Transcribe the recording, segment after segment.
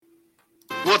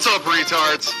What's up,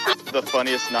 retards? The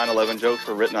funniest 9/11 jokes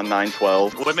were written on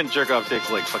 9/12. Women jerk off dicks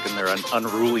like fucking their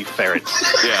unruly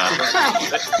ferrets.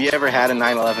 Yeah. You ever had a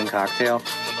 9/11 cocktail?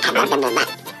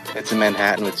 It's in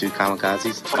Manhattan with 2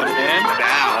 kamikazes.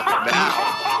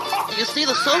 Now. You see,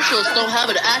 the socialists don't have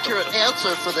an accurate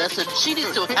answer for this, and she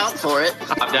needs to account for it.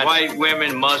 White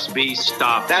women must be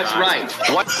stopped. That's right.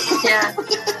 What? Yeah.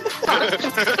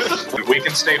 We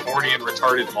can stay horny and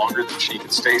retarded longer than she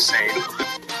can stay sane.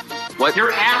 What?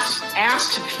 Your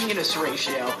ass to penis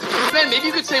ratio. Man, maybe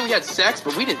you could say we had sex,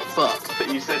 but we didn't fuck.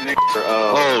 You said Nick.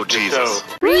 Oh, Jesus. So.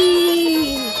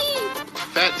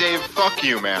 Fat Dave, fuck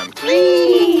you, man.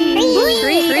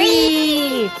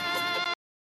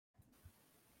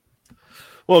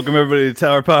 Welcome, everybody, to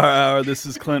Tower Power Hour. This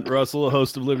is Clint Russell,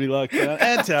 host of Liberty Lockdown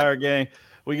and Tower Gang.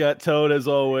 We got Toad, as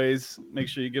always. Make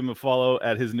sure you give him a follow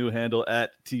at his new handle,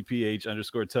 at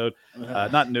TPH_Toad.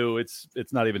 Not new. It's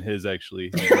not even his,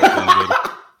 actually. We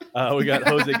got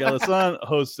Jose Galison,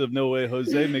 host of No Way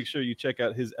Jose. Make sure you check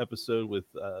out his episode with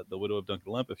the widow of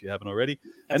Duncan Lemp if you haven't already.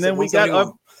 And then we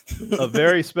got a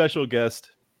very special guest,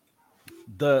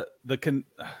 I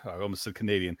almost said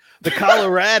Canadian, the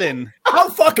Coloradan. How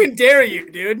fucking dare you,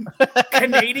 dude?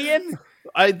 Canadian?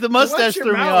 The mustache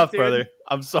threw me off, dude. brother.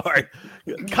 I'm sorry.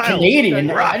 Kyle,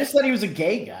 Canadian? I just thought he was a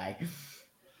gay guy.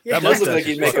 Yeah, that mustache like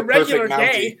is make a regular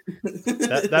gay.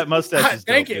 That mustache is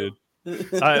Thank dope, you.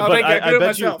 dude.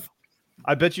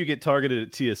 I bet you get targeted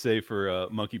at TSA for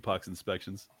monkeypox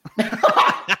inspections.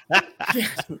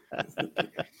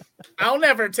 I'll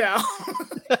never tell.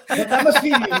 That must be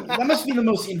the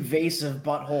most invasive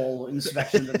butthole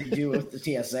inspection that they do with the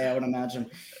TSA, I would imagine.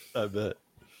 I bet.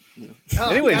 Oh,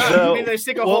 Anyways, you mean they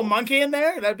stick a whole monkey in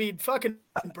there? That'd be fucking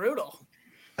brutal.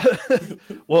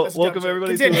 Well, welcome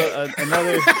everybody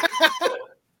to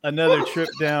another trip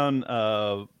down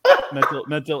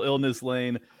mental illness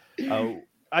lane.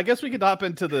 I guess we could hop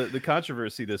into the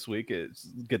controversy this week.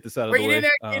 Get this out of the way. You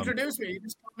didn't actually introduce me. You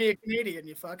just called me a Canadian,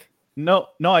 you fuck. No,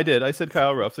 I did. I said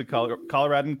Kyle Ruff, the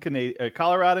Coloradan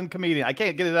comedian. I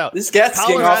can't get it out. This guy's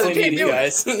getting awfully needy, do it.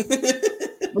 guys.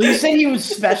 Well, you said he was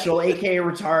special, aka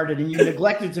retarded, and you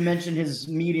neglected to mention his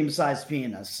medium-sized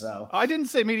penis. So I didn't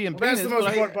say medium penis. That's the most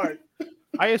important part.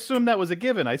 I assumed that was a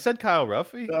given. I said Kyle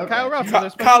Ruff. Okay. Kyle Ruff.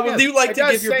 Kyle, would you like to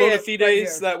I give your say bona it fides right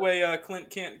here. that way Clint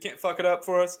can't fuck it up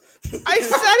for us? I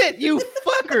said it, you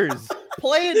fuckers.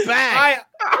 Play it back.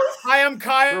 I am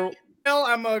Kyle.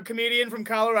 I'm a comedian from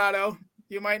Colorado.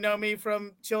 You might know me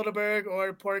from Childeberg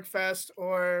or Porkfest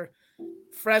or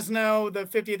Fresno, the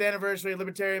 50th anniversary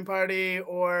Libertarian Party,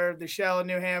 or the Shell in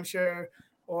New Hampshire,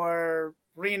 or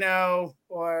Reno,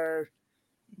 or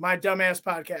my dumbass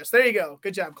podcast. There you go.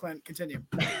 Good job, Clint. Continue.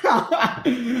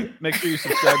 Make sure you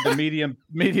subscribe to Medium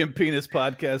Penis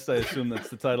Podcast. I assume that's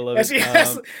the title of it.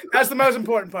 That's the most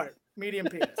important part. Medium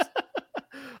penis.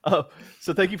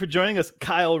 So thank you for joining us,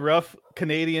 Kyle Ruff,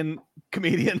 Canadian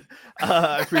comedian.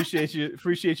 I appreciate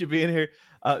you being here.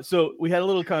 So we had a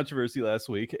little controversy last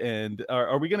week, and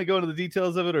are we going to go into the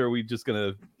details of it, or are we just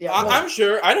going to? yeah, I'm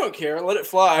sure. I don't care. Let it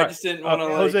fly. Right. I just didn't want to.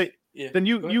 Jose, yeah. then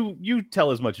you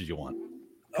tell as much as you want,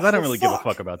 because I don't really give a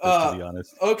fuck about this, to be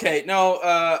honest. Okay, no.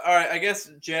 All right. I guess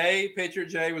Patriot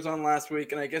Jay was on last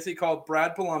week, and I guess he called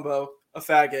Brad Palumbo a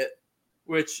faggot,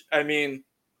 which I mean.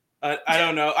 I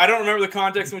don't know. I don't remember the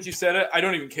context in which you said it. I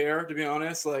don't even care, to be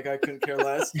honest. Like, I couldn't care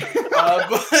less.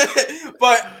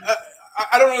 But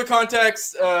I don't know the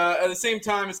context. At the same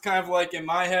time, it's kind of like in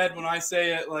my head when I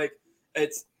say it, like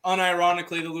it's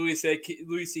unironically the Louis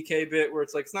C.K. bit where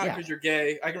it's like, it's not because you're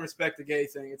gay. I can respect the gay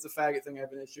thing. It's a faggot thing I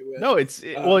have an issue with. No, it's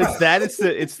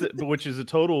the which is a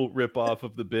total ripoff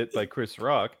of the bit by Chris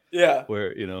Rock. Yeah.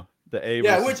 Where, the A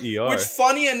versus ER. Which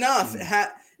funny enough,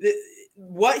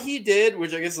 what he did,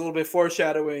 which I guess is a little bit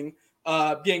foreshadowing,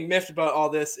 being miffed about all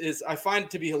this, is I find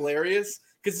it to be hilarious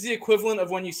because it's the equivalent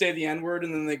of when you say the N-word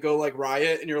and then they go like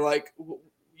riot and you're like,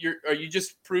 are you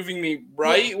just proving me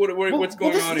right? What's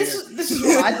going on here? This is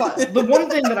what I thought. The one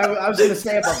thing that I was going to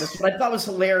say about this, what I thought was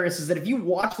hilarious, is that if you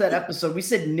watch that episode, we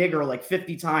said nigger like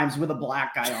 50 times with a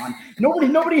black guy on.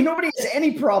 Nobody has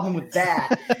any problem with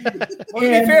that. Well,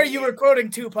 to be fair, you were quoting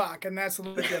Tupac, and that's a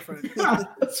little bit different.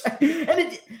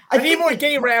 I need more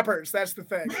gay rappers. That's the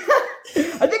thing.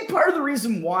 I think part of the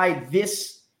reason why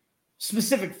this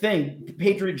specific thing,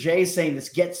 Patriot Jay saying this,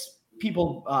 gets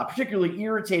people particularly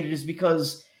irritated is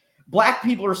because black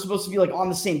people are supposed to be like on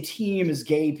the same team as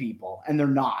gay people, and they're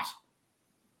not.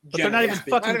 But they're not even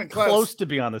fucking close to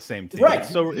be on the same team. Right.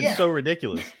 It's so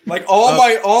ridiculous. Like all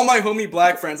my homie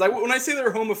black friends, when I say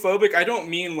they're homophobic, I don't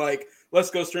mean like let's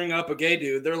go string up a gay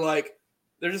dude. They're like,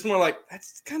 they're just more like,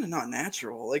 that's kind of not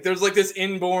natural. Like there's like this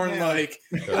inborn like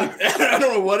I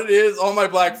don't know what it is. All my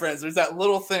black friends, there's that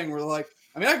little thing where like,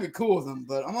 I mean, I can be cool with them,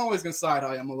 but I'm always gonna side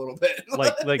eye them a little bit.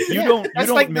 like you don't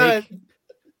like make.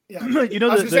 Yeah. You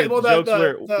know the say, well, jokes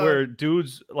the- where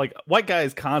dudes like white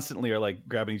guys constantly are like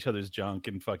grabbing each other's junk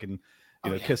and fucking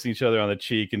kissing each other on the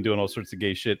cheek and doing all sorts of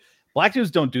gay shit. Black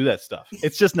dudes don't do that stuff.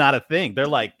 It's just not a thing. They're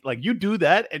like you do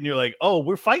that and you're like, oh,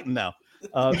 we're fighting now.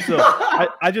 So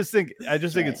I just think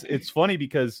it's funny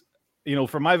because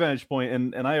from my vantage point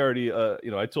and I already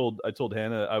I told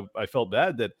Hannah I felt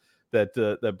bad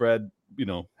that Brad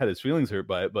had his feelings hurt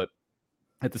by it, but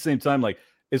at the same time, like,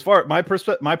 as far my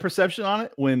perception on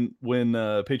it when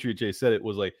Patriot J said it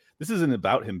was like, this isn't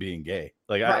about him being gay.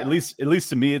 Like at least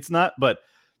to me it's not, but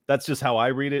that's just how I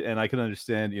read it, and I can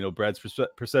understand Brad's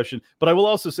perception. But I will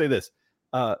also say this,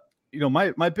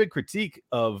 my big critique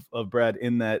of Brad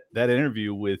in that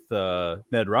interview with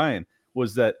Ned Ryan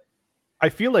was that I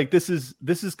feel like this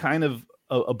is kind of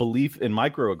a belief in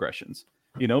microaggressions,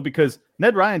 because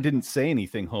Ned Ryan didn't say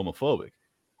anything homophobic.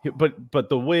 But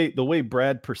the way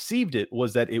Brad perceived it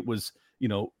was that it was,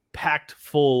 packed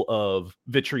full of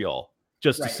vitriol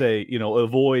just to say,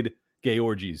 avoid gay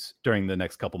orgies during the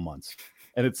next couple months.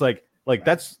 And it's like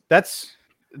that's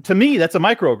to me, that's a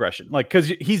microaggression. Like,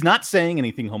 because he's not saying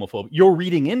anything homophobic. You're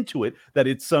reading into it that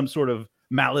it's some sort of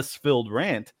malice-filled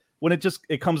rant when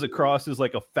it comes across as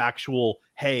like a factual,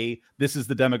 hey, this is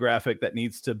the demographic that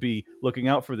needs to be looking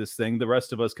out for this thing. The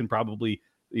rest of us can probably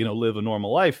live a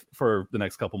normal life for the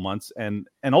next couple months, and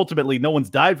ultimately no one's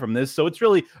died from this. So it's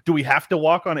really, do we have to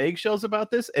walk on eggshells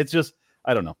about this? It's just,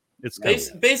 I don't know. It's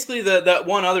basically that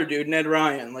one other dude, Ned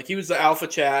Ryan, like he was the alpha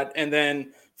Chad, and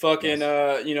then fucking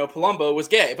Palumbo was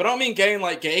gay, but I don't mean gay and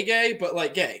like gay, but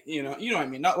like gay. You know what I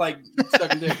mean? Not like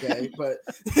sucking dick gay, but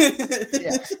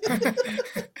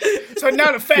So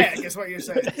not a fag is what you're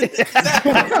saying.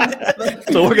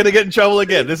 So we're gonna get in trouble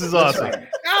again. This is awesome. Right.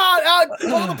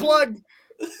 Pull the plug.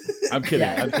 I'm kidding.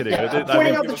 I'm kidding.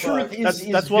 Pointing out the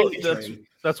truth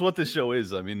that's what this show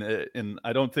is. I mean, and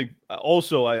I don't think.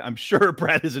 Also, I'm sure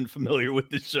Brad isn't familiar with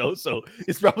this show, so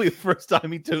it's probably the first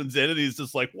time he tunes in, and he's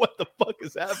just like, "What the fuck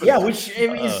is happening?" Yeah, which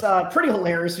is pretty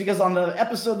hilarious because on the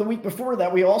episode the week before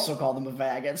that, we also called him a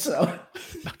faggot. So,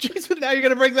 jeez, but now you're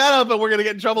gonna bring that up, and we're gonna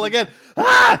get in trouble again.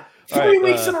 Ah! 3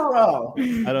 weeks in a row.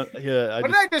 I don't. Yeah. What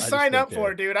did I just sign up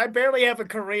for, dude? I barely have a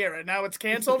career, and now it's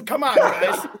canceled. Come on,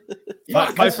 guys.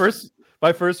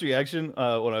 My first reaction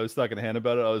when I was talking to Hannah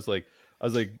about it, I was like,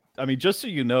 I mean, just so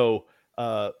you know,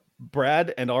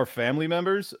 Brad and our family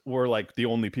members were like the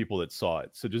only people that saw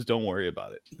it, so just don't worry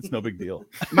about it. It's no big deal.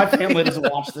 My family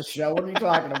doesn't watch the show. What are you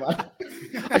talking about?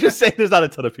 I just say there's not a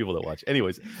ton of people that watch.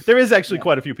 Anyways, there is actually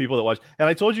quite a few people that watch, and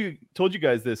I told you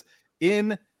guys this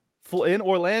in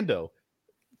Orlando.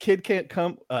 Kid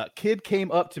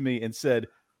came up to me and said,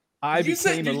 Did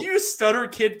you stutter?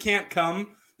 Kid can't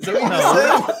come. Is that what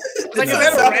No. Is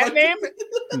that a rat name?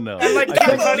 No. And like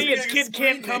Kid Cudi, it's Kid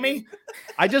Can't Cummy.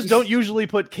 I just don't usually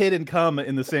put kid and cum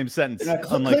in the same sentence. Unlike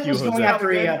Clint you, was going Jose.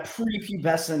 after a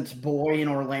prepubescent boy in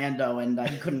Orlando, and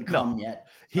he couldn't come yet.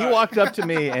 He walked up to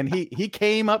me and he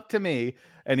came up to me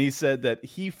and he said that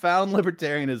he found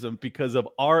libertarianism because of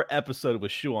our episode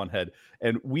with Shoe on Head,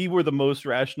 and we were the most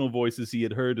rational voices he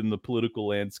had heard in the political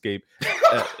landscape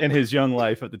in his young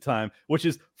life at the time, which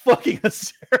is fucking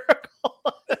hysterical.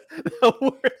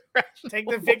 Take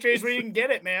the victories where you can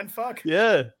get it, man. Fuck.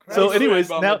 Yeah. So, anyways,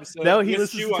 now he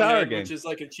listens to Tower Gang, which is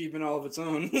like achievement all of its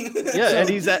own. Yeah, and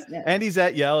he's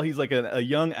at Yale. He's like a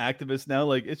young activist now.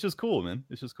 Like, it's just cool, man.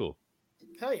 It's just cool.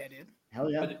 Hell yeah, dude. Hell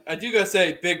yeah. I do gotta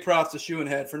say, big props to Shoe and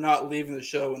Head for not leaving the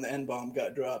show when the N-bomb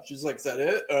got dropped. She's like, is that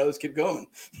it? All right, let's keep going.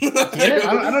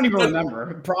 I don't even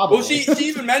remember. Probably. Well, she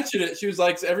even mentioned it. She was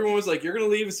like, everyone was like, you're gonna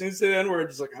leave as soon as you say the N-word.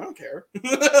 Just like, I don't care.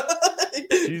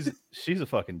 She's a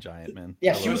fucking giant, man.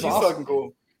 Yeah, she's awesome. Fucking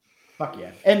cool. Fuck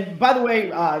yeah. And by the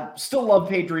way, still love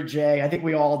Patriot J. I think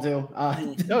we all do.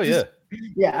 Yeah.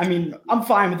 Yeah, I mean, I'm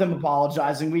fine with him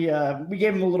apologizing. We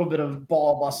gave him a little bit of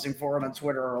ball busting for it on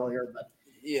Twitter earlier, but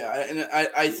yeah, and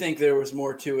I think there was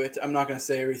more to it. I'm not going to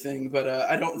say everything, but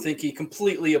I don't think he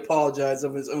completely apologized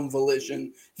of his own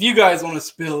volition. If you guys want to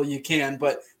spill, you can,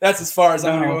 but that's as far as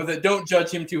I'm going to go with it. Don't judge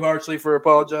him too harshly for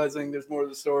apologizing. There's more to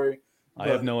the story. I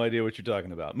have no idea what you're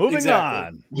talking about. Moving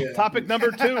on. Yeah. Topic number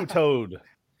 2, Toad.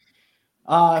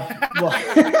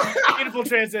 Beautiful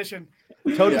transition.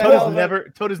 Toad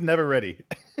is never ready.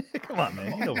 Come on,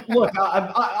 man. You know. Look,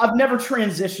 I've never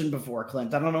transitioned before,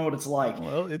 Clint. I don't know what it's like.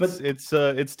 Well,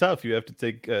 it's tough. You have to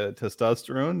take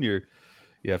testosterone.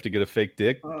 You have to get a fake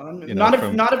dick.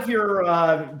 Not if you're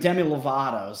Demi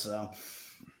Lovato. So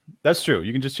That's true.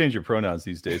 You can just change your pronouns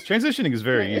these days. Transitioning is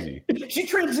very easy. She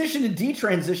transitioned and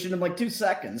detransitioned in like 2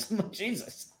 seconds. I'm like,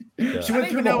 Jesus. Yeah. She I went don't through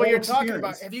even the know what whole you're talking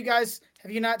experience. about.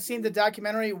 Have you not seen the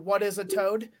documentary What is a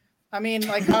Toad? I mean,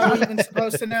 like, how are we even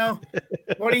supposed to know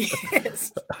what he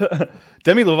is?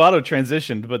 Demi Lovato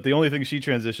transitioned, but the only thing she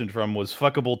transitioned from was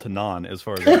fuckable to non, as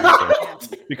far as I'm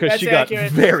concerned, because That's she got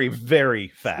accurate. very, very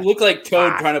fat. You look like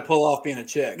Toad trying to pull off being a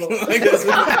chick.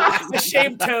 The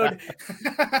shaved toad.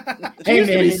 She Hey,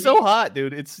 used to be man. so hot,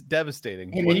 dude. It's devastating.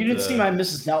 Hey, man, you But, didn't see my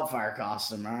Mrs. Doubtfire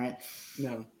costume, all right?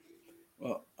 No.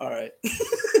 Well, all right. You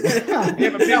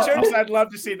have a picture? I'd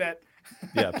love to see that.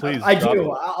 Yeah, please. I drop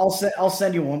do. it. I'll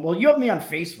send you one. Well, you have me on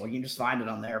Facebook. You can just find it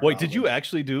on there. Wait, did probably. you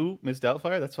actually do Miss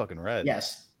Doubtfire? That's fucking rad.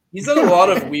 Yes. He's done a lot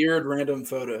of weird, random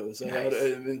photos. I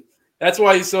mean, that's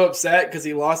why he's so upset because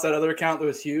he lost that other account that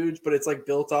was huge, but it's like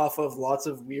built off of lots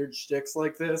of weird shticks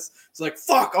like this. It's like,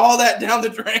 fuck all that down the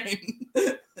drain.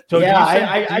 So Yeah,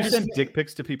 do I you just- send dick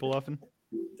pics to people often?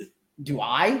 Do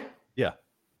I? Yeah.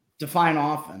 Define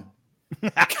often.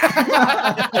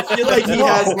 I feel like he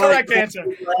has like Correct answer.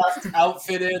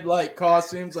 outfitted like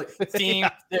costumes, like themed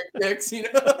dick pics, you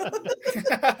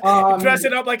know. Dress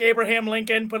it up like Abraham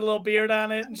Lincoln, put a little beard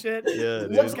on it and shit. Yeah,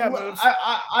 dude. He's got moves.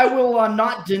 I will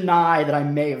not deny that I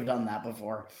may have done that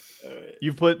before.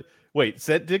 You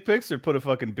sent dick pics or put a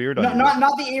fucking beard on? No, your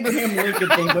not the Abraham Lincoln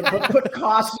thing, but put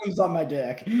costumes on my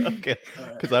dick. dick? Okay,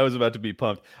 because I was about to be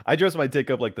pumped. I dressed my dick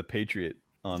up like the Patriot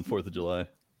on 4th of July.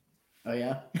 Oh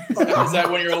yeah. Is that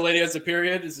when your old lady has a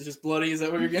period? Is it just bloody? Is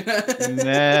that what you're getting at?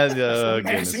 Nah,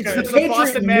 goodness Massacre. gracious. There's a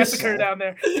Boston Patriot Massacre missile. down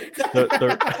there.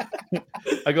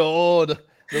 I go, oh, the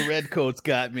redcoats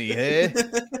got me, hey?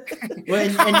 And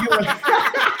you were,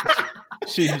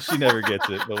 She never gets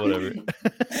it, but whatever.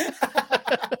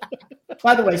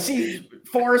 by the way, see,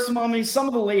 Forest Mommy, some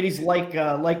of the ladies like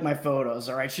my photos.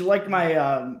 All right, she liked my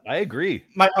I agree.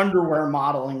 my underwear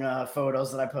modeling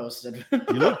photos that I posted. You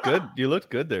look good. You looked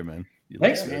good there, man. You looked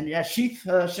Thanks, good. man. Yeah, she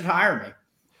should hire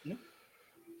me.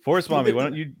 Forrest Mommy, why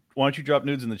don't you drop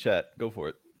nudes in the chat? Go for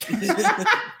it.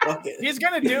 He's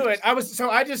gonna do it.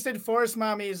 I just did Forest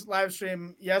Mommy's live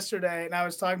stream yesterday, and I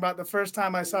was talking about the first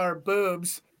time I saw her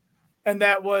boobs, and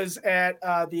that was at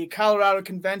the Colorado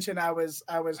convention. I was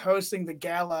hosting the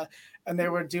gala, and they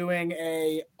were doing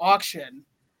a auction,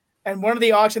 and one of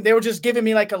the auction they were just giving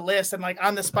me like a list, and like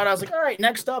on the spot I was like, all right,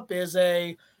 next up is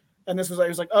it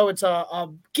was like, oh, it's a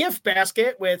gift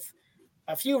basket with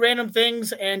a few random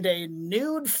things and a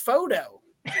nude photo.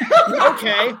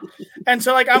 Okay. And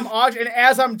so like I'm auctioning, and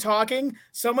as I'm talking,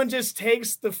 someone just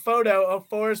takes the photo of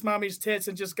Forrest Mommy's tits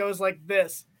and just goes like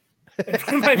this in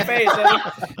front of my face.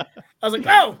 I was like,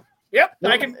 oh, yep,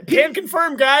 I can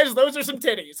confirm, guys. Those are some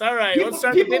titties. All right, let's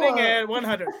start the bidding at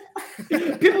 100.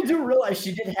 People do realize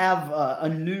she did have a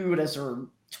nude as her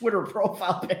Twitter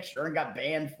profile picture and got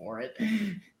banned for it.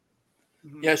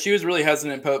 Yeah, she was really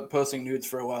hesitant posting nudes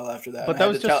for a while after that. But that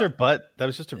was just her butt. That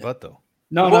was just her butt, though.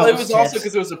 No, well, no, it was also tits.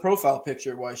 because it was a profile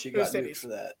picture why she got was nudes titties. for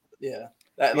that. Yeah.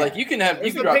 That, Yeah. like you can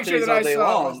It's drop the picture titties that all I day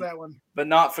saw long, was that one. but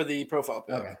not for the profile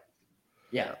pic. Okay.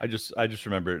 Yeah. I just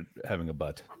remember having a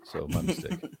butt, so my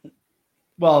mistake.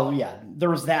 Well, yeah, there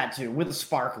was that too, with a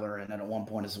sparkler in it at one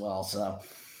point as well. So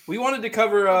We wanted to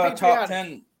cover Oh, top Patreon.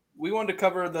 10. We wanted to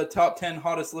cover the top 10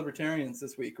 hottest libertarians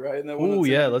this week, right? And that one Oh that's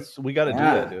yeah, in- we got to do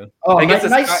Yeah. that, dude. oh, I guess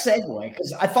nice it's- segue,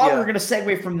 because I thought we Yeah. were going to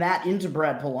segue from that into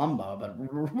Brad Palumbo, but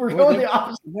we're Well, going then- the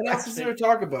opposite. What else is there to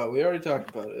talk about? We already talked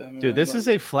about it. I mean, Dude, this like- is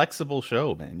a flexible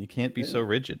show, man. You can't be so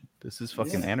rigid. This is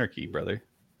fucking anarchy, brother.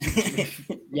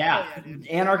 Yeah,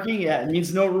 anarchy. Yeah, it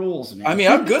means no rules, man. I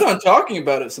mean, I'm good on talking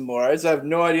about it some more. I just have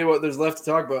no idea what there's left to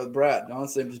talk about with Brad.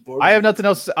 Honestly, I'm just bored. I have nothing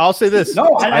else. I'll say this.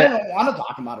 no, I don't want to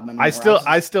talk about him anymore.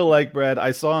 I still like Brad.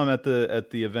 I saw him at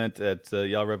the event at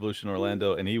Y'all Revolution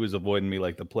Orlando, and he was avoiding me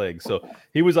like the plague. So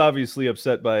he was obviously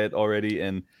upset by it already,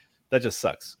 and that just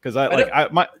sucks. Because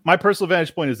my personal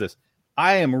vantage point is this: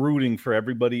 I am rooting for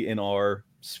everybody in our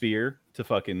sphere to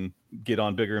fucking get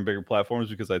on bigger and bigger platforms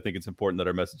because I think it's important that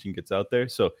our messaging gets out there.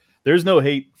 So there's no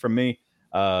hate from me.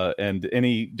 And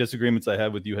any disagreements I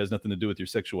have with you has nothing to do with your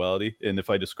sexuality. And if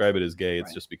I describe it as gay,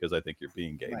 it's just because I think you're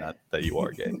being gay, not that you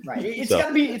are gay. Right. It's So-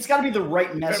 gotta be the right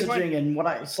point. messaging, and what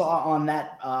I saw on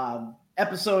that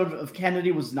episode of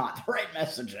Kennedy was not the right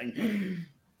messaging.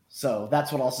 So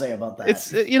that's what I'll say about that. It's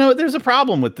there's a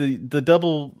problem with the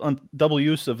double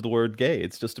use of the word gay.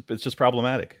 It's just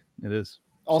problematic. It is.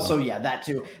 also, yeah, that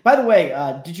too. By the way,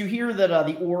 did you hear that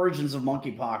the origins of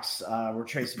monkeypox were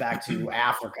traced back to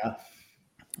Africa?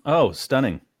 Oh,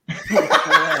 stunning. So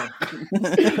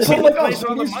I'm like, oh, Place so where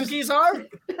all the he's just- monkeys are?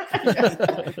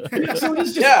 So it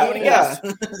is just yeah.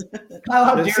 Kyle,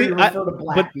 how But dare see, you refer to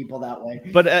black people that way?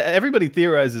 But everybody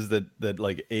theorizes that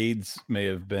like AIDS may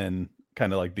have been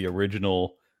kind of like the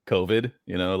original COVID,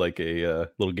 you know, like a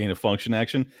little gain of function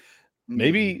action.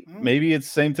 Maybe it's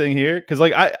the same thing here, because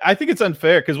like I think it's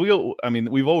unfair, because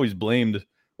we've always blamed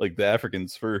like the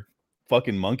Africans for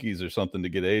fucking monkeys or something to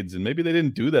get AIDS, and maybe they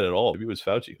didn't do that at all. Maybe it was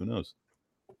Fauci. Who knows?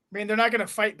 I mean, they're not going to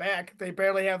fight back. They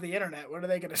barely have the internet. What are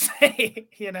they going to say?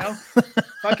 You know,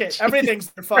 fuck it. Everything's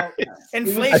their fault.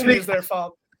 Inflation is their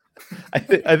fault. I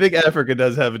think Africa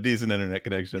does have a decent internet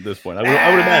connection at this point. I would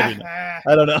imagine.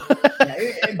 I don't know.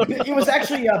 It was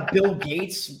actually Bill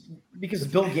Gates, because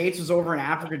Bill Gates was over in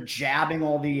Africa jabbing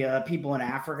all the people in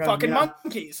Africa. Fucking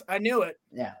monkeys. I knew it.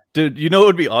 Yeah. Dude, you know what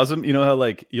would be awesome? You know how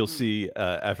like you'll see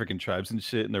African tribes and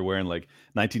shit, and they're wearing like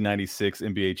 1996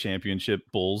 NBA championship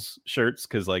Bulls shirts,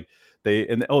 because like they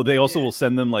also will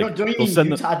send them like don't you they'll mean send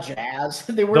Utah Jazz?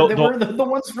 They were the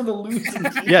ones for the losing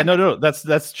team. Yeah, no,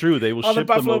 that's true. They will all ship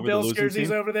the Buffalo them over Bills the losing jerseys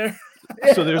team. over there.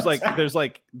 So there's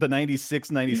like the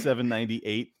 96, 97,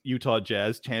 98 Utah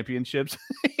Jazz championships,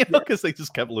 you know, because they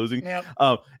just kept losing. Yep.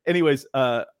 Anyways,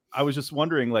 I was just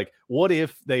wondering, like, what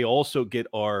if they also get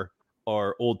our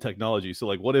old technology? So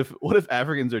like, what if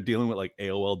Africans are dealing with like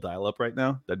AOL dial-up right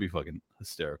now? That'd be fucking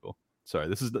hysterical. Sorry,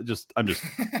 I'm just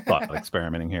thought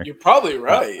experimenting here. You're probably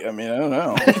right. I mean, I don't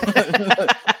know.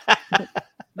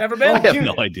 Never been. I have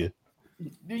no idea.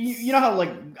 You know how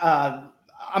like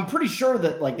I'm pretty sure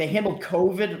that like they handled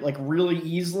COVID like really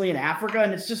easily in Africa,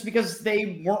 and it's just because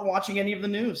they weren't watching any of the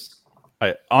news.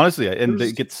 I honestly, and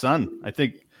they get sun. I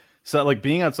think so. Like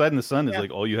being outside in the sun is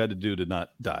like all you had to do to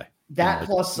not die. That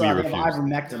plus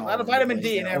ivermectin. A lot of vitamin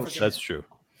D in Africa. That's true.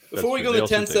 Before we go to the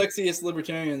 10 sexiest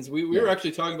libertarians, we were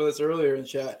actually talking about this earlier in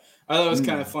chat. I thought it was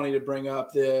kind of funny to bring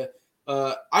up the.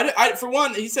 I for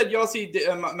one, he said y'all see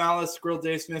Malice grilled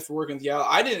Dave Smith for working with Yal.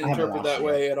 I didn't interpret that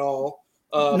way at all.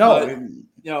 No,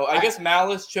 but, I guess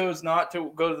Malice chose not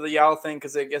to go to the Yal thing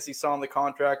because I guess he saw in the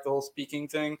contract the whole speaking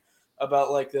thing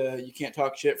about like you can't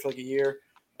talk shit for like a year.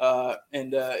 I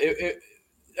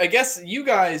guess you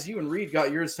and Reed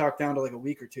got yours talked down to like a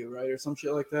week or two, right, or some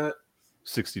shit like that.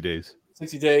 60 days.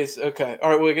 60 days. Okay.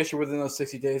 All right. Well, I guess you're within those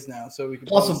 60 days now, so we can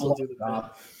still do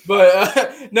that.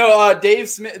 But Dave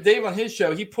Smith, Dave on his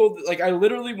show, he pulled like I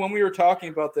literally when we were talking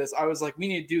about this, I was like, we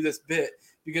need to do this bit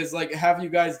because like have you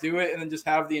guys do it and then just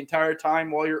have the entire time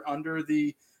while you're under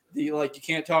the like you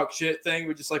can't talk shit thing,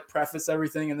 we just like preface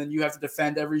everything and then you have to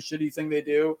defend every shitty thing they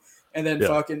do. And then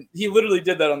fucking, he literally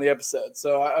did that on the episode.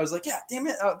 So I was like, yeah, damn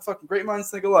it, fucking great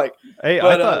minds think alike. Hey,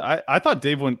 but, I thought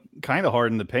Dave went kind of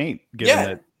hard in the paint, given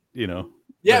that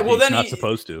Yeah, well, then not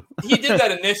supposed to. He did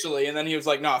that initially, and then he was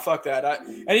like, "Nah, fuck that."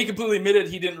 And he completely admitted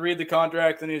he didn't read the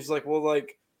contract, and he was like, "Well,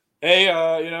 like, hey,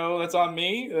 that's on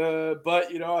me,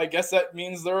 but I guess that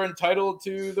means they're entitled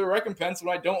to the recompense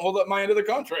when I don't hold up my end of the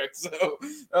contract. So,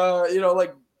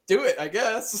 like, do it, I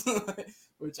guess."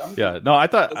 Which I'm I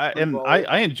thought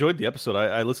I enjoyed the episode.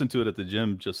 I listened to it at the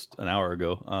gym just an hour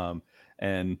ago,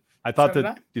 and I thought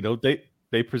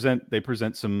they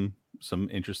present some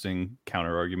interesting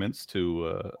counter arguments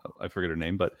to I forget her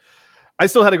name, but I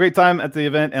still had a great time at the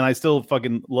event, and I still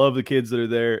fucking love the kids that are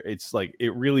there. It's like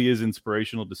it really is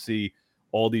inspirational to see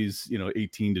all these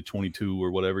 18 to 22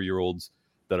 or whatever year olds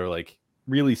that are like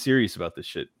really serious about this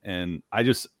shit. And I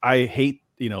hate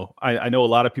I know a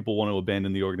lot of people want to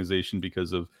abandon the organization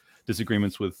because of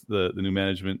disagreements with the new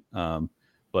management,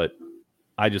 but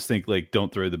I just think like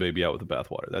don't throw the baby out with the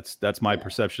bathwater. That's my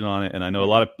perception on it, and I know a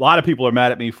lot of people are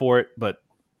mad at me for it, but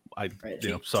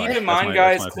sorry. Keep in mind,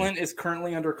 guys, Clint is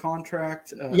currently under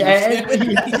contract. And he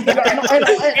can't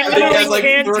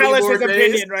tell us his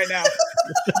opinion right now.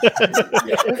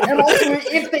 And also,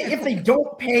 if they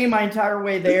don't pay my entire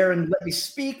way there and let me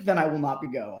speak, then I will not be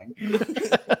going.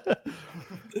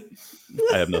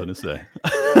 I have nothing to say.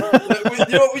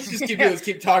 What we should just keep doing is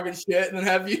keep talking shit and then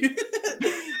have you.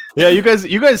 Yeah, you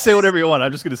guys say whatever you want.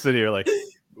 I'm just gonna sit here like.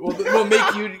 We'll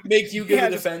make you give a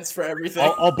defense for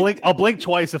everything. I'll blink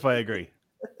twice if I agree.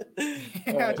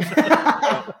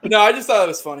 No, I just thought it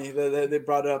was funny that they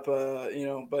brought it up.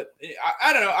 But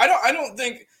I don't know. I don't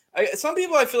think some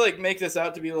people I feel like make this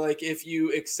out to be like if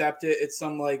you accept it, it's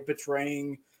some like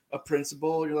betraying a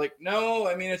principle. You're like, no,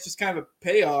 I mean it's just kind of a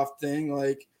payoff thing.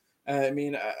 Like.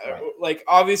 Like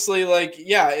obviously, like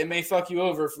it may fuck you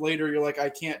over if later you're like, I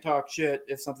can't talk shit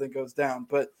if something goes down.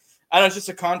 But I don't know, it's just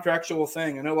a contractual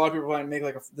thing. I know a lot of people want to make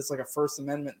this like a First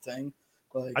Amendment thing.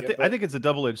 Like, I think it's a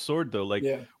double-edged sword though. Like,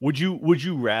 would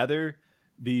you rather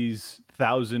these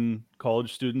 1,000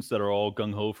 college students that are all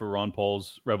gung ho for Ron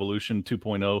Paul's Revolution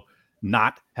 2.0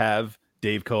 not have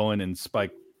Dave Cohen and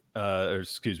Spike or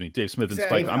excuse me, Dave Smith and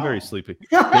Exactly. Spike. I'm very sleepy.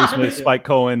 Dave Smith, Spike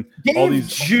Cohen, all Dave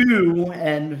these Jew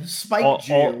and Spike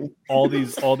Jew. all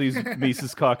these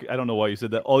Mises Caucus. I don't know why you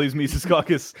said that. All these Mises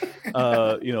Caucus,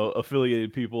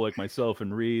 affiliated people like myself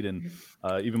and Reed and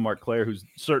even Mark Claire, who's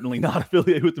certainly not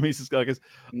affiliated with the Mises Caucus.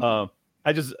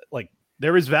 I just like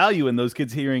there is value in those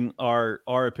kids hearing our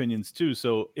opinions too.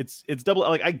 So it's double.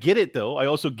 Like I get it though. I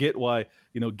also get why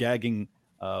gagging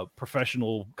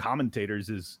professional commentators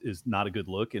is not a good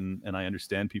look, and I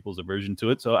understand people's aversion to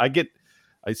it. So I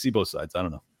see both sides. I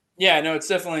don't know. Yeah, no, it's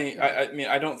definitely. I mean,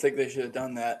 I don't think they should have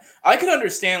done that. I could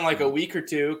understand like a week or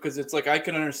two because it's like I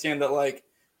can understand that like,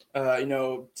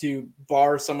 to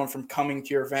bar someone from coming to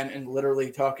your event and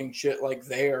literally talking shit like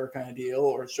there kind of deal,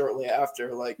 or shortly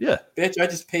after, like, yeah, bitch, I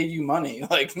just paid you money.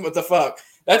 Like, what the fuck?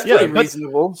 That's pretty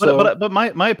reasonable. But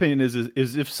my opinion is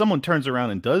if someone turns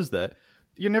around and does that,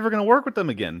 you're never going to work with them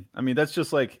again. I mean, that's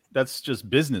just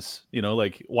business,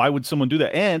 like why would someone do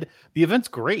that? And the event's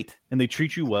great and they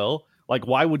treat you well. Like,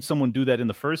 why would someone do that in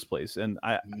the first place? And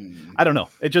I don't know.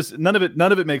 It just, none of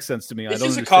it makes sense to me. It's I don't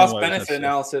just a cost benefit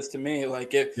analysis to me.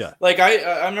 Like like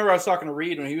I remember I was talking to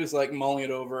Reed when he was like mulling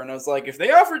it over, and I was like, if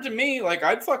they offered to me, like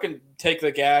I'd fucking take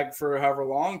the gag for however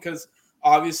long. Cause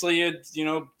obviously it's,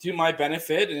 to my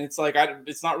benefit. And it's like,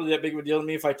 it's not really that big of a deal to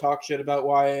me if I talk shit about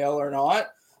YAL or not.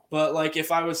 But like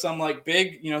if I was some like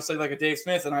big, say like a Dave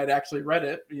Smith and I'd actually read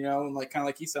it, and like kind of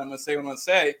like he said, I'm gonna say what I'm gonna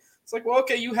say. It's like, well,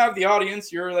 okay, you have the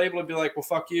audience. You're able to be like, well,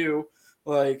 fuck you.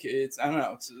 Like it's I don't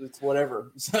know, it's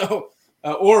whatever. So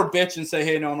or bitch and say,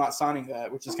 hey, no, I'm not signing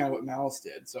that, which is kind of what Malice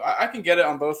did. So I can get it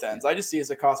on both ends. I just see it as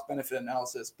a cost benefit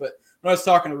analysis. But when I was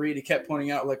talking to Reed, he kept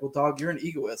pointing out like, well, dog, you're an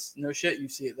egoist. No shit, you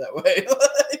see it that way.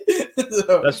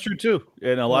 So, that's true too.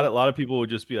 And a lot of people would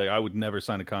just be like, I would never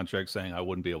sign a contract saying I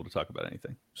wouldn't be able to talk about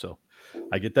anything. So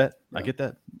I get that. Yeah. I get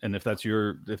that. And if that's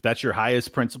your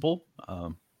highest principle,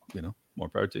 more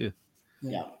power to you.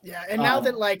 Yeah. Yeah. And now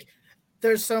that like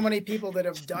there's so many people that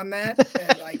have done that,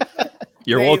 and like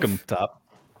you're welcome, Top.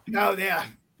 Oh yeah.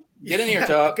 Get in here,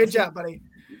 Top. Good job, buddy.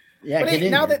 Yeah. But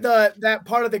now that that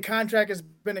part of the contract has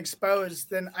been exposed,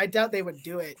 then I doubt they would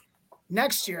do it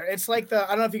next year. It's like I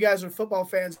don't know if you guys are football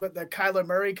fans, but the Kyler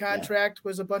Murray contract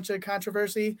was a bunch of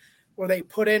controversy where they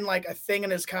put in like a thing in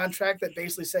his contract that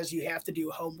basically says you have to do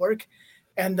homework,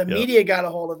 and the media got a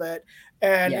hold of it,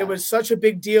 and it was such a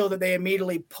big deal that they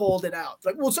immediately pulled it out.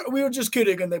 Like, well, we were just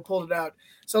kidding, and they pulled it out.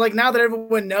 So like now that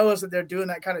everyone knows that they're doing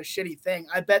that kind of shitty thing,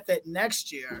 I bet that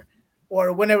next year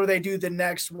or whenever they do the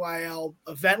next YL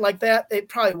event like that, it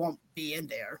probably won't be in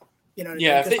there. You know what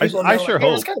I mean? I sure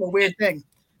hope. It's kind of a weird thing.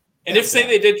 And if say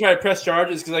they did try to press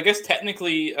charges, because I guess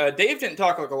technically Dave didn't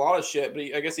talk like a lot of shit, but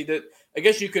I guess he did. I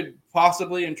guess you could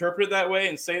possibly interpret it that way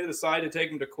and say they decide to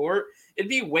take him to court. It'd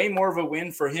be way more of a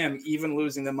win for him, even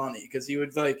losing the money, because he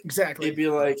would like He'd be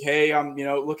like, "Hey, I'm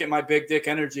look at my big dick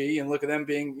energy, and look at them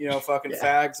being fucking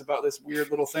fags about this weird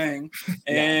little thing,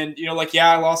 and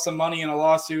I lost some money in a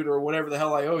lawsuit or whatever the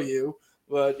hell I owe you."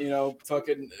 But you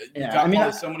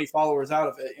got so many followers out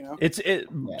of it.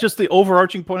 Just the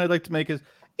overarching point I'd like to make is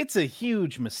it's a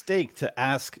huge mistake to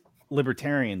ask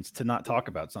libertarians to not talk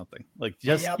about something. Like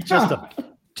just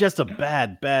a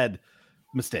bad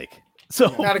mistake. So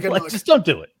not a good look. Just don't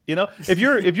do it. If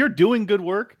you're doing good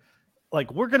work,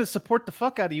 like we're gonna support the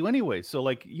fuck out of you anyway. So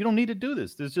like you don't need to do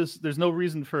this. There's no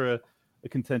reason for a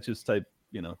contentious type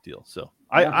deal. So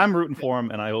I'm rooting for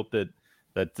him, and I hope that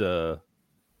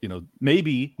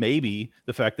maybe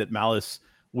the fact that Malice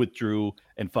withdrew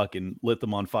and fucking lit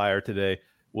them on fire today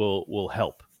will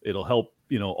help. It'll help,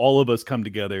 all of us come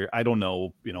together. I don't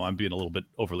know, I'm being a little bit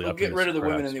overly optimistic. Get rid of the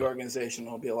women in the organization.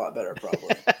 It'll be a lot better, probably.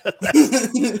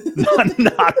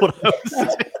 not what I was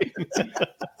saying.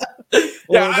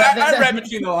 I read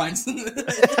between the lines.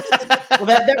 Well,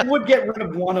 that would get rid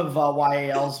of one of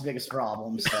YAL's biggest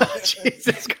problems. So.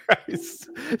 Jesus Christ.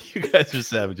 You guys are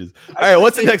savages. All right,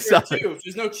 what's the next topic? If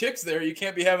there's no chicks there, you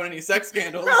can't be having any sex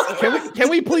scandals. Can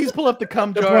we please pull up the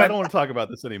cum jar? I don't want to talk about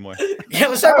this anymore. Yeah,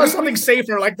 let's talk about something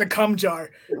safer like the cum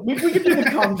jar. We can do the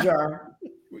cum jar.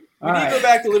 We need to go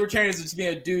back to libertarians just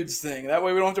being a dude's thing. That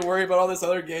way we don't have to worry about all this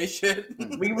other gay shit.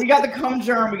 we got the cum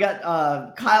jar, and we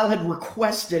got Kyle had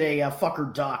requested a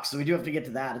fucker duck, so we do have to get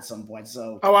to that at some point.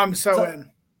 So I'm so in.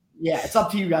 Yeah, it's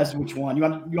up to you guys which one. You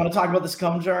want to talk about this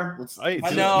cum jar? I do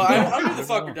the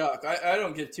fucker duck. I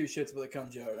don't give two shits about the cum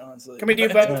jar, honestly. Can we do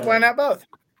both? Why not both?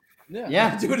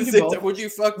 Yeah. Would you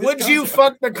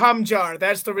fuck the cum jar?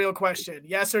 That's the real question.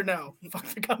 Yes or no? Fuck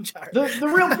the cum jar.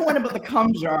 The real point about the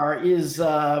cum jar is,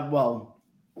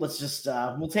 let's just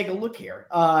we'll take a look here.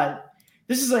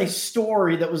 This is a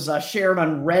story that was shared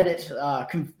on Reddit,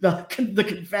 the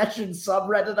Confession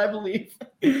subreddit, I believe.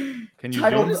 Can you?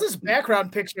 What is this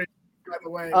background picture? By the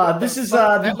way, this is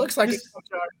that looks like this,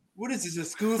 What is this, a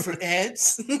school for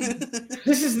ants?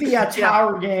 This is the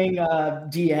Tower Gang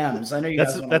DMs. I know you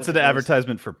guys. That's an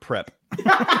advertisement for prep.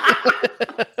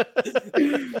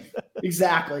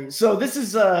 Exactly. So this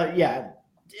is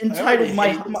entitled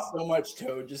so much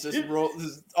Toad. Just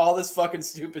all this fucking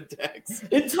stupid text.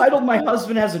 Entitled "My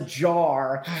Husband Has a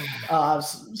Jar."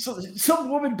 So some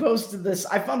woman posted this.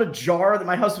 I found a jar that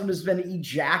my husband has been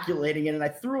ejaculating in, and I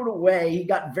threw it away. He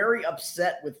got very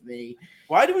upset with me.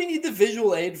 Why do we need the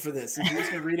visual aid for this? If you're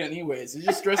just gonna read it anyways, it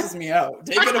just stresses me out.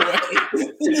 Take it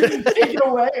away. Take it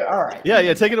away. All right.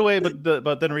 Yeah, take it away,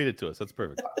 but then read it to us. That's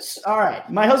perfect. All right.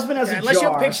 My husband has a jar. Unless you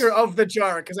have a picture of the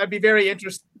jar, because I'd be very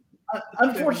interested.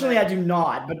 Unfortunately, I do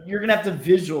not, but you're gonna have to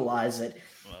visualize it.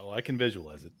 Well, I can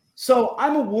visualize it. So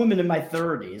I'm a woman in my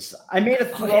 30s. I made a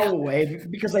throwaway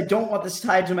because I don't want this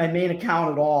tied to my main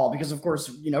account at all. Because of course,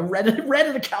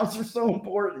 Reddit accounts are so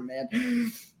important,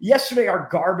 man. Yesterday, our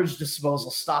garbage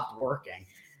disposal stopped working,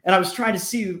 and I was trying to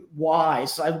see why.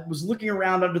 So I was looking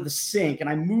around under the sink, and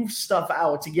I moved stuff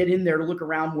out to get in there to look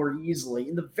around more easily.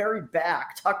 In the very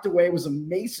back, tucked away, was a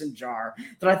mason jar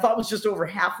that I thought was just over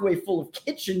halfway full of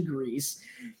kitchen grease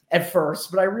at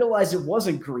first, but I realized it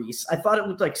wasn't grease. I thought it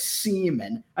looked like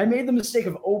semen. I made the mistake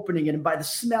of opening it, and by the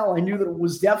smell, I knew that it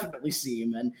was definitely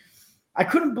semen. I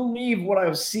couldn't believe what I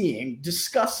was seeing.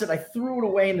 Disgusted, I threw it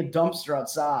away in the dumpster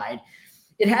outside.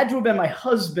 It had to have been my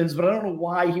husband's, but I don't know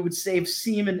why he would save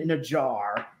semen in a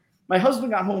jar. My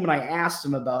husband got home and I asked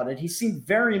him about it. He seemed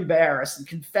very embarrassed and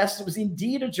confessed it was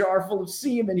indeed a jar full of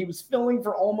semen he was filling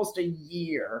for almost a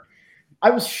year. I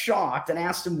was shocked and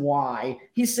asked him why.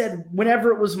 He said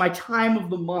whenever it was my time of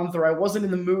the month or I wasn't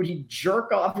in the mood, he'd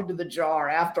jerk off into the jar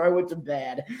after I went to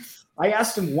bed. I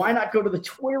asked him why not go to the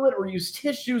toilet or use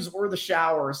tissues or the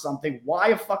shower or something. Why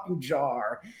a fucking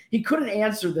jar? He couldn't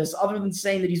answer this other than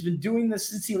saying that he's been doing this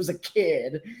since he was a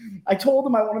kid. I told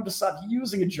him I wanted to stop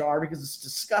using a jar because it's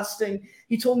disgusting.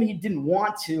 He told me he didn't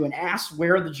want to and asked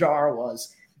where the jar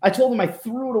was. I told him I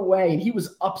threw it away and he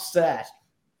was upset.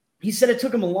 He said it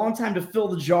took him a long time to fill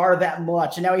the jar that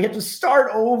much, and now he had to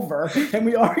start over, and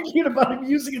we argued about him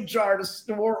using a jar to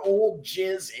store old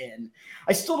jizz in.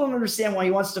 I still don't understand why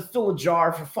he wants to fill a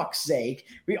jar, for fuck's sake.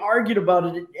 We argued about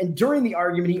it, and during the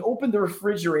argument, he opened the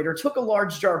refrigerator, took a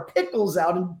large jar of pickles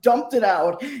out, and dumped it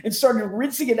out, and started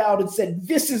rinsing it out and said,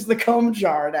 "This is the cum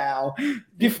jar now."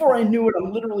 Before I knew it,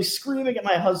 I'm literally screaming at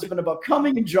my husband about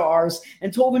coming in jars,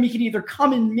 and told him he could either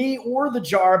come in me or the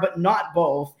jar, but not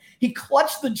both. He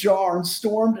clutched the jar and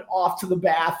stormed off to the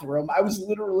bathroom. I was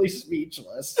literally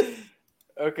speechless.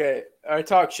 Okay, I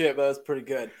talk shit, but that's pretty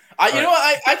good.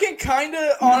 I can kind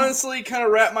of honestly kind of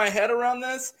wrap my head around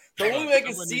this. The only way I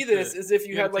can see this is if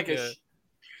you had like take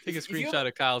a screenshot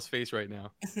of Kyle's face right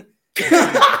now.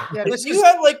 If you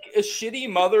had like a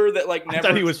shitty mother that like never. I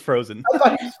thought he was frozen.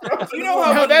 You know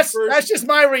how that's just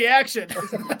my reaction.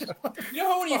 You know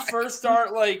how when you first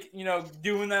start like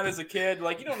doing that as a kid,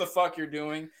 like you know what the fuck you're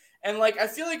doing. And, like, I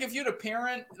feel like if you had a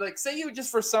parent, like, say you just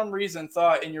for some reason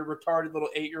thought in your retarded little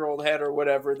 8-year-old head or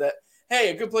whatever that, hey,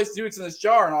 a good place to do it's in this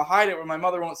jar and I'll hide it where my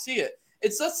mother won't see it.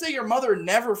 It's let's say your mother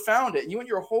never found it and you went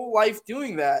your whole life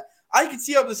doing that. I could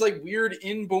see how this, like, weird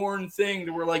inborn thing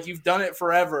to where, like, you've done it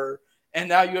forever and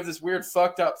now you have this weird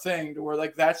fucked up thing to where,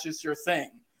 like, that's just your thing.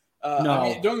 No. I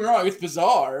mean, don't get me wrong, it's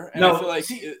bizarre. And I feel like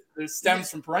it stems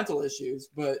from parental issues,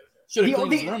 but... Should have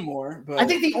cleaned his room more. But. I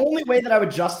think the only way that I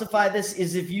would justify this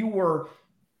is if you were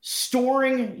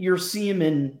storing your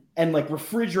semen and like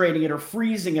refrigerating it or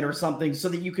freezing it or something so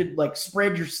that you could like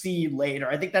spread your seed later.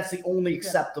 I think that's the only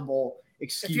acceptable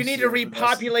excuse. If you need to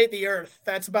repopulate the earth,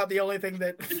 that's about the only thing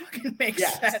that fucking makes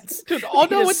sense. Dude,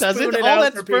 no, it doesn't. All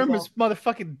that sperm is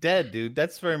motherfucking dead, dude.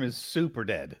 That sperm is super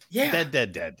dead. Yeah.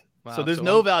 Dead. Wow, so there's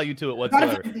no value to it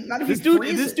whatsoever. This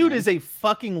dude is a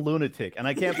fucking lunatic, and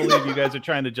I can't believe you guys are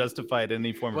trying to justify it in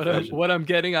any form of fashion. What I'm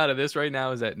getting out of this right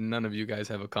now is that none of you guys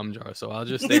have a cum jar, so I'll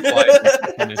just stay quiet.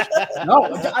 No,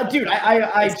 dude,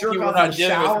 I jerk off in the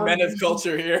shower. Men of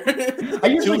culture here. I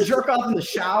usually jerk off in the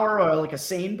shower or like a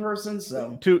sane person.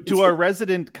 So to our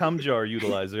resident cum jar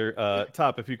utilizer,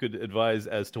 Top, if you could advise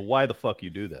as to why the fuck you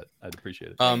do that, I'd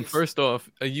appreciate it. First off,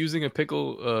 using a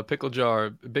pickle jar,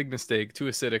 big mistake, too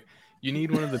acidic. You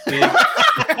need one of the big.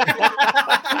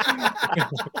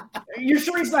 You're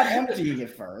sure he's not emptying it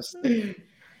first? You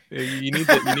need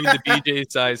the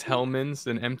BJ size Hellmann's,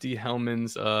 an empty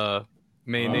Hellmann's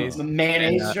mayonnaise. The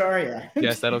mayonnaise And, jar, yeah.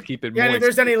 Yes, that'll keep it Yeah, and if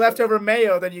moist. there's any leftover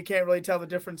mayo, then you can't really tell the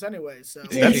difference anyway. So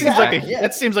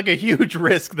That seems like a huge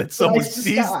risk that someone Nice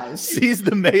disguise. sees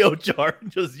the mayo jar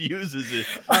and just uses it.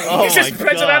 he just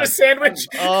spreads it on a sandwich.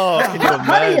 Oh, can you honey,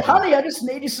 imagine? honey, I just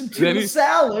made you some tuna Any-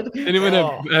 salad. Anyone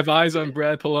have eyes on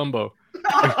Brad Palumbo?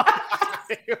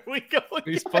 Here we go.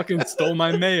 He's fucking stole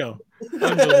my mayo.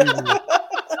 Unbelievable.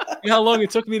 You know how long it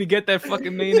took me to get that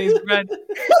fucking mayonnaise, Brad?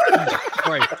 Jesus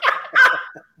Christ.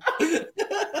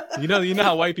 You know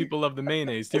how white people love the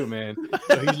mayonnaise too, man.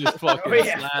 So he's just fucking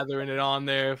slathering it on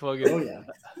there, fucking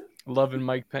loving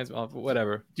Mike Pence. Oh,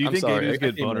 whatever. Do you I'm think sorry, gators I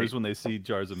get came boners late. when they see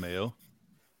jars of mayo?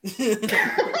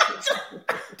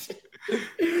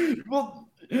 Well,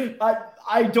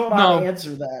 I don't know how to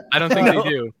answer that. I don't think they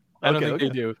do. I don't Okay, think okay.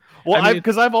 they do. Well, I mean,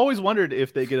 because I've always wondered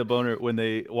if they get a boner when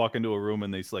they walk into a room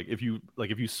and they like if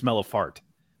you smell a fart,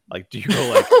 like do you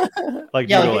go like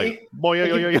Yeah, do you go like, like boy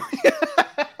yo yo yo?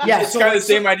 Yeah, It's so kind of the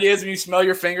same idea as when you smell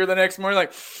your finger the next morning,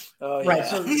 like, oh, right. yeah.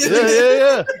 So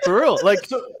Yeah, for real. Like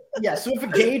so if a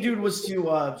gay dude was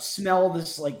to smell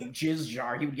this like jizz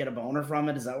jar, he would get a boner from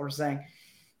it. Is that what we're saying?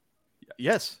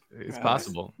 yes, it's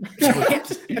possible.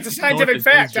 It's a scientific North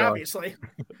fact, is jar. obviously.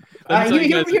 Let me tell you He'd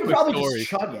guys a quick probably story. just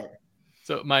chug it.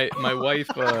 So my wife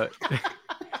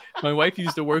my wife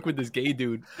used to work with this gay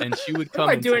dude, and she would What come. am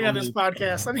I and doing tell on this me-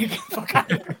 podcast? I need to get the fuck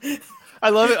out of here. I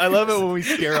love it when we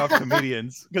scare off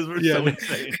comedians because we're so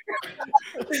insane.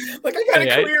 Like, I got Hey,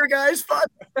 a career, guys. Fuck.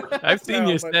 I've seen No,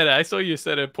 your but- set. I saw your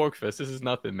set at Porkfest. This is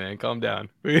nothing, man. Calm down.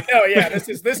 No, yeah, this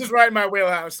is right in my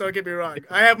wheelhouse. Don't get me wrong.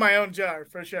 I have my own jar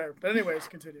for sure. But anyways,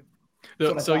 continue.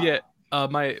 So yeah,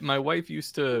 my wife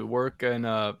used to work in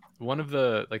one of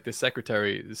the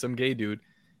secretary, some gay dude.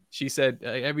 She said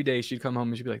every day she'd come home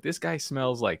and she'd be like, "This guy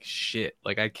smells like shit.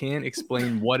 Like I can't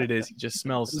explain what it is. He just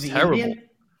smells Was he terrible." Indian?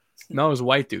 No, it was a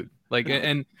white dude. Like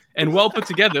and well put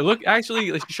together. Look,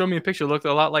 actually, she showed me a picture. Looked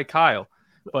a lot like Kyle,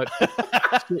 but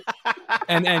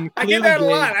and I clearly get that a gay.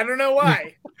 lot. I don't know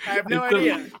why. I have no It's the-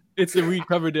 idea. It's the Reed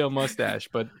Coverdale mustache,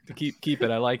 but to keep it,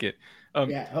 I like it.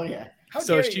 Yeah. Oh yeah. How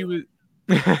So dare she you? was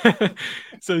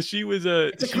so she was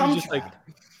It's a she was just cum like trap.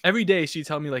 every day she'd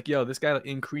tell me like, yo, this guy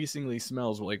increasingly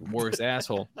smells like worse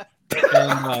asshole.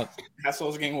 And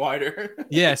Asshole's getting wider.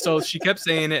 yeah, so she kept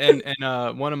saying it,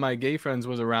 and one of my gay friends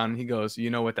was around, and he goes, "You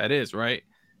know what that is, right?"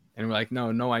 And we're like,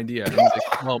 no idea. And he's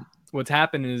like, well, what's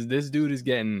happening is this dude is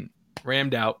getting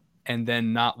rammed out and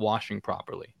then not washing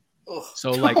properly. Ugh.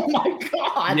 So like Oh my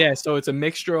god. yeah, so it's a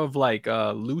mixture of like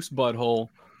loose butthole,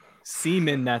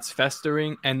 semen that's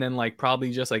festering, and then like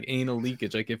probably just like anal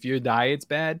leakage. Like if your diet's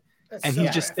bad, That's and so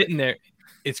he's just graphic. sitting there,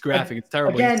 it's graphic. It's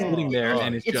terrible. Again, he's sitting there,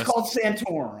 and it's just called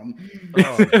Santorum.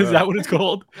 is that what it's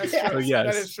called? That's Yeah. true. Oh,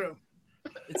 yes. That is true.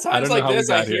 It's I times don't know like how we this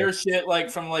I got here. hear shit like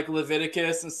from like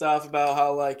Leviticus and stuff about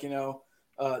how like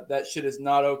that shit is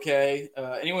not okay.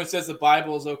 Anyone says the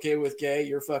Bible is okay with gay,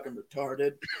 you're fucking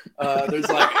retarded. There's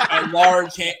like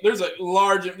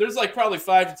there's like probably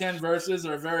 5 to 10 verses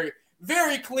that are very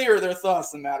very clear their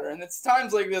thoughts on the matter, and it's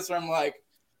times like this where I'm like,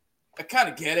 I kind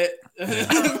of get it.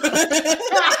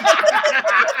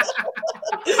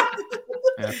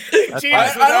 Jesus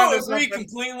was I onto don't agree something.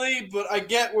 completely, but I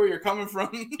get where you're coming from.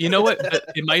 You know what?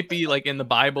 It might be like in the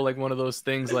Bible, like one of those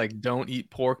things like don't eat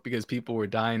pork because people were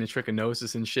dying of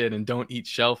trichinosis and shit, and don't eat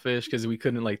shellfish because we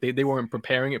couldn't like they weren't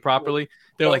preparing it properly.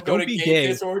 They're like, go don't to be gay gay.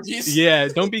 piss orgies. Yeah,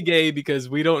 don't be gay because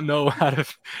we don't know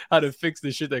how to fix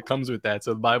the shit that comes with that.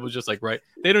 So the Bible's just like, right?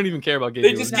 They don't even care about gay They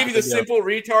people. just give you the simple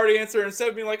retard answer instead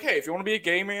of being like, hey, if you want to be a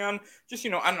gay man, just, I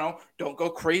don't know, don't go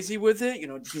crazy with it.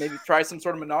 Just maybe try some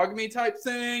sort of monogamy type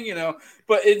thing,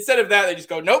 But instead of that, they just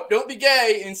go, nope, don't be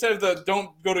gay. Instead of the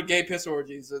don't go to gay piss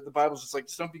orgies, the Bible's just like,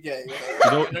 just don't be gay. I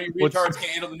know you retards can't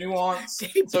handle the nuance.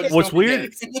 So just What's don't be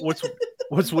weird? gay.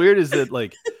 What's weird is that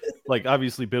like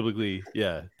obviously biblically,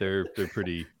 yeah, they're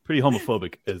pretty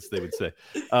homophobic, as they would say.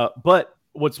 But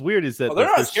what's weird is that Well, they're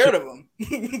like, not scared of them.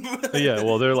 yeah,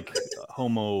 well, they're like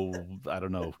homo, I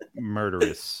don't know,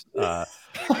 murderous.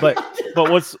 But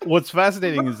what's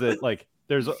fascinating is that like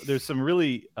there's some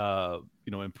really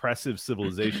impressive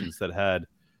civilizations that had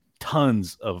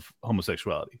tons of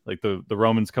homosexuality. Like the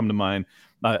Romans come to mind.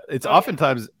 It's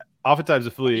oftentimes Are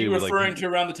affiliated you with referring like to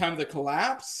around the time of the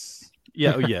collapse?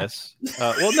 yeah, oh, yes.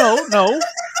 Well, no.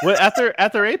 Well, at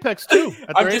their apex too.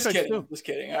 At I'm their just apex, kidding. too. Just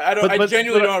kidding. I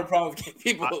genuinely don't have a problem with gay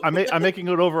people. I'm making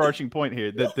an overarching point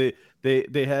here that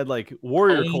they had like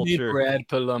warrior Only culture. Brad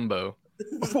Palumbo.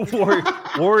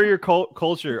 warrior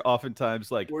culture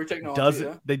oftentimes like Warrior technology, doesn't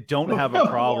yeah. they don't have a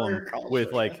problem Warrior culture,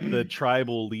 with like yeah. the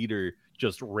tribal leader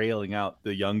just railing out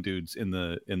the young dudes in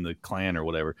the clan or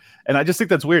whatever. And I just think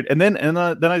that's weird. And then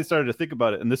I started to think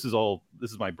about it, and this is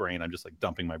my brain. I'm just like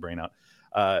dumping my brain out.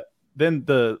 Then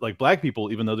the like black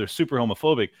people, even though they're super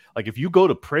homophobic, like if you go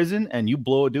to prison and you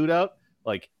blow a dude out,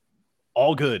 like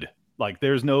all good. Like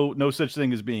there's no such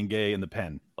thing as being gay in the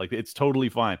pen. Like it's totally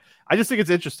fine. I just think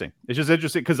it's interesting. It's just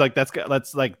interesting because like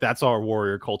that's our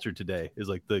warrior culture today is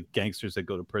like the gangsters that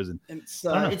go to prison.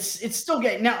 It's still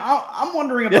gay. Now I'm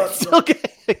wondering about it's still gay.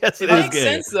 Yes, it makes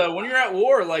sense though. When you're at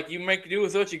war, like you make do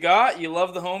with what you got. You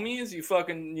love the homies. You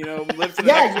fucking live to the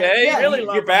next day. Yeah, really,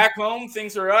 you're back home.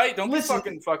 Things are right. Don't be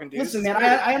fucking dudes. Listen, man.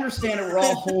 I understand that we're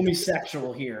all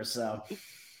homosexual here, so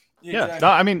yeah. Exactly.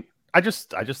 No, I mean. I just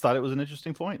thought it was an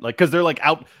interesting point, like because they're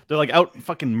out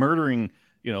fucking murdering,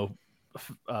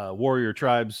 warrior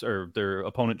tribes or their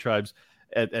opponent tribes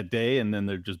at day, and then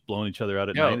they're just blowing each other out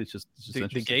at night. It's just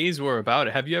the gays were about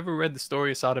it. Have you ever read the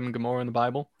story of Sodom and Gomorrah in the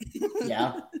Bible?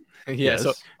 Yeah. Yeah. Yes.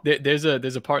 So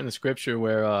there's a part in the scripture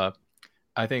where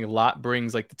I think Lot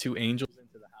brings like the two angels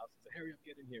into the house. He's like, hurry up,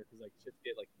 get in here, because like shit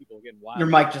get like people are getting wild. Your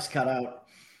mic just cut out.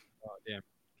 Oh damn!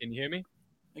 Can you hear me?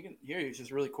 I can hear you. It's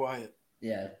just really quiet.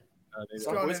 Yeah.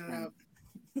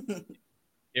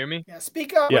 Hear me? Yeah,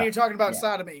 speak up when you're talking about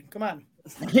sodomy. Come on.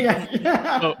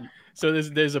 So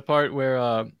there's a part where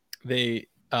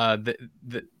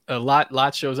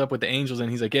Lot shows up with the angels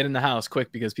and he's like, get in the house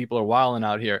quick because people are wilding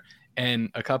out here. And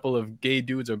a couple of gay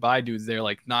dudes or bi dudes, they're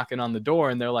like knocking on the door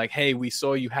and they're like, hey, we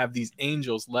saw you have these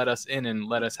angels. Let us in and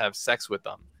let us have sex with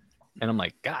them. And I'm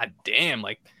like, God damn,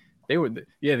 like they were,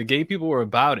 the gay people were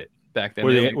about it back then.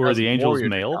 Were the angels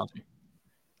male?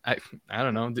 I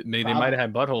don't know. They might have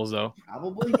had buttholes though.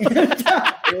 Probably.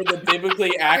 They were the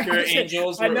biblically accurate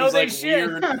angels. I know they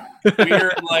weird,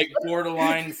 like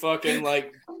borderline fucking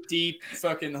like deep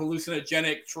fucking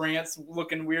hallucinogenic trance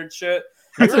looking weird shit.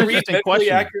 That's an interesting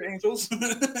question. Accurate angels.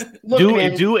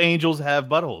 Do angels have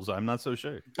buttholes? I'm not so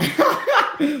sure.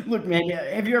 Look, man,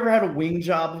 have you ever had a wing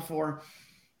job before?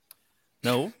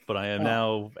 No, but I am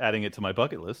now adding it to my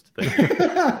bucket list.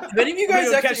 Have any of you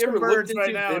guys actually ever looked into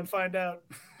right now and find out?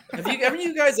 Have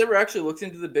you guys ever actually looked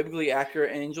into the biblically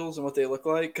accurate angels and what they look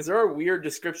like? Because there are weird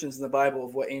descriptions in the Bible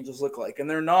of what angels look like, and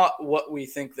they're not what we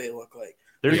think they look like.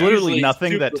 There's literally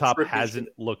nothing that Top hasn't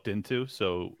looked into,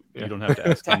 so you don't have to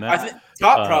ask him that. I think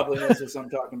Top probably knows what I'm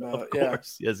talking about. Of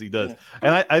course, yes, he does. Yeah.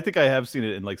 And I think I have seen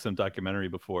it in like some documentary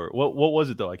before. What was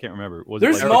it though? I can't remember.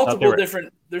 There's multiple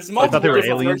different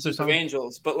versions of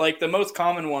angels, but like the most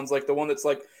common ones, like the one that's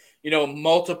like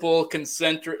multiple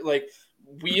concentric like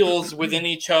wheels within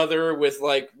each other with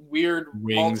like weird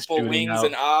multiple wings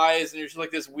and eyes, and you're just like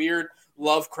this weird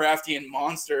Lovecraftian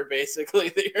monster, basically.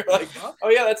 That you're like, oh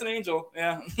yeah, that's an angel.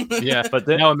 Yeah. Yeah. But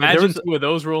then, now imagine two of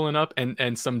those rolling up,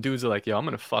 and some dudes are like, yo, I'm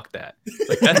gonna fuck that.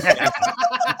 Like, that's I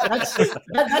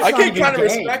can kind of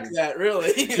respect that,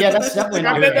 really. Yeah, that's definitely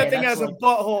not. I bet that thing has a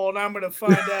butthole, and I'm gonna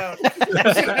find out.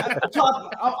 Tom,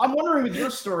 I'm wondering with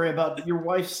your story about your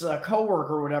wife's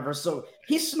coworker or whatever. So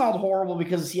he smelled horrible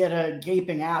because he had a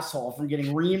gaping asshole from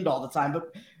getting reamed all the time.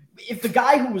 But if the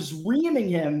guy who was reaming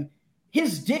him,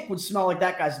 his dick would smell like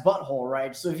that guy's butthole,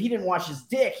 right? So if he didn't wash his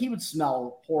dick, he would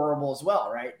smell horrible as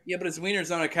well, right? Yeah, but his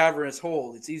wiener's on a cavernous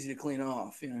hole. It's easy to clean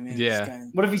off. You know what I mean? Yeah.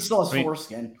 What if he still has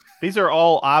foreskin? These are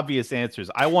all obvious answers.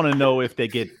 I want to know if they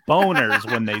get boners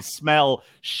when they smell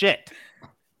shit.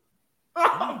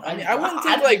 I mean, I wouldn't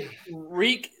think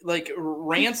like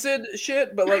rancid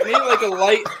shit, but like maybe like a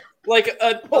light. Like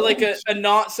a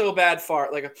not so bad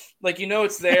fart, like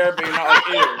it's there, but you're not like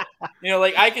ew.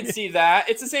 Like I can see that.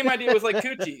 It's the same idea with like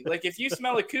coochie. Like if you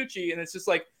smell a coochie and it's just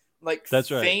like that's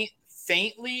right.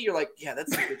 faintly, you're like, yeah,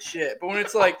 that's some good shit. But when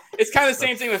it's like, it's kind of the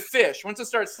same thing with fish. Once it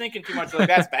starts stinking too much, you're like,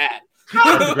 that's bad.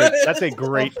 That's a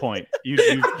great point. You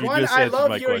just I love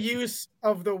my your question. use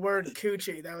of the word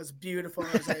coochie. That was beautiful,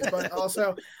 Jose. But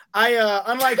also, I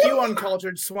unlike you,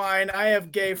 uncultured swine, I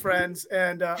have gay friends,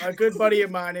 and a good buddy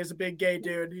of mine is a big gay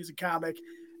dude. He's a comic,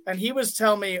 and he was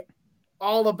telling me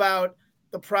all about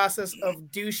the process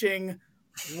of douching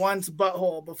one's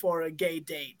butthole before a gay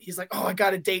date. He's like, "Oh, I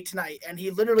got a date tonight," and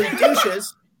he literally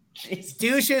douches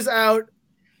out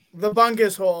the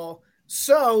bungus hole,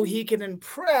 so he can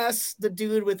impress the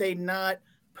dude with a not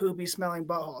poopy smelling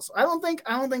butthole. So I don't think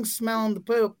smelling the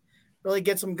poop really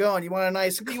gets him going. You want a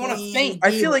nice, you want to faint.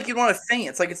 I feel like you'd want to faint.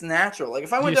 It's like it's natural. Like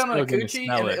if I went down on a coochie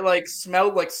and it like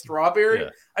smelled like strawberry,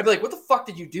 I'd be like, "What the fuck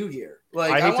did you do here?"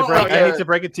 Like I hate to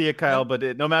break it to you, Kyle,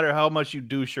 but no matter how much you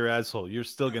douche your asshole, you're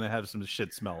still gonna have some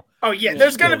shit smell. Oh yeah,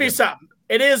 there's gonna be something.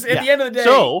 It is at the end of the day.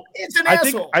 So it's an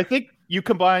asshole. I think you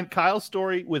combine Kyle's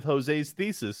story with Jose's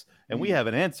thesis, and we have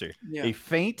an answer: a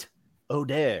faint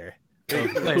odor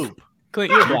of poop.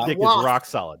 Clint, you're Your black. dick is Wow. rock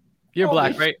solid. You're Holy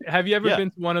black, right? Have you ever Yeah.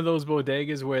 been to one of those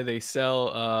bodegas where they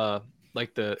sell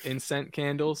like the incense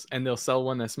candles, and they'll sell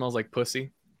one that smells like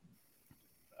pussy?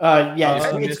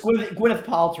 It's Gwyneth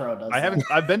Paltrow does. I that. haven't.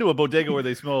 I've been to a bodega where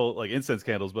they smell like incense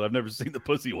candles, but I've never seen the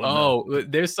pussy one. no. Oh,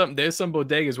 there's some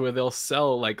bodegas where they'll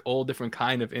sell like all different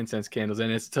kind of incense candles,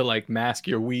 and it's to like mask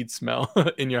your weed smell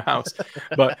in your house.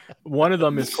 But one of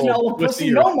them is Smell called of pussy?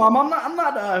 pussy. No, mom, I'm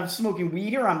not smoking weed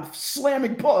here. I'm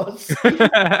slamming puss.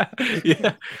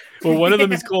 Yeah. Well, one of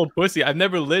them is called pussy. I've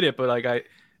never lit it, but like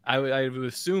I would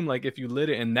assume like if you lit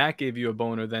it and that gave you a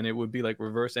boner, then it would be like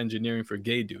reverse engineering for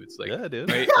gay dudes. Like, Yeah, dude.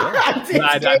 right? It's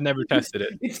But gay- I've never tested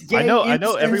it. It's gay I know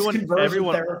incense everyone conversion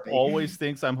therapy. always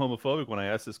thinks I'm homophobic when I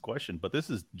ask this question, but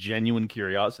this is genuine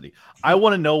curiosity. I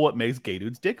want to know what makes gay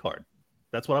dudes dick hard.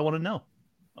 That's what I want to know.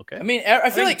 Okay. I mean,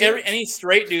 I feel like any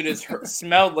straight dude has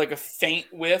smelled like a faint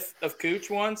whiff of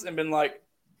cooch once and been like,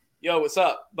 "Yo, what's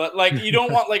up?" But like, you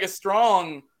don't want like a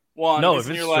strong one. No, 'cause if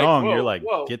then it's you're strong, like, you're like,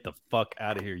 whoa. get the fuck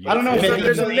out of here. You I don't know, filthy man.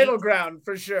 There's a bitch. middle ground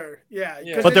for sure. Yeah.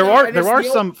 Yeah. 'Cause But there it's- are it's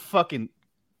the some fucking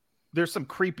there's some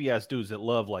creepy ass dudes that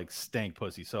love like stank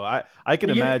pussy. So I can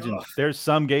Well, yeah, imagine ugh. there's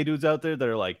some gay dudes out there that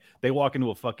are like they walk into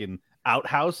a fucking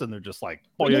outhouse and they're just like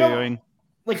Well, you know- boing.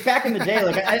 Like back in the day,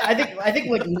 like I think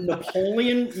like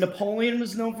Napoleon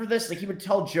was known for this. Like he would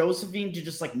tell Josephine to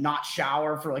just like not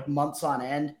shower for like months on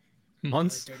end.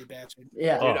 Months. Dirty bastard.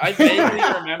 Yeah. Oh. Dude, I vaguely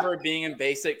remember being in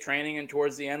basic training, and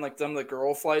towards the end, like some of the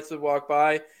girl flights would walk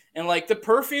by, and like the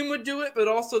perfume would do it, but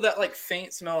also that like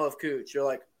faint smell of cooch. You're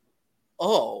like,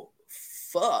 oh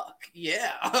fuck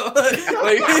yeah!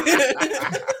 Like,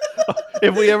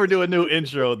 If we ever do a new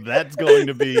intro, that's going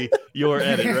to be your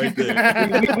edit right there.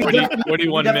 21 We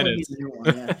definitely minutes. need a new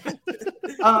one,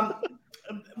 yeah.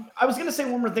 I was gonna say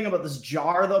one more thing about this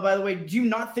jar, though. By the way, do you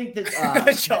not think that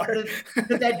Jar.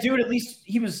 that dude, at least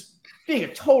he was being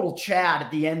a total Chad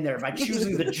at the end there by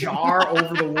choosing the jar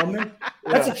over the woman?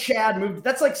 That's a Chad move.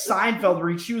 That's like Seinfeld where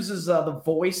he chooses the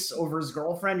voice over his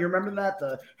girlfriend. You remember that?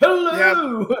 The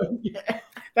hello. Yeah.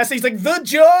 That's he's like the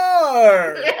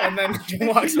jar, and then he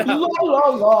walks La out. la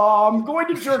la! I'm going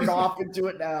to jerk off into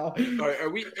it now. all right, are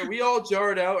we all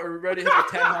jarred out? Are we ready to hit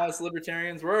the 10 hottest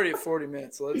libertarians? We're already at 40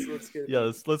 minutes, so let's get it. Yeah,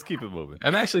 let's keep it moving.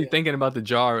 I'm actually thinking about the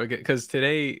jar because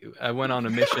today I went on a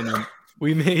mission and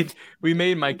we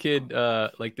made my kid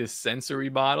like this sensory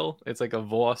bottle. It's like a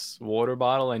Voss water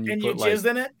bottle, and you And you put like jizzed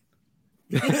in it.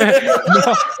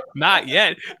 no, not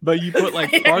yet. But you put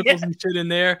like sparkles and shit in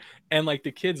there, and like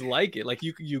the kids like it. Like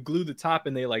you glue the top,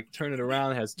 and they like turn it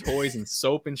around. It has toys and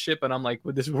soap and shit. But I'm like,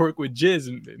 would this work with jizz?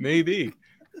 And maybe.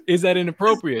 Is that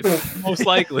inappropriate? Most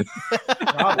likely.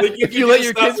 Like, If you let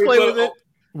your stuff kids we play put- with it,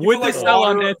 you would put, like, they sell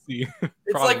on water- Etsy?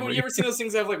 It's like when Probably. you ever see those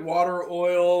things that have like water,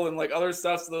 oil, and like other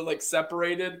stuff, so they're like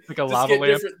separated. Like a Just lava get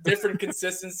lamp. different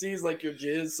consistencies, like your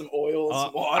jizz, some oil,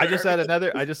 some water. I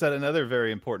just had another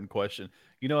very important question.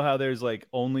 You know how there's like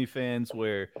OnlyFans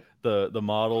where the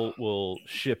model will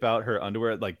ship out her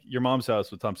underwear, like your mom's house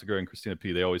with Tom Segura and Christina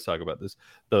P. They always talk about this.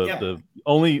 The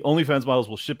OnlyFans models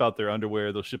will ship out their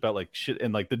underwear. They'll ship out like shit,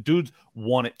 and like the dudes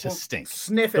want it to stink.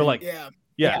 Sniff They're it. like, Yeah.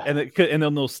 yeah, and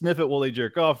then they'll sniff it while they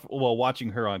jerk off while watching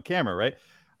her on camera, right?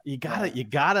 You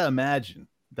gotta imagine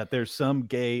that there's some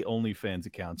gay OnlyFans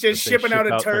accounts Just that they shipping out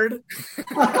ship a like- turd.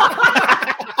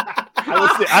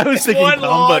 I was thinking one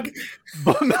cum,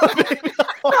 but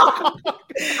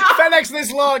FedEx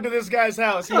this log to this guy's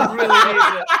house. He really needs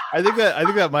it. I think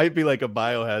that might be like a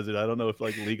biohazard. I don't know if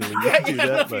like legally you Yeah, can do I don't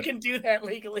know that, if you but can do that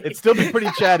legally. it'd still be pretty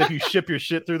Chad if you ship your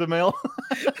shit through the mail.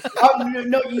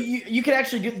 No, you can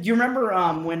actually do you remember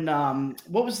when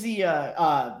what was the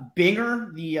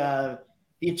Binger, the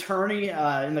attorney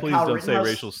in the Please Kyle don't say Rittenhouse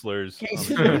racial slurs. case?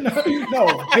 no,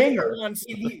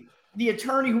 Binger, the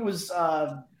attorney who was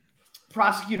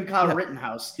prosecuting Kyle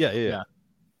Rittenhouse. Yeah.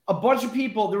 A bunch of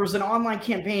people. There was an online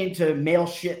campaign to mail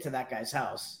shit to that guy's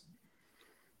house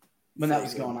when that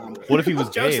was going on. What if he was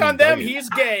gay? Joke's and on them. dug it? He's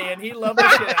gay and he loved the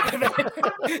shit out of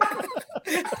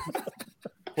it.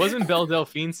 Wasn't Belle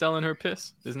Delphine selling her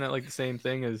piss? Isn't that like the same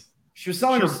thing as? She was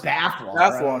selling her bathwater.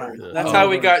 Bathwater. That's how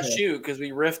we got Shoe, because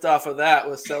we riffed off of that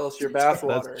with sell us your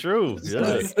bathwater. That's true.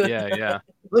 Yeah. Yeah.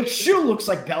 Like Shoe looks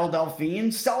like Belle Delphine.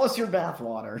 Sell us your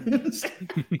bathwater.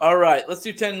 All right, let's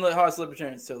do 10 hottest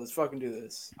libertarians. So let's fucking do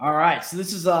this. All right, so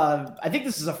this is I think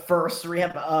this is a first. We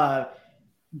have a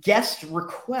guest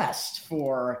request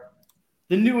for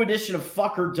the new edition of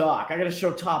Fucker Doc. I got to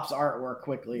show Top's artwork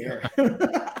quickly here.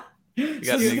 We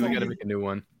got to make a new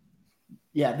one.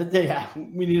 Yeah,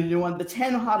 we need a new one. The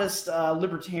 10 hottest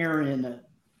libertarian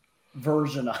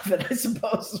version of it, I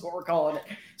suppose, is what we're calling it.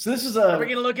 So this is Are we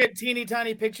gonna look at teeny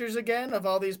tiny pictures again of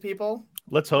all these people?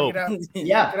 Let's hope. Get out,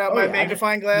 Yeah. get out Oh, my yeah.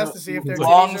 magnifying glass to see if they're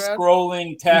long titties are out.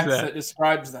 scrolling text that? that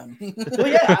describes them. Well,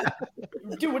 yeah.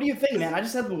 Dude, what do you think, man? I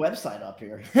just have the website up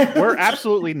here. We're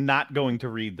absolutely not going to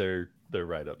read their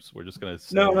write-ups. We're just going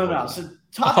to No. So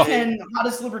top 10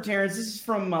 hottest libertarians. This is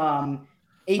from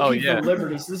AP Oh, yeah. for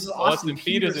Liberty. So this is Austin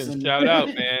Peterson, shout out,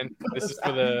 man. This is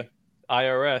for the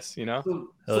IRS, you know.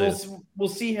 We'll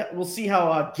see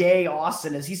how gay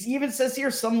Austin is. He even says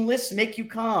here some lists make you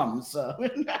come. So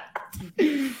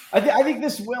I think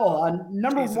this will.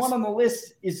 Number one on the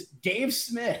list is Dave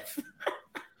Smith.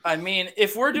 I mean,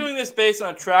 if we're doing this based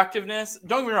on attractiveness,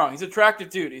 don't get me wrong, he's an attractive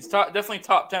dude. He's definitely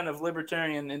top 10 of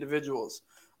libertarian individuals,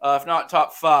 if not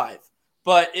top 5.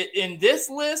 But in this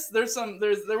list, there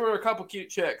were a couple cute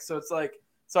chicks. So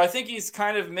I think he's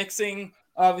kind of mixing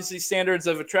obviously standards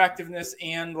of attractiveness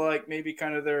and like maybe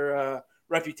kind of their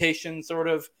reputation sort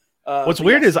of. What's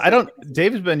weird is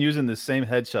Dave's been using the same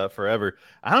headshot forever.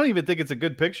 I don't even think it's a a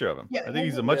good picture of him. Yeah, I think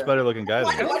he's a much better looking guy.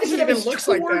 I Than don't him. think he even looks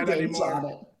like that dates on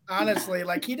anymore. Honestly,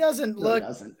 like he doesn't look.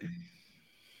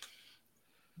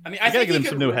 I mean, I I gotta think give he him could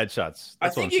some new headshots. I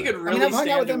That's what think I'm he could saying. really I've hung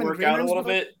out with stand to him in work green out a rooms little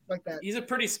before, bit. like that. He's a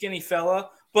pretty skinny fella,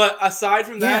 but aside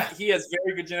from that, he has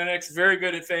very good genetics, very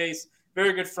good at face,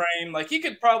 very good frame. Like he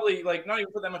could probably like not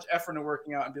even put that much effort into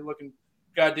working out and be looking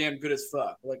goddamn good as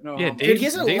fuck. Like no, Yeah, homo. Dude,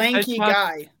 he's a lanky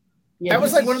guy. Yeah, That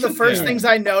was like one of the first super- things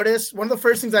I noticed. One of the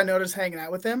first things I noticed hanging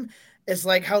out with him is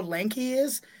like how lanky he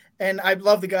is. And I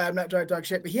love the guy. I'm not trying to talk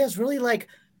shit, but he has really like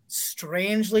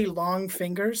strangely long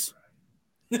fingers.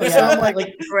 So I'm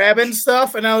like grabbing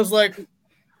stuff, and I was like,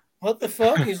 "What the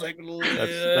fuck?" He's like,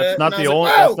 That's not the only.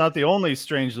 Like, That's not the only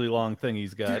strangely long thing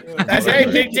he's got. That's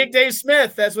Big Dick Dave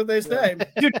Smith. That's what they say.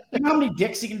 Dude, you know how many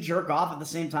dicks he can jerk off at the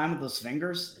same time with those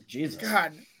fingers? Jesus.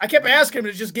 God, I kept asking him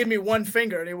to just give me one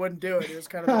finger, and he wouldn't do it. It was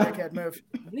kind of a dickhead move.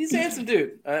 He's a handsome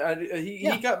dude.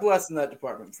 He got blessed in that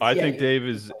department. I think Dave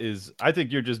is. I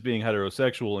think you're just being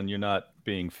heterosexual and you're not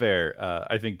being fair.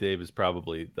 I think Dave is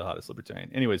probably the hottest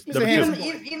libertarian. Anyways, He's number a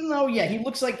two. Even though, yeah, he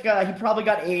looks like he probably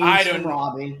got AIDS I from don't-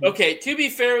 Robbie. Okay, to be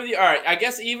fair with you, all right. I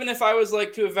guess even if I was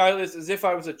like to evaluate this as if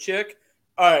I was a chick,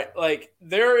 all right, like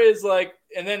there is like,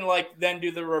 and then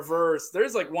do the reverse.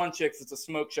 There's like one chick that's a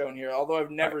smoke show in here, although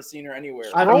I've never seen her anywhere.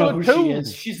 I don't know Roll who it she two.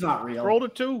 is. She's not real. Roll to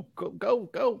 2.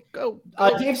 Go.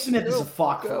 Dave Smith is a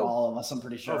fuck for all of us, I'm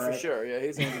pretty sure. Oh, for right? sure, yeah,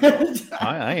 he's.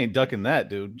 I ain't ducking that,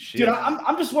 dude. Shit. Dude,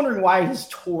 I'm just wondering why his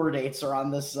tour dates are on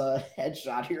this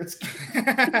headshot here. It's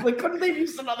like, couldn't they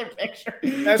use another picture?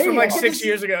 That's from Hey, like I 6 just-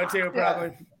 years ago, too,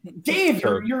 probably. Dave,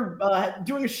 Sure. you're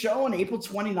doing a show on April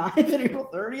 29th and April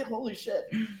 30th. Holy shit!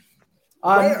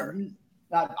 Where?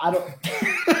 I don't.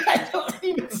 I don't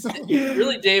even see.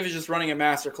 Really, Dave is just running a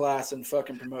master class in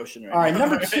fucking promotion right All right, now.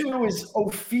 number 2 is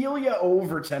Ophelia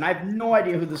Overton. I have no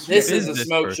idea who this This is. is a this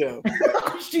smoke person?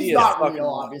 show. She's is not fucking real,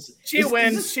 wild. obviously. She Is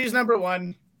wins. this- She's number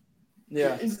 1.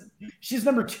 Yeah. She's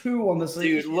number 2 on this.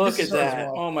 Dude, This look is at her as that.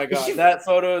 well. Oh my Is god. she- That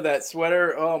photo, that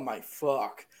sweater. Oh my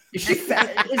fuck. Is she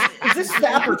fat? Is this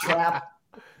fat or trap?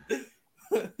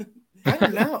 I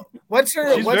don't know. What's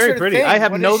her? She's what's very her pretty. thing? I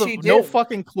have What no does she no do?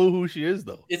 fucking clue who she is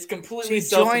though. It's completely She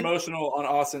joined- self-promotional on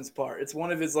Austin's part. It's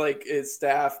one of his like his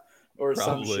staff or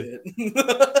some Probably.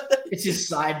 shit. It's his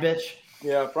side bitch.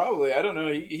 Yeah, probably. I don't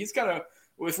know. He's kind of.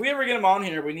 If we ever get him on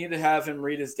here, we need to have him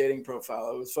read his dating profile.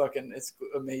 It was fucking. It's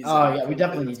amazing. Oh yeah, we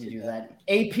definitely need to do that.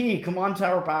 AP, come on,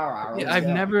 Tower Power Hour. Yeah, Let's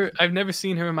go. I've never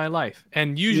seen her in my life,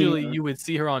 and usually neither. you would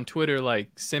see her on Twitter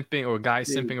like simping or guys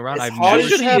Dude, simping around. as I've hard never. as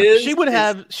She, she have, is, she would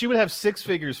it's- have 6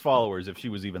 figures followers if she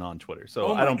was even on Twitter. So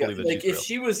Oh I my don't God. believe that like she's if real.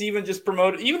 she was even just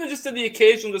promoted, even just did the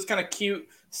occasional, just kind of cute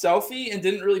selfie and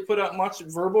didn't really put out much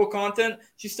verbal content,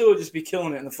 she still would just be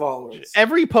killing it in the followers.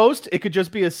 Every post, it could just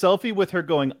be a selfie with her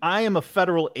going, "I am a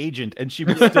federal agent," and she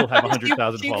would still have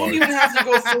 100,000 She wouldn't followers. even have to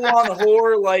go full on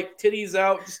whore, like titties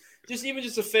out. Just even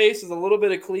just a face with a little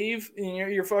bit of cleave, and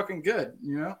you're fucking good.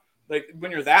 You know, like when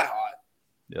you're that hot.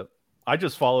 Yep. I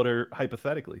just followed her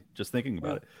hypothetically, just thinking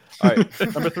about it. All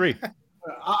right, number 3.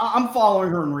 I'm following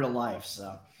her in real life,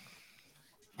 so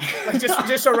Like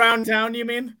just around town, you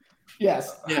mean?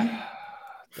 yes. Yeah.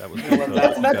 That was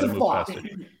That's gotta a move flop. faster.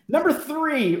 Number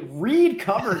 3, Reed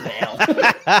Coverdale.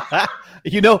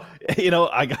 you know,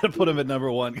 I gotta put him at number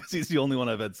 1 because he's the only one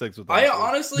I've had sex with. I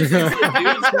honestly think the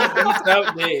dude's beats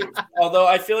out Dave. Although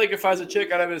I feel like if I was a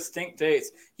chick, I'd have a distinct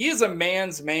taste. He is a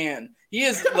man's man. He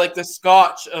is like the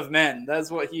Scotch of men.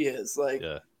 That's what he is. Like,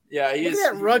 yeah, he Look is.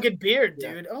 at that rugged beard,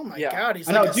 dude. Oh my god, he's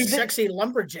I know, like a dude, sexy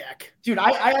lumberjack. Dude,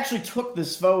 I actually took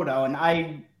this photo, and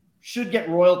I should get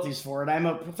royalties for it. I'm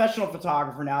a professional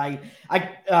photographer now.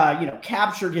 I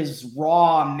captured his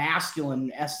raw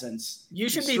masculine essence. You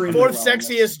should be extremely fourth well in this.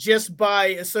 sexiest just by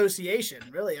association,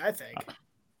 really. I think.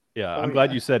 Yeah, Oh, I'm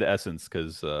glad yeah. you said essence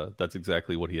because that's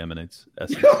exactly what he emanates.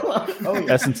 Essence, Oh,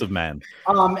 yeah. essence of man.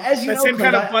 As you That know, same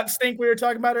kind Clint, of butt stink we were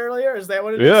talking about earlier. Is that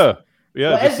what it is? Yeah,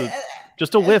 yeah. Well,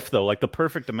 just a whiff though, like the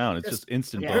perfect amount. It's just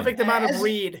instant. yeah. bond. Perfect amount of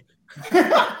Reed.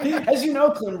 As you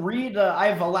know, Clint, Reed,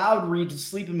 I've allowed Reed to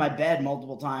sleep in my bed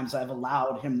multiple times. I've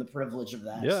allowed him the privilege of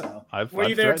that. Yeah, So. I've Were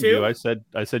you there threatened you. too?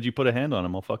 I said you put a hand on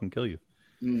him, I'll fucking kill you.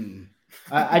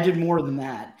 I did more than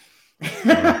that.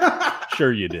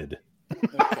 Sure, you did.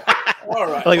 All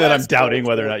right. I like that. I'm let's doubting go.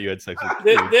 whether or not you had sex with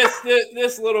Reed.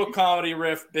 This little comedy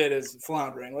riff bit is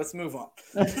floundering. Let's move on.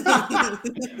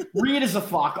 Reed is a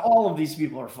fuck. All of these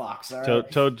people are fucks. All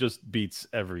right. Toad just beats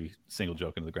every single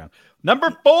joke into the ground.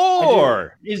 Number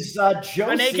 4 is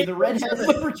Josie, the redhead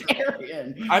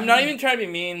libertarian. I'm not even trying to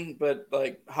be mean, but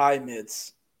like high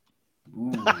mids.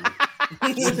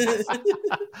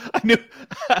 I knew.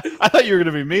 I thought you were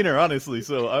gonna be meaner, honestly.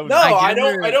 So I was. No, I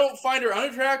don't find her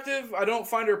unattractive. I don't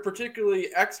find her particularly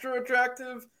extra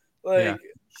attractive. Like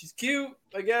she's cute,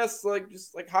 I guess. Like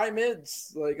just like high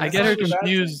mids. Like I get her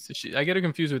confused. I get her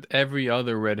confused with every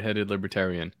other redheaded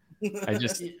libertarian. I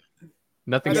just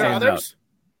nothing stands out.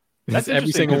 That's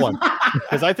every single one.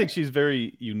 Because I think she's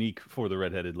very unique for the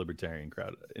redheaded libertarian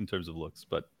crowd in terms of looks.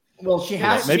 But well, she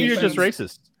has. Maybe you're just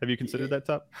racist. Have you considered that,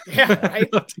 Top? Yeah, I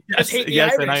just hate the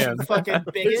Irish, and I am. Fucking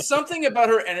bigot. There's something about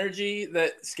her energy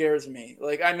that scares me.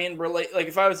 Like I mean, like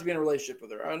if I was to be in a relationship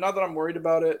with her, not that I'm worried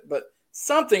about it, but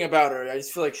something about her, I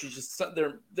just feel like she's just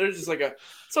there's just like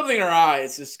something in her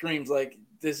eyes just screams like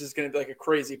this is going to be like a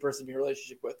crazy person to be in a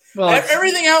relationship with. Well,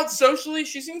 everything else socially,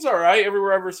 she seems all right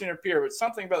everywhere I've ever seen her appear, but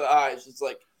something about the eyes, it's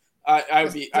like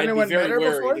I'd be very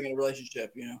wary in a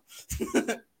relationship, you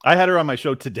know. I had her on my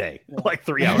show today, like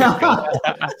 3 hours ago.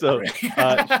 So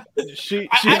she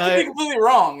I could be completely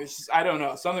wrong. It's just, I don't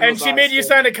know. Something. And she made you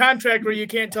sign a contract where you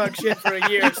can't talk shit for a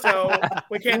year, so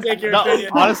we can't take your opinion.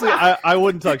 Honestly, I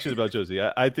wouldn't talk shit about Josie.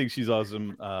 I think she's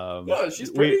awesome. No, she's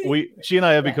pretty. She and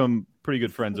I have become pretty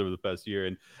good friends over the past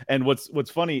year, and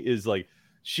what's funny is like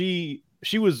she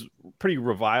was pretty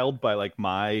reviled by like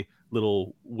my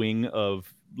little wing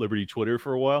of Liberty Twitter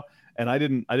for a while, and I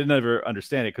didn't ever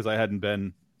understand it because I hadn't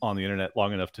been on the internet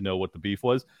long enough to know what the beef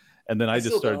was, and then I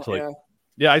just started to like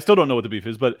I still don't know what the beef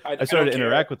is, but I started to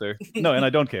interact with her. No, and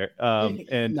I don't care.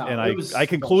 And I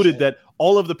concluded that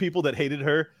all of the people that hated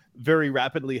her very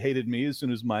rapidly hated me as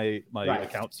soon as my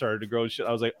account started to grow. Shit,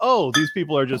 I was like, oh, these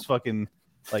people are just fucking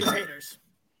like haters.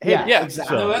 Yeah,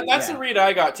 exactly. So, that's the read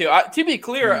I got too. To be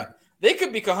clear, they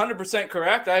could be 100%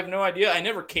 correct. I have no idea. I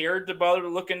never cared to bother to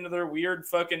look into their weird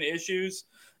fucking issues.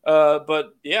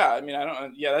 But yeah, I mean, I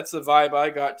don't. Yeah, that's the vibe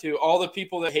I got too. All the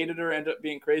people that hated her end up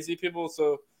being crazy people.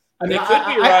 So I mean, they could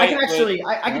be right. I can actually,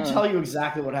 I can tell you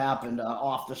exactly what happened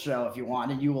off the show if you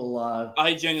want, and you will.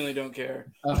 I genuinely don't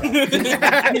care. Okay.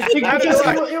 Because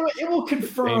it will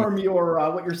confirm your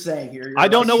what you're saying here. I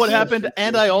don't know what happened,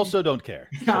 and I also don't care.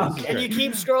 Okay. And you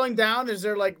keep scrolling down. Is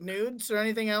there like nudes or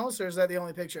anything else, or is that the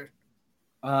only picture?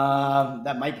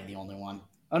 That might be the only one.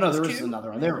 Oh no, there is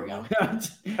another one. There we go.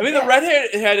 I mean, the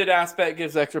redheaded aspect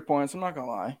gives extra points. I'm not gonna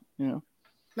lie. You know.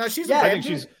 No, she's. I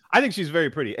think she's very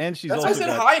pretty, and she's. That's also why I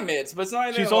said got, high mids, but it's not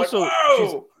even. She's like, also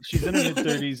whoa! she's in her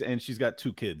mid-30s, and she's got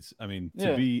 2 kids. I mean,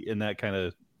 to be in that kind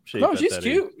of shape. No, she's that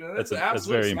cute. Age, that's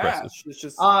very smash. impressive. It's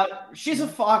just... she's a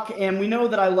fuck, and we know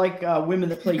that I like women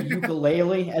that play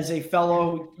ukulele. As a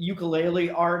fellow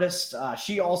ukulele artist,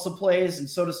 she also plays, and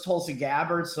so does Tulsi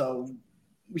Gabbard. So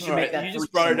we should make that. You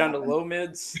just brought her down to low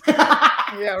mids.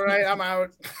 Yeah, right. I'm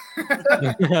out.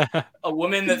 A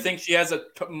woman that thinks she has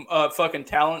a fucking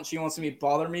talent she wants to be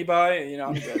bothered me by, you know,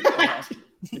 I'm good.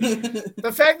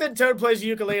 The fact that Toad plays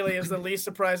ukulele is the least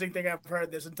surprising thing I've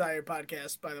heard this entire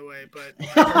podcast, by the way.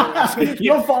 But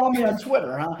you don't follow me on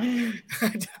Twitter, huh?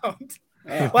 I don't.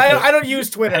 Well, I don't use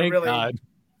Twitter. Thank really. God.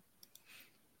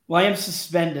 Well, I am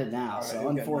suspended now, so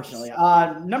unfortunately.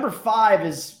 Number 5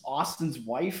 is Austin's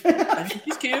wife.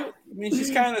 She's cute. I mean, she's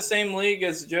kind of the same league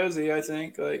as Josie, I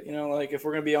think. Like, you know, like if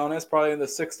we're gonna be honest, probably in the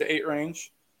 6 to 8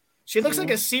 range. She looks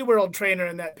like a SeaWorld trainer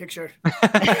in that picture. You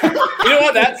know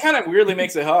what? That kind of weirdly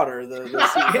makes it hotter.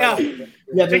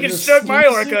 Yeah, they can stroke my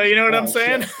orca. You know what I'm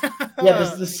saying?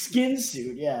 Yeah, the skin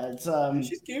suit. Yeah, it's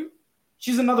she's cute.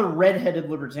 She's another redheaded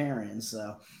libertarian.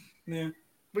 So yeah.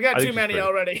 We got too many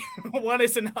already. One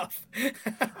is enough.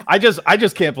 I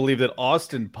just can't believe that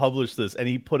Austin published this and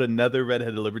he put another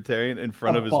redheaded libertarian in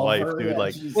front of his wife, dude.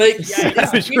 Yeah,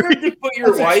 it's weird to put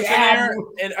your wife in there.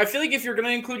 And I feel like if you're gonna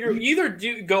include you either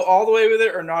go all the way with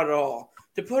it or not at all.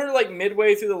 to put her like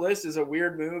midway through the list is a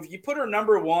weird move. You put her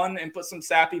number 1 and put some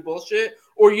sappy bullshit,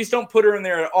 or you just don't put her in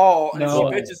there at all. And No.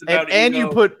 she bitches about it. And you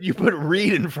put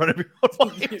Reed in front of your own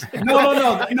wife.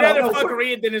 No. He'd rather fuck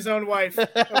Reed than his own wife.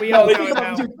 We all know it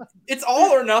now. It's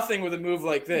all or nothing with a move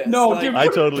like this. No, Like, dude, I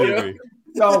totally agree.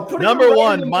 No, putting Number her right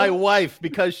one, in the my middle- wife,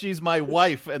 because she's my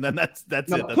wife, and then that's No, it.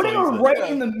 That's putting all her he said. right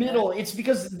in the middle, it's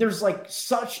because there's like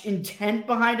such intent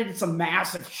behind it. It's a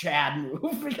massive Chad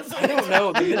move. Because I don't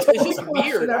know. Dude. It's just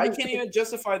weird. I can't even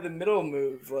justify the middle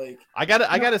move. Like I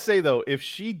gotta say though, if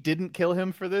she didn't kill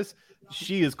him for this,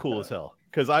 she is cool as hell.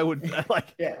 Because I would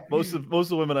like most of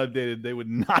the women I've dated, they would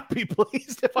not be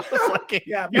pleased if I was like,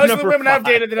 Yeah, you're most of the number women I've 5.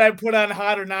 dated that I put on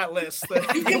hot or not lists.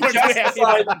 you can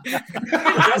justify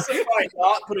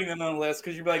not putting them on the list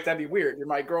because you'd be like, that'd be weird. You're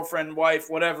my girlfriend, wife,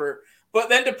 whatever. But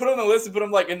then to put them on the list and put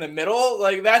them like in the middle,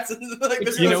 like that's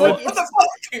like You know what? what the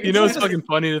fuck? You know what's fucking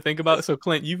funny to think about? So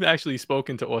Clint, you've actually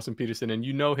spoken to Austin Peterson and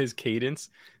you know his cadence.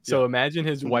 So imagine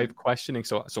his wife questioning.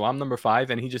 So I'm number 5,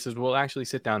 and he just says, "Well, actually,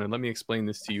 sit down and let me explain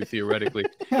this to you theoretically."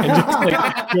 And just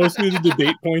like goes through the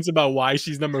debate points about why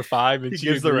she's number 5, and He she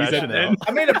gives the agrees at rationale. end.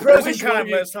 I made a pros and wish one con of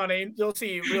you- list, honey. You'll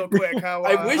see real quick how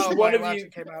I wish how one my of logic you-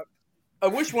 came out. I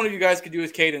wish one of you guys could do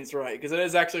his cadence right because it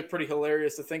is actually pretty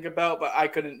hilarious to think about, but I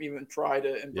couldn't even try to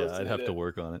impersonate Yeah, I'd have it. to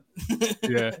work on it.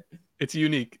 Yeah, it's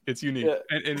unique. It's unique,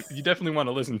 Yeah. and you definitely want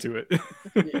to listen to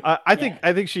it. I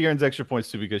think she earns extra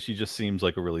points too because she just seems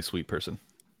like a really sweet person.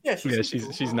 Yeah,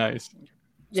 she's nice.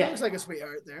 Yeah, looks like a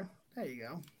sweetheart there. There you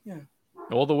go. Yeah.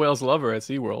 All the whales love her at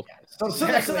SeaWorld. So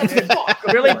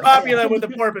Really popular with the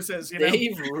porpoises, you know.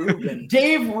 Dave Rubin.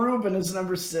 Dave Rubin is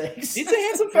number 6. He's a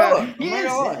handsome fella. He I'm not is.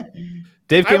 gonna lie.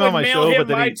 Dave came I on would my mail show, him but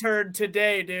then my he, turn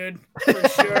today, dude, for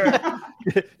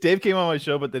sure. Dave came on my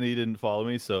show, but then he didn't follow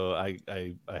me, so I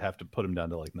have to put him down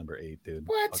to like number 8, dude.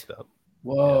 What? Fucked up.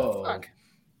 Whoa. Fuck.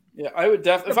 Yeah, I would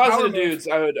definitely. If The I was power into move. dudes,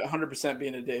 I would 100% be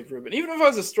into Dave Rubin. Even if I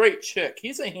was a straight chick,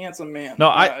 he's a handsome man. No,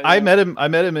 I met him. I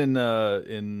met him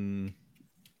in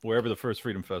wherever the first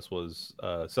Freedom Fest was,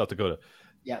 South Dakota.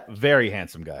 Yeah. Very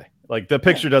handsome guy. Like the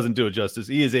picture doesn't do it justice.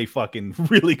 He is a fucking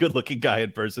really good looking guy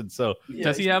in person. So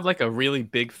Does he have like a really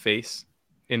big face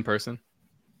in person?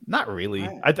 not really.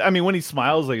 I mean, when he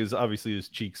smiles, like obviously his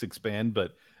cheeks expand,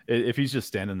 but if he's just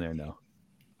standing there, no.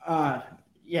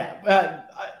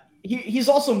 He's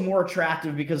also more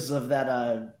attractive because of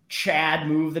that Chad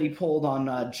move that he pulled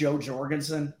on Joe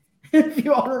Jorgensen. If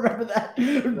you all remember that,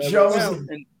 Joe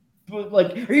was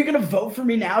like, "Are you going to vote for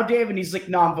me now, Dave?" And he's like,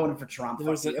 "No, I'm voting for Trump." It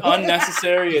was an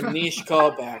unnecessary and niche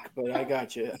callback, but I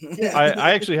got you.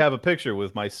 I actually have a picture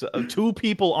with my 2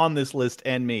 people on this list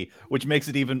and me, which makes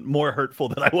it even more hurtful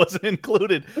that I wasn't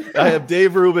included. I have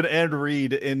Dave Rubin and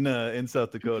Reed in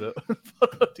South Dakota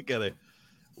together.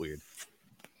 Weird.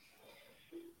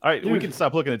 All right, we can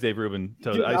stop looking at Dave Rubin.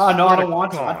 No, I swear don't to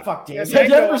want to. God. I fuck Dave. Yes, At I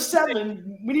number know.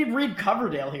 7, we need Reed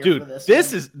Coverdale here Dude, for this.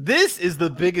 this is the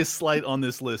biggest slight on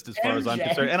this list as far as I'm MJ.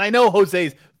 concerned. And I know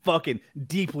Jose's fucking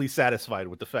deeply satisfied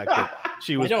with the fact that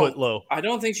she was put low. I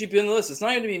don't think she'd be on the list. It's not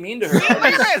even to be mean to her. Look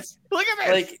at this! Look at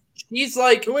this! Like she's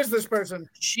like, Who is this person?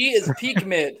 she is peak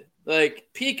mid, like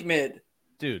peak mid.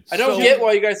 Dude, I don't get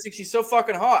why you guys think she's so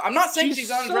fucking hot. I'm not saying she's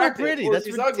so unattractive pretty. or That's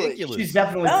she's ridiculous. ugly. She's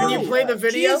definitely. No, Can you play the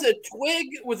video? She is a twig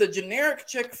with a generic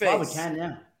chick face. Probably can,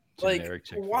 yeah. Like Generic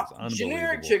chick wha- face.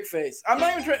 generic Unbelievable. chick face. I'm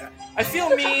not even trying. I feel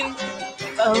mean.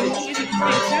 Like, she's a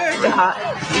pretty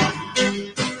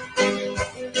chick.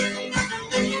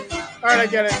 All right, I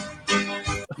get it.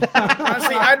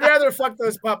 Honestly, I'd rather fuck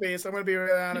those puppies. I'm gonna be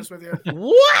really honest with you.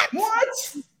 What?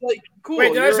 What? Like cool.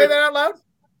 Wait, did I say that out loud?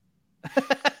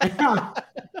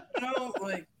 No,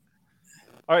 like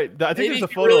All right, I think maybe there's a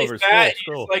if photo you're really of her. fat,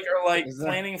 Scroll, you just, like are like Is that-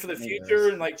 planning for the maybe it future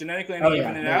is. and like genetically Oh, even yeah,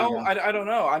 it there you out. I don't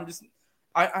know. I'm just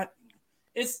I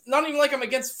it's not even like I'm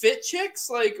against fit chicks,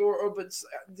 like or but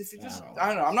if you just I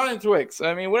don't know. I'm not into twigs.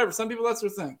 I mean, whatever. Some people that's their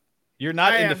thing. You're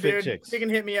not I into am, fit dude. chicks. You can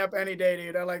hit me up any day,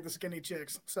 dude. I like the skinny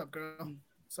chicks. What's up, girl?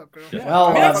 What's up, girl? Yeah. Well,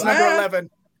 I mean, that's I'm number mad. 11.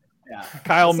 Yeah.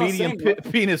 Kyle, That's not medium saying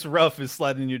penis rough is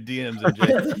sliding in your DMs,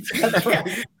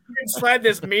 MJ. You can slide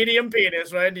this medium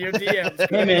penis right into your DMs.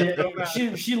 Hey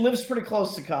man, she lives pretty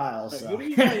close to Kyle. So. What do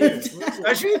you got here?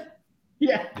 Does she?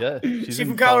 Yeah. Yeah, She's in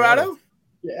from Colorado?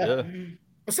 Yeah.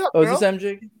 What's up, Oh, girl? is this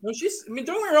MJ? No, she's. I mean,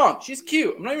 don't get me wrong. She's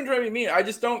cute. I'm not even trying to be mean. I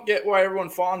just don't get why everyone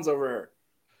fawns over her.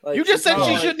 Like, You just she's said not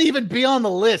she like- shouldn't even be on the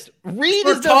list. Reed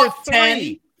Her is number top 10.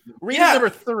 3. Reed Yeah. is number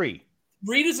 3.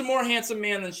 Reed is a more handsome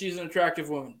man than she's an attractive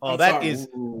woman. Oh, I'm that sorry.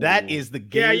 is the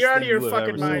gayest Yeah, you're out of thing your you have fucking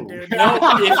ever mind, seen. dude. No,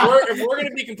 if we're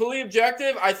gonna be completely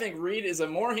objective, I think Reed is a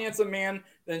more handsome man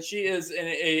than she is in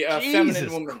a feminine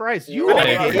Jesus woman. Christ, you I are mean,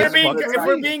 gay if we're as being, fuck. if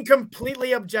we're being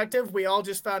completely objective, we all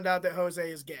just found out that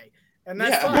Jose is gay. and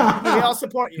that's Yeah. fine. We all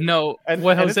support you. No, And-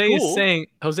 what and it's Jose is cool. saying,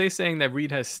 Jose's saying that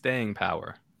Reed has staying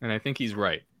power, and I think he's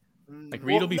right. Like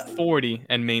Reed Well, will be 40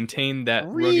 and maintain that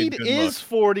Reed rugged good is look.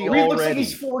 40 Reed looks like already.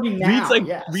 he's 40 now. Reed's like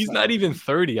yeah, Reed's so. not even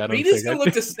 30. I don't Reed think. is gonna I look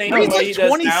think- the same Reed's way he like does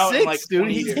 26, now in like dude.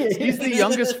 20 years. He's the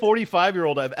youngest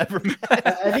 45-year-old I've ever met.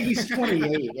 I think he's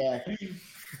 28. Yeah.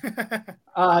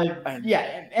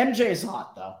 Yeah. MJ is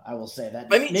hot though. I will say that.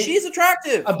 I mean, she's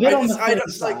attractive. A bit I on just, the I thin don't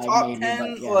like side, top maybe, 10.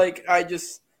 but yeah. Like,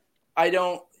 I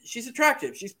don't. She's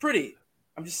attractive. She's pretty.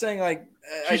 I'm just saying, like,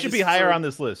 She should be higher on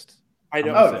this list. I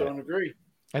don't, Oh, don't agree.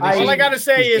 All I gotta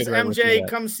say she's is, good right where she's MJ, at.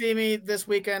 come see me this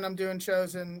weekend. I'm doing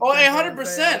shows in. Oh, Denver.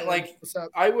 100%. Like, What's up?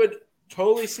 I would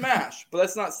totally smash, but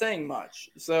that's not saying much.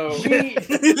 So She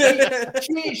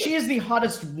is the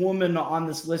hottest woman on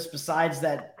this list besides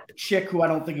that chick who I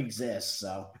don't think exists.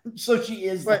 So she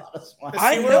is the Wait, hottest one. the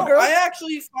I SeaWorld know. girl? I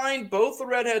actually find both the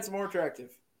redheads more attractive.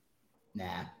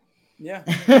 Nah. Yeah,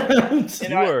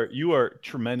 You are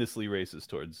tremendously racist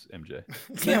towards MJ.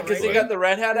 because they got the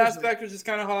redhead aspect, which is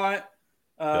kind of hot.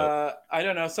 I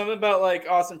don't know, something about like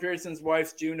Austin Pearson's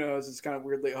wife's Junos is kind of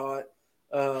weirdly hot.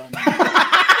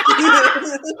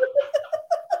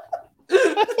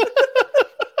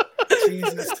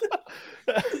 Jesus.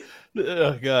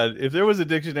 Oh god! If there was a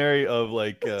dictionary of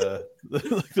like the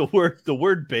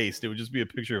word "based," it would just be a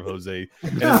picture of Jose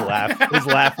and his laugh. His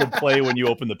laugh would play when you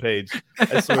open the page.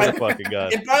 I swear to fucking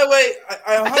god. And by the way,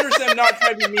 I 100% am not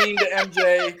trying to be mean to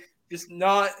MJ. Just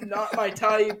not my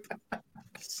type.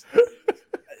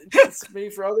 It's me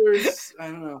for others. I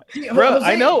don't know. Bro,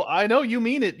 I know you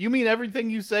mean it. You mean everything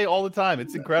you say all the time.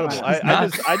 It's incredible. I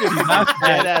just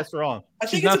dead ass wrong. I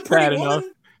She's think it's not a pretty fat woman. enough.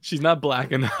 She's not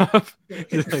black enough.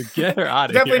 Get her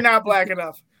out of Definitely here. not black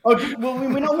enough. Oh, well,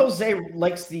 we know Jose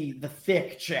likes the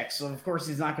thick chicks, so of course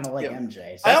he's not going to like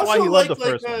MJ. So I That's why also he loved like the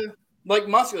first one. like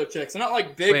muscular chicks, and not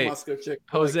like big Wait, muscular chicks.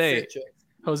 but, like, Jose. thick chicks.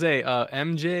 Jose,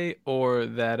 MJ or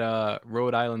that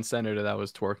Rhode Island senator that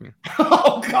was twerking?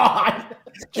 Oh God!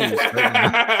 Jeez,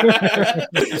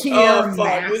 Tierra Oh, fuck.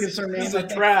 Mack This is her name, is I a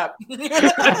think. trap.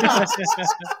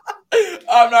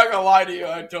 I'm not gonna lie to you.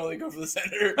 I'd totally go for the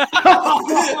senator.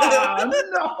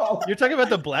 No. You're talking about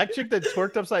the black chick that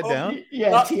twerked upside down?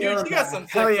 Yeah, Dude, Tierra she got Mack. some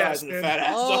Hell thick yes, thighs and a dude. fat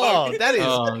ass Oh, dog. that is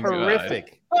Oh, God.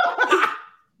 horrific. I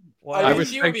I think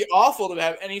she would respect- be awful to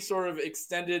have any sort of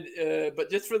extended, but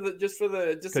just to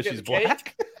Because get she's the cake,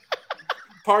 black.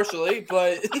 partially.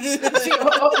 But See,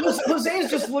 Jose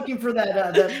is just looking for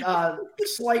that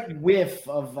slight whiff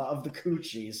of the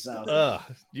coochie. So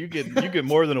You get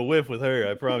more than a whiff with her.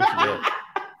 I promise you that.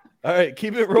 All right,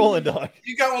 keep it rolling, dog.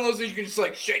 you got one of those things you can just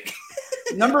like shake.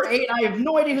 number 8, I have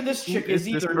no idea who this chick Who is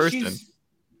is this either. person?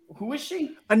 Who is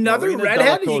she? Another Marina redhead?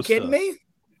 Are you Della kidding me?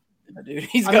 Dude,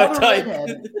 he's got Another a type.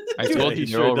 redhead. I Dude, told he you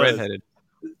sure they're all does. redheaded.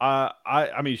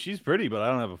 I mean, she's pretty, but I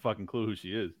don't have a fucking clue who she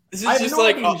is. This I is have just no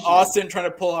like idea who she is. Austin trying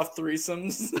to pull off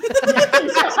threesomes.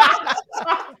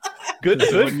 Good, What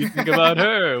do good, you think about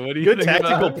her? What do you good think about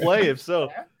tactical her? play. If so,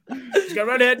 She's got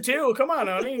redhead too. Come on,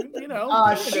 honey. You know. look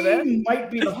at She that. might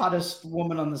be the hottest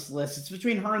woman on this list. It's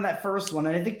between her and that first one,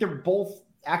 and I think they're both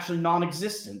actually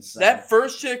non-existent. So. That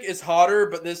first chick is hotter,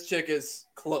 but this chick is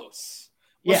close.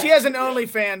 Well, yeah. she has an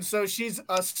OnlyFans, so she's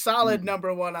a solid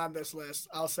number one on this list.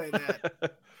 I'll say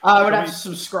that. I would have to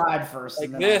subscribe first. Like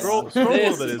and then this. I'll- scroll a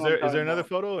This little bit. is Is what I'm there talking another about.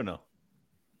 photo or no?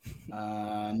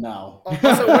 No.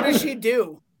 Also, what does she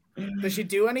do? Does she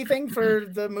do anything for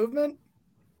the movement?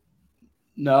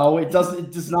 No, it doesn't.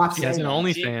 It does not She say has an that.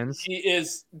 OnlyFans. She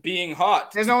is being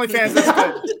hot. There's an OnlyFans. That's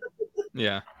good.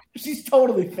 Yeah. She's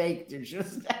totally fake, dude. She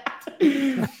doesn't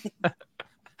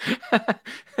I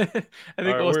think All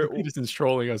right, Austin we're- Peterson's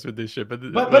trolling us with this shit, but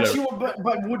But whatever. she but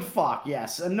would fuck,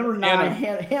 yes. And number 9,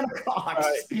 Hannah Cox.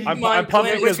 I'm Mind pumped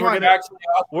playing because which we're one gonna actually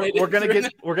operated.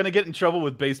 we're gonna get in trouble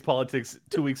with base politics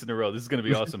 2 weeks in a row. This is gonna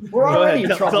be awesome. We're Go already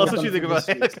ahead. in trouble. Tell us with what you them think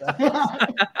for about this it.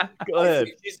 week, so. Go ahead.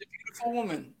 She's a beautiful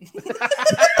woman.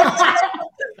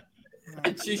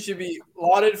 And she should be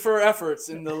lauded for her efforts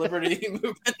in the liberty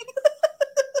movement.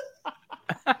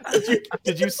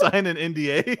 Did you sign an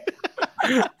NDA?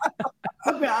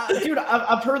 Dude,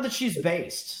 I've heard that she's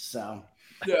based, so.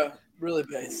 Yeah, really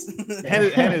based.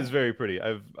 Hannah is very pretty.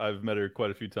 I've met her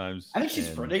quite a few times. I think she's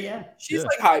and- pretty, yeah. She's Yeah.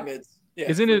 like high mids. Yeah,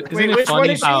 Isn't it Wait, isn't it which one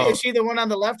funny is she? how Is she the one on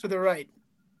the left or the right?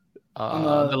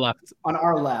 On the left? On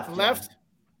our left. yeah. Left?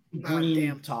 Green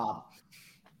damn. top.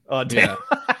 Oh damn!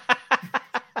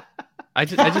 I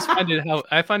just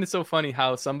find it so funny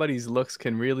how somebody's looks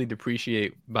can really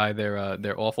depreciate by their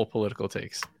awful political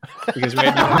takes. Because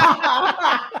right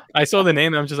now, I saw the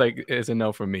name and I'm just like, it's a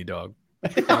no from me, dog.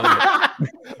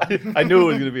 I knew it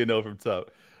was gonna be a no from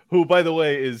top. Who, by the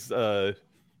way, is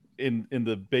in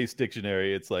the base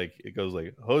dictionary, it's like it goes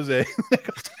like Jose,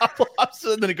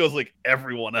 and then it goes like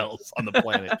everyone else on the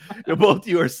planet. Both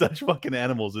you are such fucking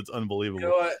animals. It's unbelievable. You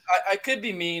know what? I could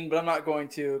be mean, but I'm not going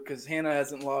to because Hannah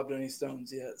hasn't lobbed any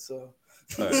stones yet. So,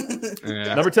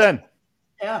 Right. Number 10.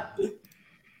 Yeah.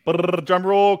 Drum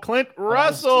roll, Clint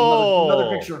Russell.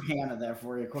 Another picture of Hannah there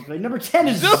for you quickly. Number 10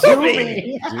 is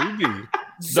Zuby. Zuby.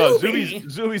 No,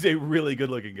 Zuby's a really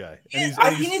good looking guy. And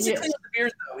he needs to clean up the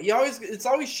beard though. It's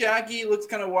always shaggy, looks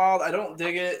kind of wild. I don't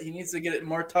dig it. He needs to get it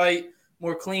more tight,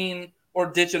 more clean,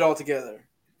 or ditch it altogether.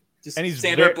 Just and he's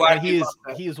standard black. He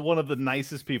is one of the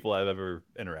nicest people I've ever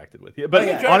interacted with.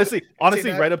 But honestly,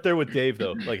 right up there with Dave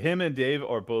though. Like him and Dave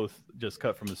are both just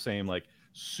cut from the same like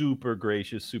super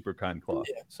gracious, super kind cloth.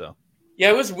 Yeah. So yeah,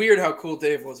 it was weird how cool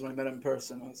Dave was when I met him in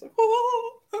person. I was like,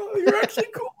 oh you're actually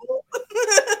cool.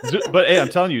 But hey, I'm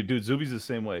telling you, dude, Zuby's the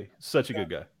same way. Such a good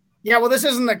guy. Yeah, well, this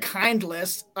isn't a kind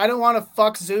list. I don't want to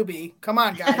fuck Zuby. Come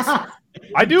on, guys.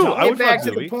 I do. I would back fuck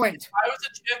to Zuby. the point. If I was a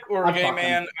chick or a gay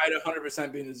man, I'd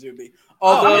 100% be in a Zuby.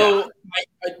 Although,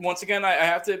 once again, I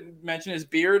have to mention his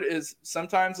beard is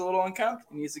sometimes a little unkempt.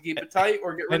 He needs to keep it tight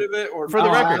or get rid of it. Or for the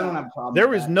record,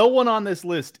 there is no one on this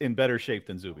list in better shape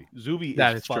than Zuby. Zuby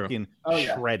is fucking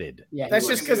shredded. Yeah, that's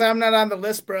just because I'm not on the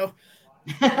list, bro.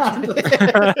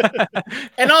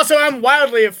 And also, I'm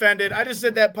wildly offended. I just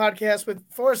did that podcast with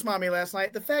Forest Mommy last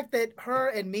night. The fact that her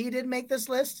and me didn't make this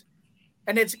list,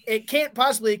 and it can't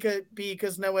possibly be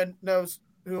because no one knows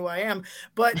who I am.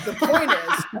 But the point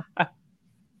is,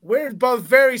 we're both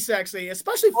very sexy,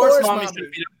 especially Forest Mommy.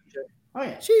 Oh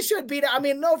yeah, she should be. I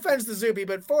mean, no offense to Zuby,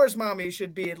 but Forest Mommy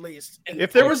should be at least.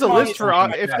 If there was a list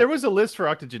for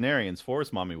octogenarians,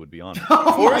 Forest Mommy would be on it.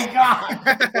 Oh my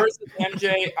god! Versus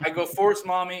MJ, I go Forest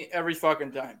Mommy every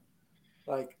fucking time.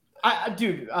 Like,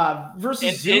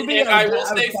 versus Zuby, and I will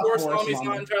say Forest Mommy's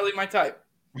not entirely my type.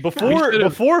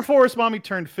 Before Forest Mommy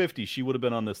turned 50, she would have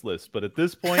been on this list. But at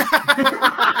this point,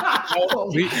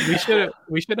 we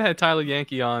should have had Tyler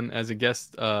Yankee on as a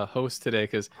guest host today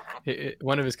because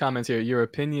one of his comments here: "Your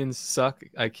opinions suck.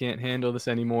 I can't handle this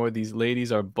anymore. These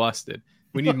ladies are busted.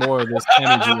 We need more of this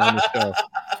energy on the show."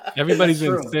 Everybody's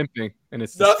been simping, and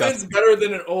it's nothing's better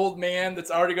than an old man that's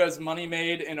already got his money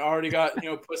made and already got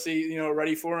pussy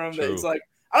ready for him. That it's like,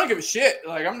 I don't give a shit.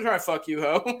 Like, I'm trying to fuck you,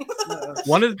 ho.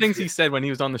 One of the things he said when he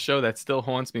was on the show that still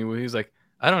haunts me, where he was like,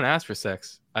 "I don't ask for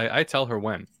sex. I tell her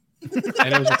when."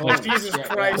 And it was just like, Jesus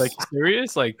Christ. Like,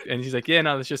 serious? Like, and he's like, "Yeah,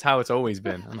 no, that's just how it's always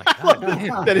been." I'm like, God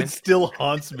damn, that it still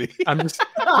haunts me. I'm just,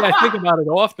 I think about it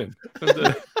often.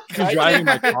 I'm driving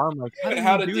my car. I'm like,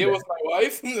 how to deal with my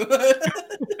wife?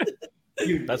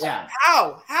 Dude,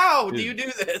 How do you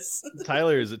do this?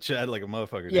 Tyler is a Chad like a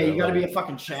motherfucker. Yeah, you gotta be a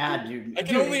fucking Chad, dude. I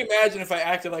can only imagine if I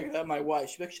acted like that, my wife.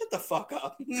 She'd be like, "Shut the fuck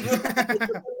up."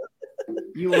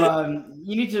 You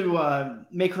need to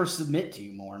make her submit to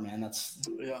you more, man. That's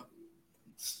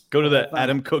Go to that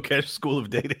Adam Kokesh school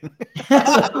of dating.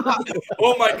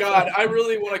 Oh my god, I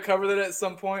really want to cover that at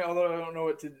some point, although I don't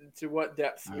know to what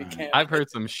depth we can. I've heard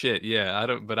some shit, yeah. I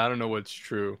don't know what's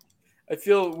true. I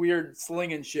feel weird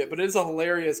slinging shit, but it is a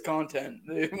hilarious content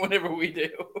whenever we do.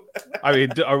 I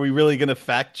mean, are we really gonna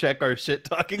fact check our shit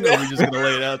talking, or are we just gonna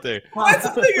lay it out there? That's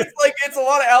the thing. It's like it's a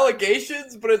lot of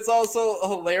allegations, but it's also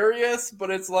hilarious. But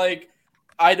it's like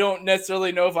I don't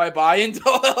necessarily know if I buy into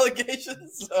all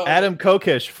allegations. So. Adam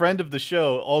Kokesh, friend of the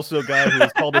show, also a guy who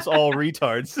has called us all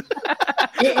retards.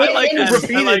 I like Adam.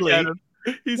 Repeatedly. I like Adam.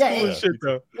 He's Yeah, cool as shit,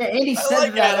 though. Yeah, Andy said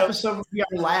like that Adam. episode would be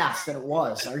our last, and it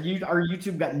was. Our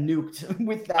YouTube got nuked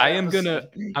with that. I'm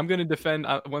gonna defend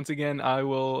once again. I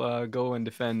will go and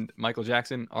defend Michael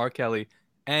Jackson, R. Kelly,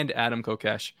 and Adam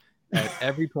Kokesh at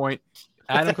every point.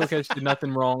 Adam Kokesh did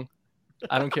nothing wrong.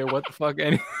 I don't care what the fuck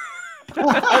any.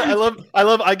 I love.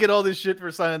 I get all this shit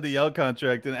for signing the Yell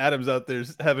contract, and Adam's out there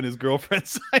having his girlfriend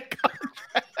sign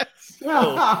contracts.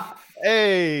 So,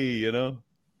 hey,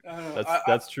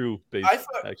 that's true. I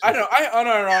don't know. I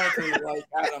unironically like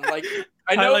Adam. Like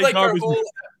I know, like our whole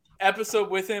episode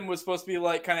with him was supposed to be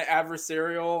like kind of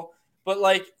adversarial, but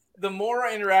like the more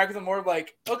I interact with him, the more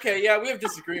like, okay, yeah, we have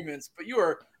disagreements, but you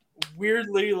are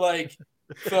weirdly like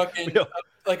fucking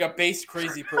like a base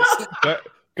crazy person.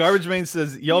 Garbage Man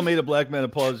says, "Y'all made a black man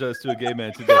apologize to a gay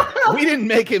man today. We didn't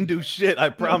make him do shit. I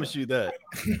promise you that."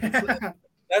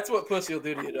 That's what pussy will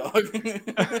do to you, dog.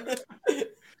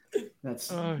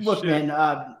 Look, shit. Man.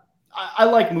 I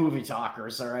like movie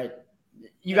talkers. All right,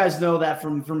 you guys know that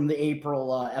from the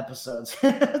April episodes.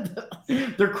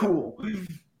 They're cool.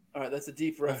 All right, that's a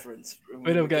deep reference.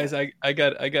 Wait up, guys. I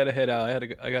got to head out.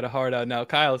 I got a hard out now.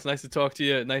 Kyle, it's nice to talk to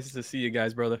you. Nice to see you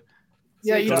guys, brother.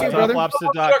 Yeah, you too, brother.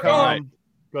 TopLobster.com.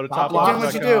 Go to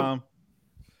TopLobster.com.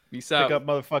 Peace Pick out. up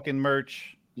motherfucking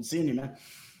merch. Been seeing you, man.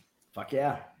 Fuck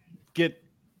yeah. Get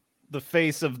the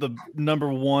face of the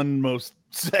 #1 most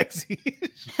sexy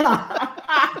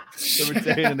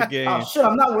libertarian in the game. Oh shit!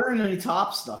 I'm not wearing any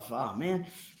top stuff. Oh man.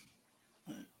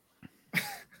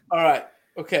 All right.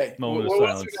 Okay. Moment of What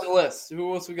else silence. we got on the list?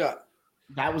 Who else we got?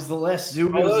 That was the list.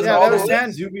 Zuby Oh, was, that was it.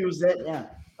 10. Zuby was it. Yeah.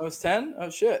 That was 10? Oh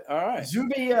shit. All right.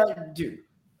 Zuby, dude.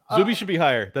 Zuby should be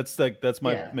higher. That's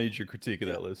my yeah. major critique of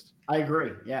that list. I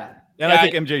agree. Yeah. And Yeah, I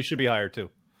think MJ should be higher too.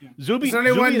 Zuby, Is there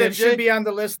anyone Zuby that and should MJ, be on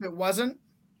the list that wasn't?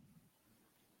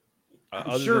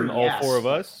 other Sure, than all yes. 4 of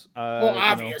us. Well,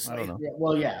 I obviously. don't know. Yeah,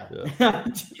 well, yeah.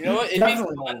 You know what? It'd be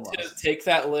Definitely fun all to of us. take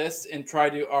that list and try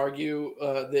to argue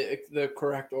the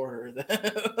correct order.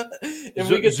 If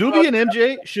we could Zuby and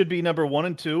MJ should be #1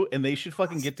 and 2, and they should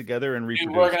fucking get together and Dude,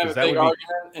 reproduce. we're gonna have 'cause a that big would be,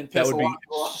 argument and that piss a would be lot of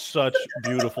people off. such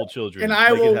beautiful children. And I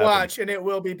Make it will happen. watch, and it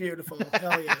will be beautiful.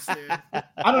 Hell yes, dude.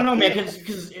 I don't know, man,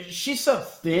 because she's so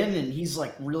thin and he's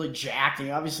like really jacked, and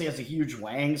he obviously has a huge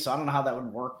wang, so I don't know how that would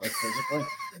work like physically.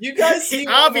 You guys see He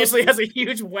obviously has a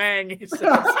huge wang. He says.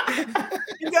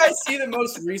 You guys see the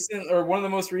most recent or one of the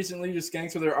most recent Leader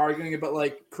Skanks where they're arguing about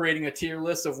like creating a tier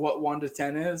list of what 1 to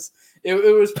 10 is. It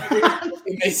was pretty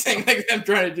amazing, like them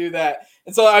trying to do that.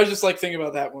 And so I was just like thinking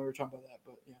about that when we were talking about that.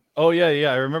 But yeah. Oh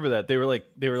yeah, I remember that. They were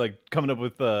like coming up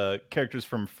with characters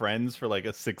from Friends for like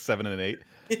a 6, 7, and an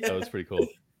 8. That was pretty cool.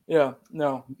 Yeah,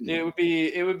 no, it would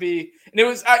be, and it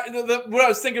was what I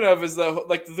was thinking of is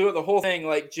the whole thing.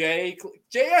 Like Jay,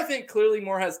 I think clearly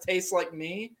more has taste like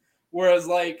me, whereas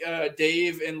like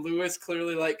Dave and Lewis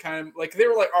clearly like kind of like they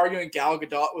were like arguing Gal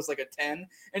Gadot was like a 10,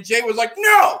 and Jay was like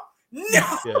no.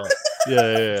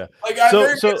 Yeah. Like I So-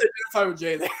 very so- much identify with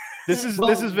Jay there. This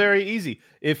is very easy.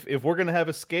 If we're gonna have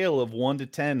a scale of 1 to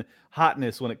 10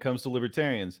 hotness when it comes to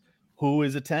libertarians, who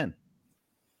is a 10?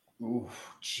 Ooh,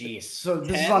 jeez. So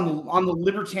this is on the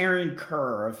libertarian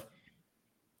curve.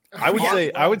 I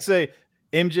would say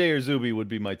MJ or Zuby would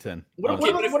be my 10. What honestly.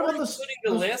 about- But if what we're about this- including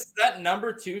the list, that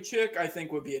 #2 chick I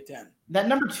think would be a 10. That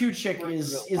 #2 chick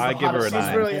is the I give her a hottest on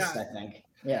 9. the really list, hot. I think.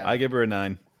 Yeah. I give her a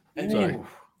 9. Sorry. Ooh,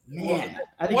 man,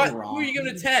 I think What? you're wrong. Who are you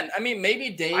giving a 10? I mean, maybe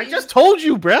Dave. I just told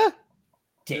you, bruh.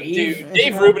 Dave?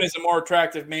 Dave Rubin is a more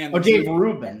attractive man. Oh, than Dave Zuby.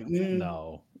 Rubin.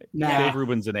 No. Nah. Dave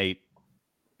Rubin's an 8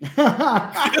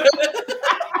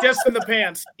 Just in the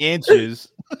pants. inches.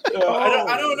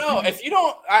 I don't know if you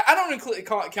don't. I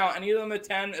don't count any of them a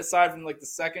 10 aside from like the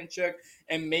second chick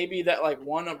and maybe that like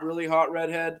one a really hot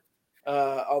redhead.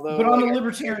 Although, But on the like,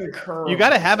 libertarian curve, You got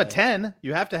to have a 10.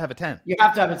 You have to have a 10. You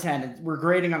have to have a 10. We're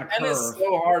grading on a 10 curve. is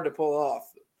so hard to pull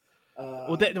off.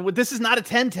 Well, this is not a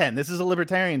 10-10. This is a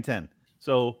libertarian 10.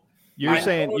 So you're I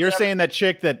know saying that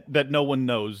chick that no one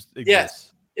knows exists. Yes.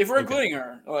 If we're Okay. including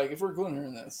her,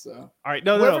 in this, so All right,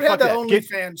 no, Whoever fuck had the that.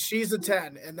 OnlyFans, she's a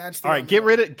 10, and that's the All right, only get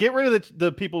one. rid of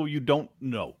the people you don't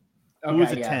know. Who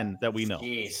is a 10 that we know?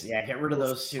 Jeez, yeah, get rid of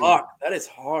those two. fuck, that is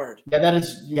hard. Yeah,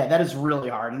 that is really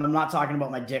hard. And I'm not talking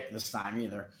about my dick this time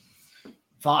either.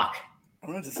 Fuck. I'm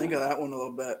gonna have to think of that one a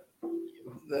little bit.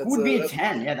 That's, Who would be a that's-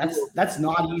 10? Yeah, that's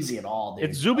not easy at all, dude.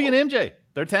 It's Zuby and MJ.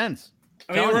 They're 10s.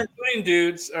 I mean, Telling we're you. including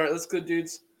dudes. All right, let's go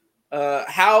dudes.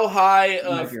 How high You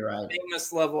might of be right.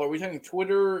 famous level are we talking?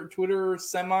 Twitter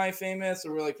semi-famous,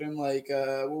 or we're like doing like what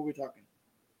are we talking?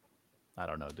 I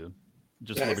don't know, dude.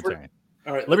 Just Yeah, if we're- libertarian.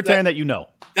 All right, Libertarian that you know.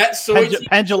 that soy team-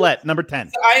 Pendulette, number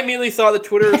 10. I immediately thought the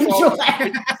Twitter follower,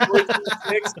 Pendulette.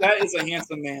 6, that is a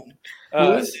handsome man.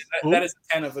 Who is- that is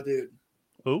a 10 of a dude.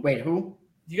 Who? Wait, who?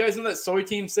 You guys know that Soy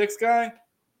Team 6 guy?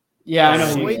 Yeah, I know.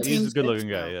 who Wait, he is. He's a good looking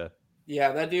guy, yeah.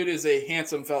 Yeah, that dude is a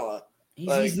handsome fella.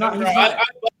 He's not. I've friends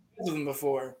with him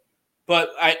before,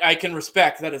 but I can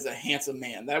respect that as a handsome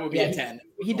man. That would be Yeah, a 10.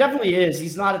 He definitely is.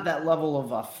 He's not at that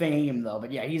level of fame, though.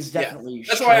 But yeah, he's Yeah, definitely.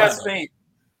 that's why I asked shredded. fame.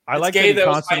 I It's like gay, that he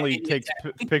though, constantly it's takes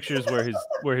pictures where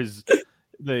his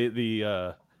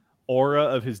the aura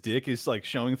of his dick is like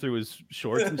showing through his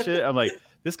shorts and shit. I'm like,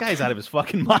 this guy's out of his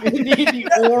fucking mind.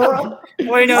 the aura.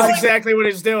 Well, he knows exactly what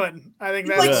he's doing. I think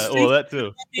that's Yeah, well, that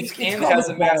too. It's And called has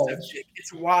a massive balls. dick.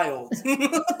 It's wild.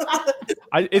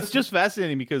 It's just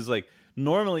fascinating because like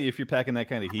normally if you're packing that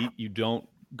kind of heat, you don't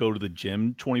go to the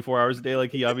gym 24 hours a day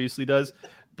like he obviously does.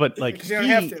 But like because you don't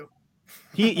have to.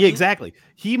 Yeah, exactly.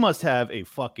 He must have a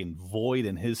fucking void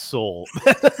in his soul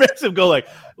that makes him go like,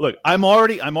 look, I'm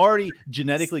already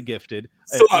genetically gifted.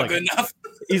 Still not Like, good enough.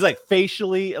 he's like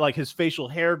facially, like his facial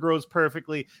hair grows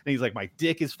perfectly, and he's like, my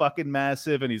dick is fucking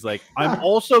massive, and he's like, I'm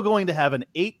also going to have an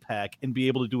 8-pack and be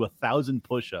able to do 1,000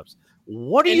 push-ups.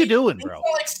 What are you doing, bro? He's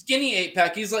not like skinny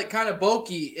 8-pack. He's like kind of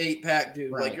bulky 8-pack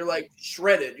dude. Right. Like you're like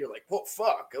shredded. You're like, what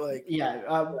fuck? Like Yeah.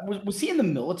 Was he in the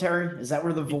military? Is that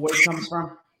where the void comes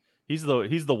from?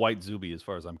 He's the white Zuby as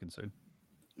far as I'm concerned.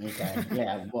 Okay.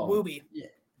 Yeah. Well. Wooby.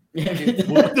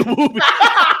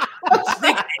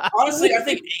 Honestly, I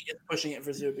think 8 is pushing it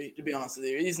for Zuby. To be honest with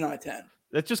you, he's not 10.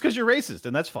 That's just because you're racist,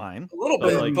 and that's fine. A little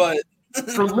bit, but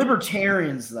for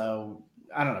libertarians, though,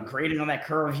 I don't know. Grading on that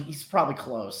curve, he's probably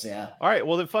close. Yeah. All right.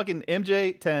 Well, then fucking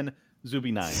MJ 10,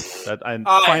 Zuby 9.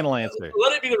 Final answer.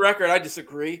 Let it be the record. I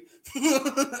disagree.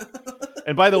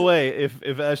 And by the way,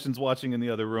 if Ashton's watching in the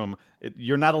other room,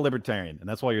 you're not a libertarian, and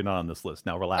that's why you're not on this list.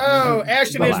 Now relax. Oh,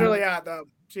 Ashton is really hot though.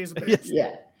 She's a bitch.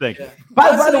 Yeah. Thank you.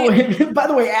 By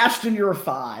the way, Ashton, you're a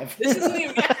 5. This isn't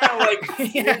even kind of like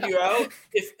weird you out.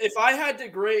 If I had to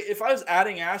grade, if I was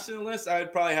adding Ashton to the list, I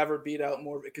would probably have her beat out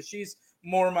more because she's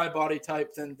more my body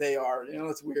type than they are. You know,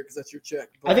 that's weird because that's your chick.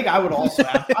 But I think I would also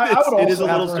have. It is a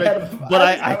little strange, but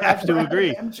I have to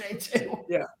agree. MJ too.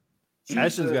 Yeah.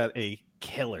 Ashton's got a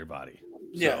killer body.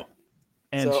 Yeah.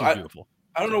 And she's beautiful.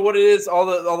 I don't know what it is. All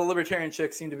the libertarian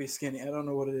chicks seem to be skinny. I don't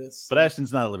know what it is. But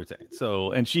Ashton's not a libertarian.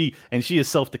 So and she is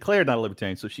self-declared not a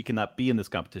libertarian, so she cannot be in this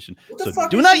competition. So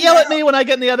do not yell at me when I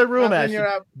get in the other room, Ashton.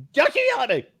 Don't you yell at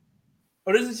me.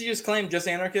 Or doesn't she just claim just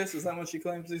anarchist? Is that what she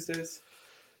claims these days?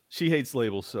 She hates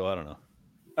labels, so I don't know.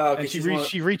 Oh, okay. And she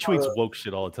retweets woke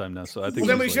shit all the time now. So I think Well,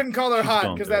 then we shouldn't call her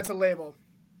hot because that's a label.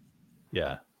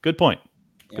 Yeah. Good point.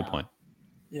 Good point.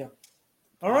 Yeah.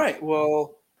 All right.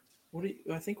 Well,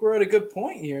 I think we're at a good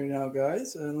point here now,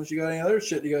 guys. Unless you got any other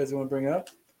shit you guys want to bring up.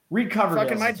 Read cover.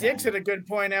 Fucking my dick's at a good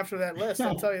point after that list.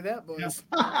 I'll tell you that, boys.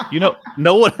 You know,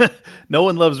 no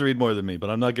one loves Reed more than me, but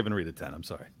I'm not giving Reed a 10. I'm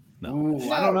sorry. No.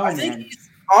 Ooh, I don't know. I think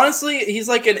honestly, he's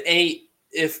like an 8.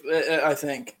 If I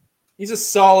think he's a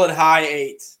solid high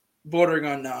 8, bordering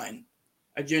on 9.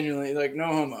 I genuinely like no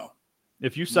homo.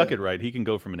 If you suck it right, he can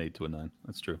go from an 8 to a 9.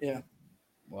 That's true. Yeah.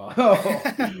 Wow.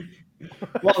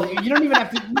 Well, you don't even have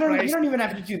to. You don't even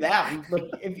have to do that. Look,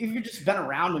 if you've just been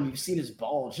around him, you've seen his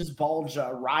bulge. His bulge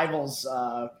rivals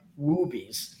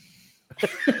Woobies.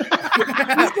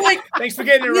 Thanks for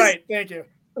getting it right. Thank you.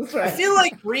 That's right. I feel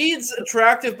like Reed's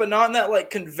attractive, but not in that like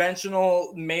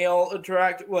conventional male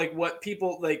attractive, like what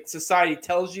people like society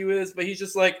tells you is. But he's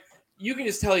just like you can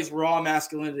just tell he's raw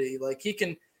masculinity. Like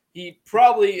he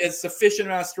probably has sufficient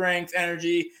amount of strength,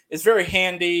 energy, is very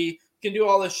handy. Can do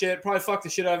all this shit, probably fuck the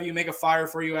shit out of you, make a fire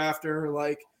for you after,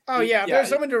 like. Oh yeah, if there's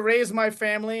someone to raise my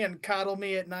family and coddle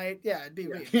me at night, yeah, it'd be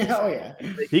Reed. Oh yeah.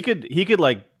 He could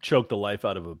like choke the life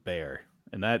out of a bear,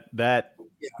 and that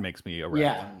makes me aroused.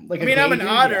 Yeah, like I mean, I'm an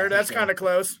otter. That's kind of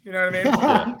close. You know what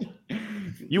I mean?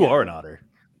 You are an otter.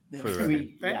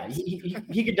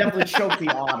 He could definitely choke the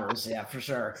otters. Yeah, for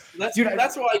sure. That's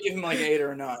why I give him like 8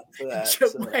 or 9 for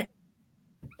that.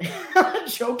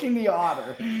 Choking the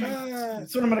otter.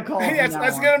 That's what I'm gonna call him. That's what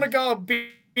I'm gonna call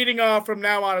beating off from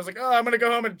now on. I was like, I'm gonna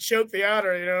go home and choke the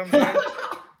otter. You know what I'm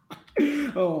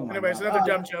saying? Oh my Anyways, God. another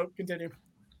dumb joke. Continue.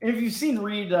 If you've seen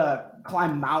Reed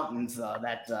climb mountains,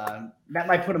 that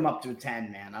might put him up to a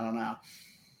 10, man. I don't know.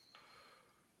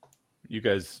 You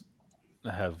guys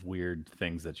have weird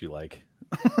things that you like.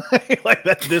 Like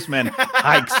that. This man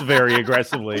hikes very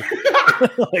aggressively.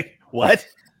 Like what?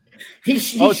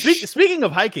 Speaking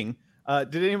of hiking,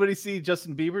 did anybody see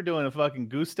Justin Bieber doing a fucking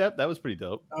goose step? That was pretty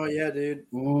dope. Oh yeah, dude.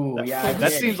 Ooh, yeah.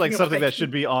 That seems like something that should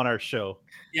be on our show.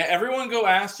 Yeah, everyone go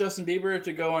ask Justin Bieber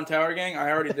to go on Tower Gang. I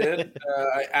already did.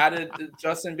 I added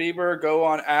Justin Bieber. Go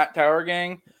on at Tower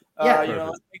Gang. Yeah,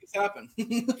 let's make this happen.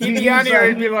 He'd be on here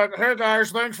and be like, "Hey guys,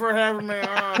 thanks for having me on.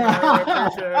 I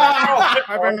appreciate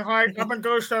it. I've been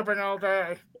ghost stepping all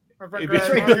day. I've been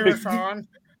on here, Sean."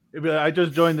 I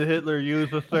just joined the Hitler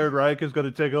Youth. The Third Reich is going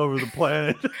to take over the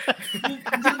planet.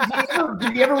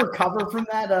 Did he ever recover from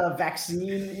that vaccine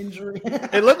injury?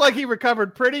 It looked like he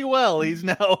recovered pretty well. He's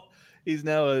now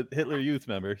a Hitler Youth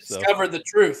member. So. Discovered the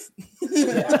truth.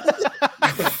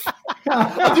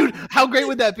 Dude, how great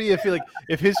would that be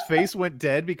if his face went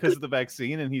dead because of the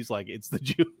vaccine and he's like, it's the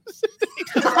Jews.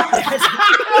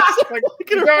 Like,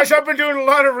 gosh, I've been doing a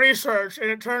lot of research and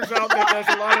it turns out that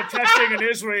there's a lot of testing in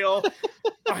Israel.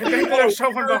 I think there's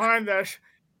someone behind this.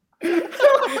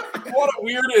 What a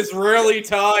weird Israeli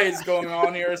tie is going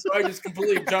on here. So I just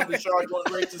completely jumped the shark going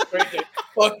racist crazy.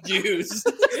 Fuck Jews.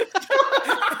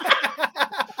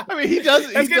 I mean, he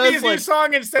does. That's gonna be his new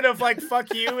song. Instead of like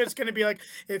 "fuck you," it's gonna be like,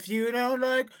 "If you don't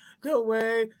like the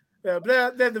way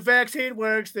that the vaccine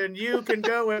works, then you can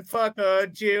go and fuck a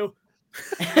Jew."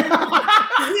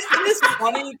 It is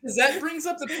funny because that brings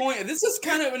up the point. This is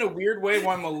kind of in a weird way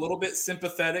why I'm a little bit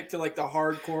sympathetic to like the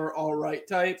hardcore all right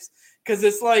types because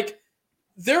it's like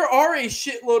there are a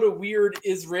shitload of weird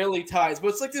Israeli ties, but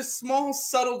it's like this small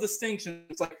subtle distinction.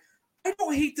 It's like I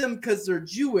don't hate them because they're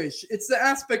Jewish. It's the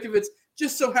aspect of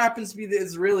just so happens to be the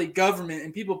Israeli government,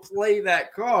 and people play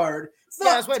that card.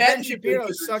 That's why Ben Shapiro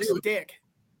sucks dick.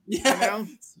 Yeah. You know?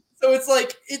 So it's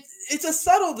like it's a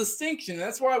subtle distinction.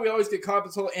 That's why we always get caught up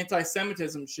with this whole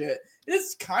anti-Semitism shit.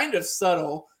 It's kind of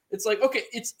subtle. It's like, okay,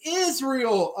 it's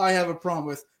Israel I have a problem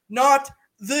with, not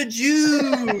the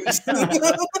Jews.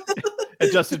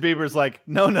 And Justin Bieber's like,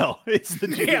 no, it's the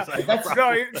Jews. Yeah,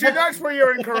 that's where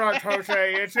you're incorrect,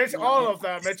 Jose. It's all of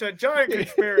them. It's a giant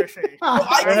conspiracy. It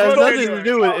has nothing to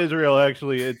do with Israel,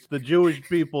 actually. It's the Jewish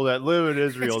people that live in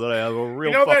Israel that I have a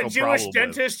real that Jewish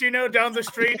problem dentist down the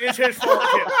street is his fault.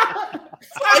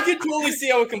 I could totally see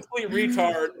how a complete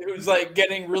retard who's like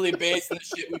getting really based in the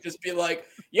shit would just be like,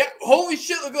 yeah, holy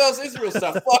shit, look at all this Israel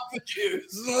stuff. Fuck the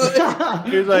Jews.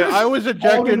 He's like, I was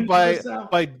ejected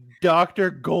by Dr.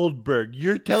 Goldberg.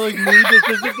 You're telling me this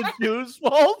isn't the Jews'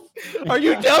 fault? Are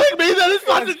you telling me that it's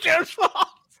not the Jews' fault?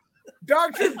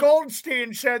 Dr.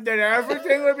 Goldstein said that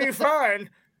everything would be fine,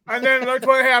 and then look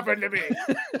what happened to me.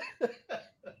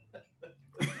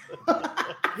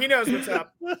 He knows what's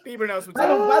up. Bieber knows what's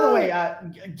up. By the way,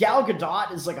 Gal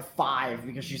Gadot is like a 5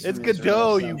 because she's. It's from Israel,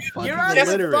 Godot, so. you fucking You're out of your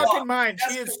illiterate. fucking mind.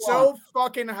 She is so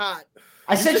fucking hot.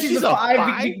 I said she's a 5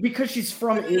 5? because she's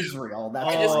from Israel.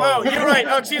 That's Oh, you're right.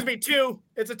 Oh, excuse me. 2.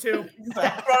 It's a 2.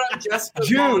 Jessica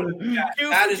Jew. Vaughn. Yeah, 2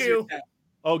 that for is your Jew. 10.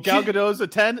 Oh, Gal Gadot's a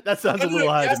 10? That sounds a little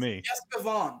high to me. Jessica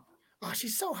Vaughn. Oh,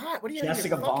 she's so hot. What are you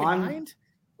Jessica out of your fucking Vaughn? mind?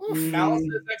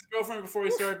 Alice's ex-girlfriend before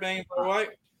he started banging Blair White.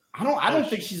 I don't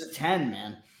think she's a 10,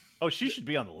 man. Oh, she should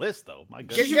be on the list, though. My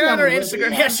goodness. Get on her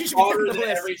Instagram. Yeah, she should be on the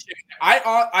list.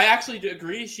 I actually do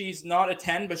agree she's not a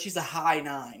 10, but she's a high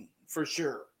 9 for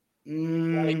sure.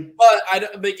 But I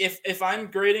don't like if I'm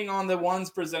grading on the ones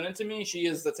presented to me, she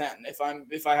is the 10.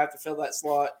 If I have to fill that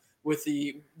slot with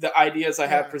the ideas I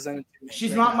have presented to me.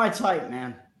 She's not my type,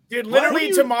 man. Dude,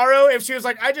 literally tomorrow, if she was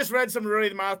like, I just read some Rory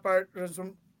the Mothbard,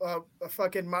 some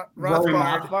fucking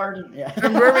Rothbard. Yeah.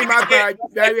 Some Rory Mothbard.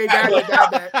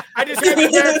 I just had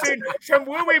to some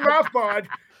Rory Mothbard.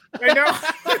 I know.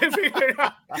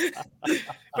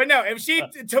 But no, if she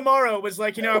tomorrow was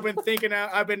like,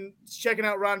 I've been checking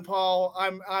out Ron Paul.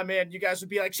 I'm in. You guys would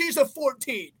be like, she's a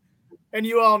 14, and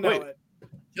you all know it.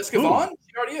 Jessica Vaughn?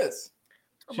 She already is.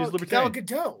 She's Gal libertarian.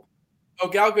 Gadot. Oh,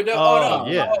 Gal Gadot. Oh,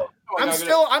 no. yeah.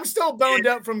 I'm still boned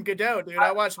up from Godot, dude.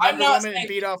 I watched Wonder Woman and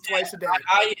beat off twice a day.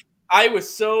 I was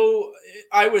so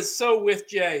with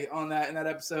Jay on that in that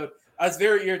episode. I was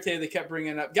very irritated they kept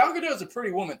bringing it up. Gal Gadot is a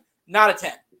pretty woman, not a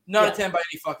 10. Not a 10 by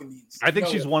any fucking means. I think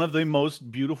she's one of the most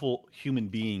beautiful human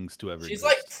beings to ever She's exist.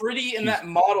 like pretty in that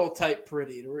model type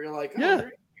pretty, where you're like,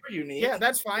 you're unique. Yeah,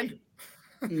 that's fine.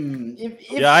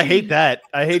 I hate that.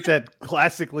 I hate that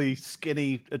classically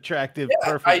skinny, attractive,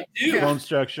 perfect bone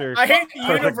structure. I hate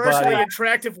universally body.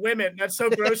 attractive women. That's so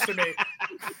gross to me.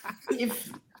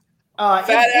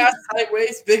 Fat ass, tight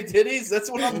waist, big titties.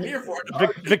 That's what I'm here for.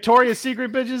 Victoria's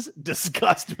Secret bitches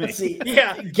disgust me.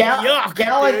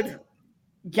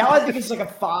 Gal, I think it's like a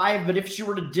 5, but if she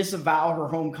were to disavow her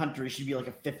home country, she'd be like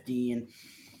a 15.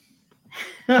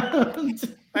 I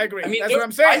agree. That's what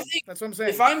I'm saying. That's what I'm saying.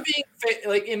 If I'm being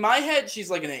like in my head, she's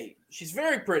like an 8. She's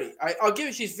very pretty. I'll give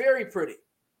it. She's very pretty,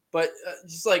 but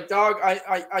just like dog,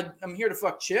 I'm here to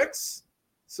fuck chicks.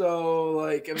 So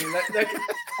like, I mean, that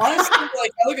honestly,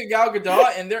 like I look at Gal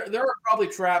Gadot, and there are probably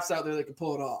traps out there that can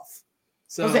pull it off.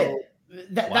 So.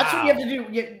 That's what you have to do.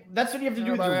 That's what you have to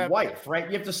do with your wife, right?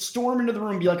 You have to storm into the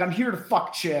room and be like, I'm here to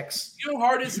fuck chicks. You know how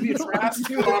hard it is to be a trap?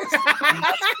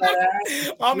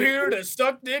 I'm here to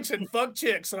suck dicks and fuck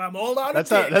chicks, and I'm all out of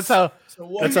That's how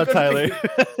Tyler. be?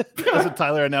 That's what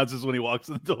Tyler announces when he walks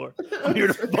in the door. I'm here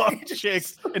to fuck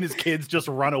chicks, and his kids just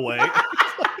run away. Like,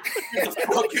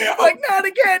 not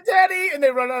again, Daddy, and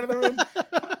they run out of the room.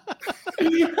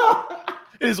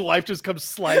 And his wife just comes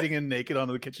sliding in naked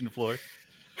onto the kitchen floor.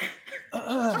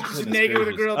 Just naked with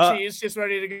a grilled cheese, just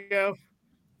ready to go.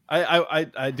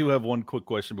 I do have one quick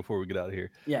question before we get out of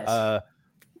here. Yes.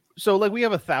 So like we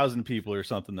have 1,000 people or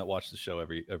something that watch the show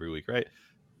every week, right?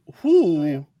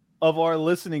 Who of our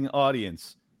listening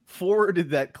audience forwarded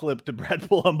that clip to Brad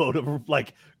Palumbo to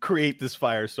like create this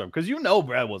firestorm? Because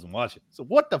Brad wasn't watching. So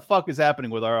what the fuck is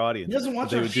happening with our audience? He doesn't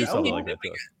watch they our would do show. something like that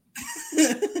to us?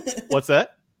 What's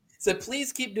that? So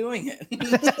please keep doing it.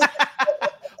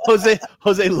 Jose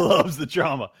loves the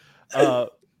drama.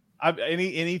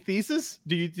 Any thesis?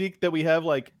 Do you think that we have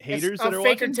like haters that are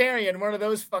watching? Fakertarian, one of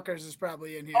those fuckers is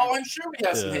probably in here. Oh, I'm sure we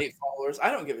have some hate followers.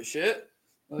 I don't give a shit.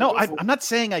 No, I'm not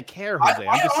saying I care, Jose.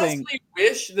 I'm just saying. I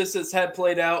wish this had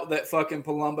played out that fucking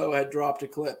Palumbo had dropped a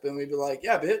clip and we'd be like,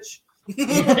 yeah, bitch.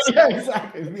 Yeah,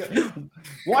 exactly.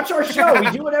 Watch our show.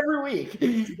 We do it every week.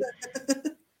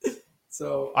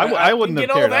 So I wouldn't get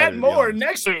have all cared that either, to be more honest.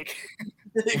 next week.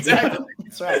 Exactly.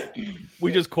 That's right.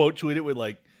 We just quote tweet it with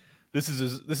like, "This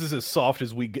is as soft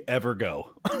as we ever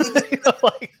go." You know,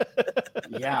 like-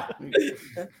 Yeah.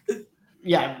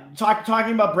 Yeah.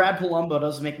 Talking about Brad Palumbo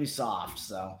doesn't make me soft.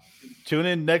 So Tune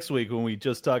in next week when we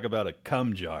just talk about a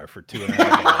cum jar for 2.5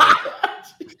 hours.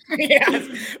 Yeah,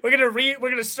 we're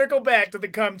gonna circle back to the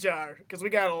cum jar because we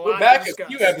got a lot. We're back to a discuss.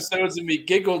 few episodes and we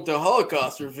giggled to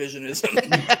Holocaust revisionism.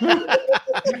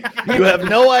 You have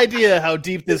no idea how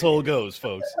deep this hole goes,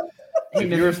 folks. If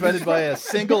you're offended by a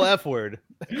single F word,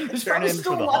 there's turn probably in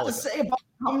still for a the lot to Holocaust. say about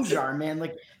cum jar, man.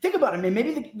 Like, think about it, man.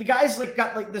 Maybe the guy's like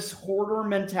got like this hoarder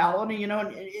mentality, you know,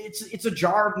 and it's a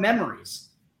jar of memories.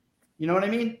 You know what I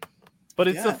mean? But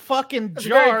it's a fucking That's a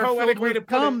very jar poetic filled way to with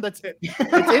put cum it. that's it's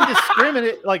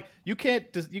indiscriminate. Like you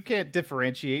can't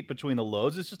differentiate between the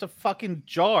loads. It's just a fucking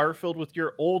jar filled with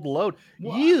your old load.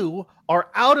 You are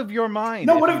out of your mind.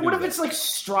 No, if what you if do what if that. it's like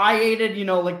striated, you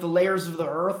know, like the layers of the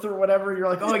earth or whatever? You're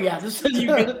like, oh yeah, this is You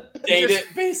can date it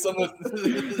based on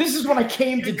the this is when I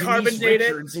came to carbon Denise date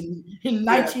it. Richards in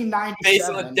 1997. based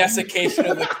on the desiccation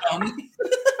of the cum.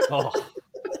 Oh,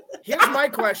 Here's my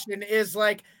question: is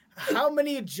like, how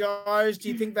many jars do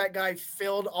you think that guy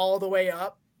filled all the way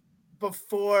up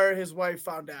before his wife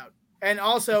found out? And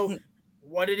also,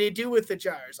 what did he do with the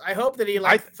jars? I hope that he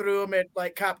threw them at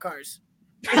like cop cars.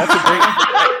 that's a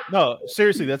great no,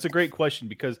 seriously, that's a great question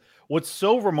because what's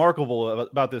so remarkable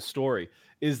about this story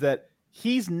is that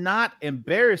he's not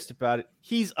embarrassed about it.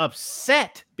 He's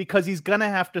upset because he's gonna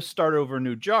have to start over a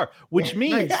new jar, which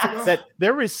means that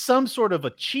there is some sort of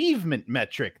achievement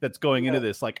metric that's going into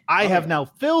this. Like, I have now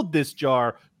filled this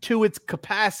jar to its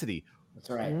capacity. That's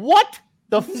right. What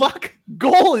the fuck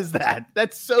goal is that?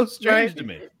 That's so strange to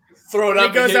me. Throw it He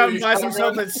up. goes hit out and your buys stomach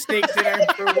himself run. a steak dinner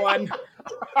for one.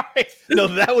 No,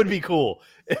 that would be cool.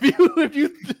 If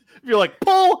you're like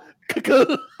pull.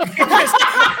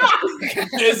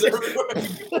 Is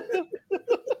it-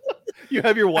 You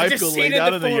have your wife just go lay seeded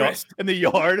down the in the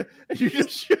yard, and you just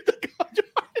shoot the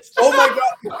Oh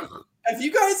my god! Have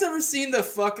you guys ever seen the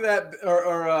fuck that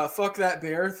or fuck that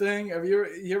bear thing? Have you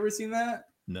ever seen that?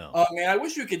 No. Oh man, I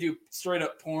wish we could do straight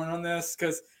up porn on this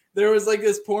because there was like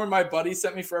this porn my buddy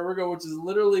sent me forever ago, which is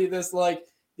literally this like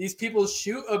these people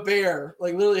shoot a bear,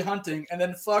 like literally hunting, and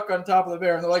then fuck on top of the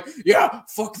bear, and they're like, "Yeah,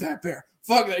 fuck that bear,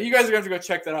 fuck that." You guys are gonna have to go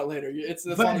check that out later. It's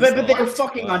the But funniest they thing. were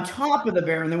fucking on top of the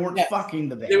bear and they weren't fucking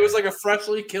the bear. It was like a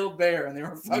freshly killed bear, and they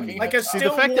were fucking Like on a top.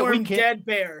 still fact that we warm can't- dead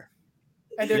bear.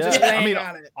 And they're Yeah, just I laying mean,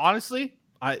 on it. honestly,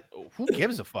 who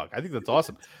gives a fuck? I think that's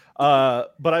awesome.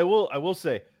 But I will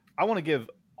say I want to give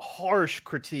harsh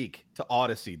critique to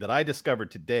Odyssey that I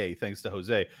discovered today thanks to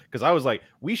Jose, because I was like,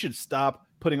 we should stop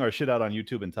putting our shit out on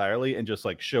YouTube entirely and just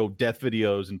like show death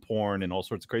videos and porn and all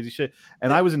sorts of crazy shit.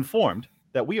 And I was informed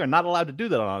that we are not allowed to do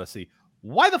that on Odyssey.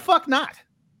 Why the fuck not?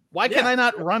 Why can I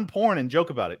not run porn and joke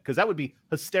about it? Because that would be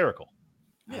hysterical.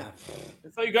 Yeah, I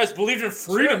thought you guys believed in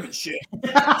freedom and shit.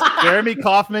 Jeremy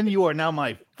Kaufman, you are now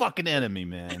my fucking enemy,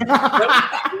 man.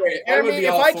 Jeremy,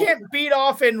 if I can't beat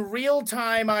off in real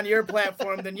time on your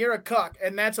platform, then you're a cuck,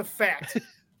 and that's a fact.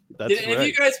 That's Did any of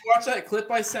you guys watch that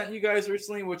clip I sent you guys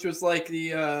recently, which was like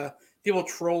the people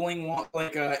trolling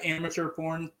like amateur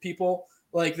porn people?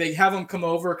 Like they have them come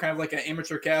over, kind of like an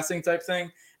amateur casting type thing,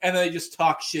 and they just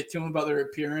talk shit to them about their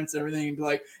appearance and everything, and be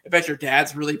like, "I bet your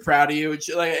dad's really proud of you." And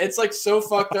shit. Like it's like so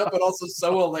fucked up, but also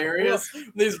so hilarious.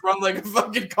 They just run like a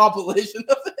fucking compilation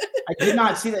of it. I did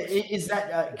not see that. Is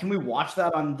that? Can we watch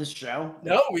that on this show?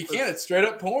 No, we can't. It's straight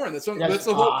up porn. That's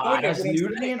the whole point of That's it.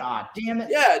 nudity. Damn it.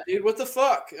 Yeah, dude. What the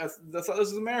fuck? That's this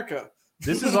is America.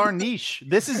 This is our niche.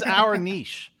 This is our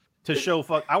niche to show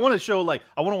fuck. I want to show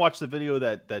I want to watch the video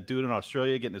that dude in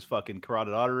Australia getting his fucking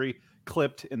carotid artery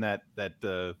clipped in that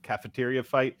cafeteria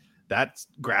fight. That's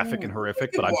graphic and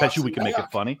horrific, but I bet you we can make it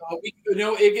funny.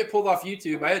 It get pulled off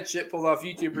YouTube. I had shit pulled off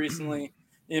YouTube recently.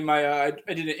 In my, I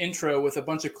did an intro with a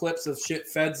bunch of clips of shit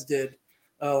feds did,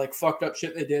 like fucked up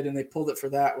shit they did, and they pulled it for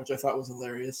that, which I thought was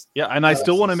hilarious. Yeah, and I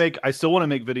still want to make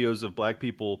videos of black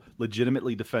people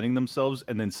legitimately defending themselves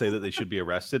and then say that they should be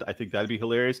arrested. I think that'd be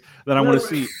hilarious. Then I want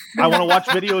to watch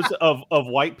videos of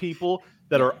white people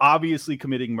that are obviously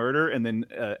committing murder and then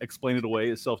explain it away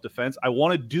as self-defense. I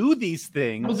want to do these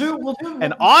things. We'll do.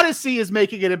 And Odyssey is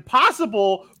making it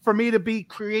impossible for me to be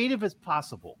creative as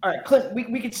possible. All right, Clint,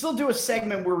 we could still do a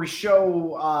segment where we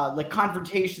show like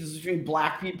confrontations between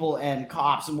black people and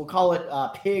cops, and we'll call it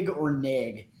pig or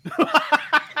nig.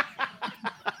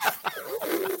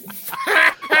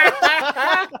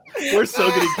 We're so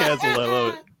getting canceled. I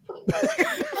love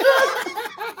it.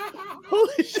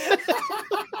 Holy shit.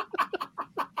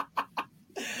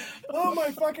 Oh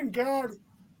my fucking god.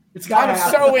 It's got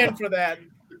I'm so in for that.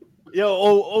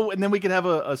 And then we can have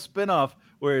a spin-off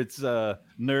where it's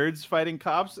nerds fighting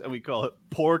cops, and we call it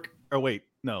Pork. Or wait,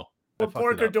 no.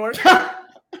 Pork or Dork?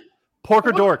 Pork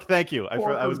or Dork. Thank you.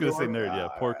 I was going to say Dork. nerd. Yeah,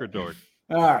 Pork or Dork.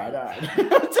 All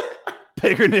right.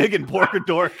 Pig or Nig and Pork or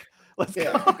Dork. Let's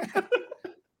go.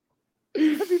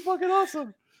 That'd be fucking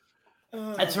awesome.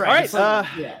 That's right. All right.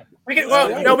 Yeah. We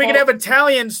could have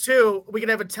Italians too. We could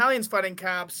have Italians fighting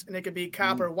cops, and it could be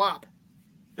cop or wop.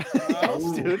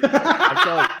 Dude, I'm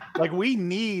telling you, like we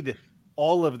need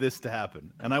all of this to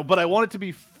happen, but I want it to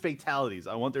be fatalities.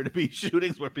 I want there to be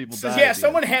shootings where people die. Yeah,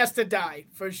 someone has to die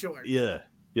for sure. Yeah,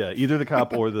 either the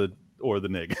cop or the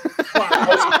nig.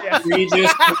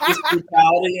 Egregious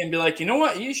brutality and be like, you know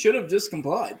what? You should have just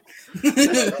complied.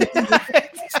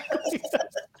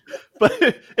 But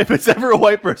if it's ever a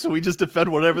white person, we just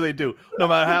defend whatever they do, no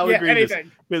matter how egregious.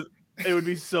 Because it would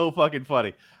be so fucking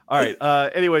funny. All right.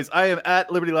 Anyways, I am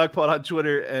at Liberty Lockpod on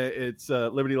Twitter. It's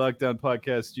Liberty Lockdown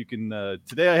Podcast. You can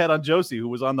today I had on Josie, who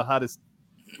was on the hottest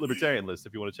libertarian list.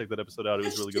 If you want to check that episode out, it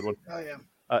was a really good one. Oh yeah.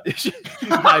 She's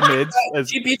high mids.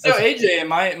 She beats out AJ in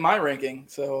my ranking.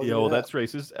 So that's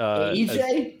racist.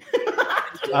 AJ.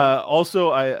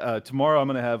 Also, tomorrow I'm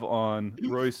going to have on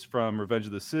Royce from Revenge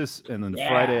of the Sis, and then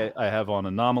Friday I have on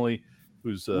Anomaly,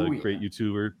 who's a great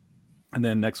YouTuber, and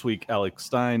then next week Alex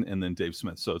Stein, and then Dave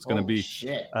Smith. So it's going to be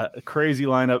a crazy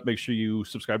lineup. Make sure you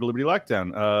subscribe to Liberty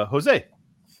Lockdown. Jose.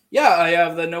 Yeah, I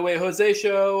have the No Way Jose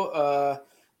show.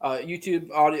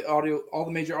 YouTube, audio, all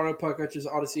the major audio podcatchers,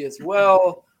 Odyssey as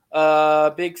well.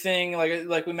 Big thing,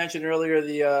 like we mentioned earlier,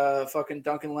 the fucking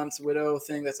Duncan Lemp's widow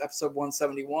thing. That's episode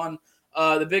 171.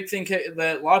 The big thing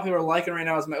that a lot of people are liking right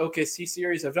now is my OKC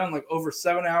series. I've done like over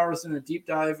 7 hours in a deep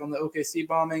dive on the OKC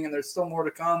bombing, and there's still more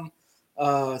to come.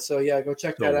 So yeah, go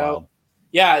check that out.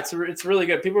 Yeah, it's really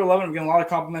good. People are loving it. I'm getting a lot of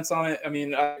compliments on it. I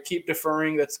mean, I keep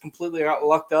deferring. That's completely got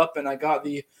lucked up, and I got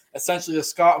essentially the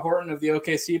Scott Horton of the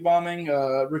OKC bombing,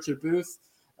 Richard Booth.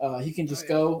 He can just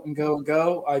go and go and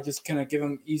go. I just kind of give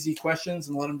him easy questions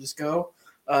and let him just go,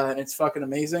 and it's fucking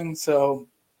amazing. So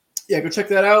yeah, go check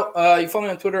that out. You follow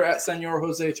me on Twitter at Senor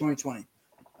Jose 2020.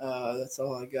 That's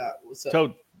all I got. What's up?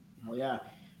 Toad. Oh yeah.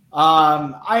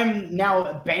 I'm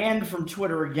now banned from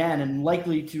Twitter again and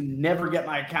likely to never get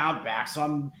my account back. So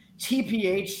I'm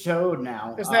TPH Toad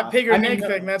now. It's that pig or Nick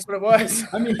thing. That's what it was.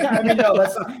 I mean, no,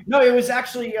 that's not. No, it was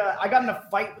actually. I got in a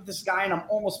fight with this guy, and I'm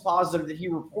almost positive that he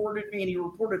reported me, and he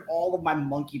reported all of my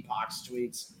monkeypox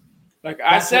tweets. Like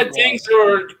I said, things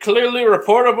were clearly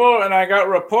reportable, and I got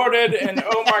reported, and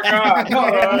oh my god,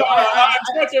 I'm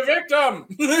such a victim.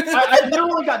 I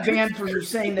literally got banned for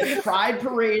saying that pride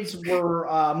parades were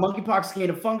monkeypox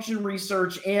gain of function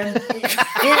research, and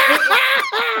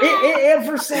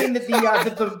for saying that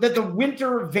the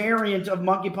winter variant of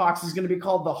monkeypox is going to be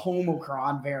called the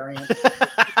Homocron variant.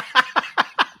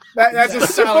 That's a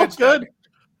solid good.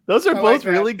 Those are both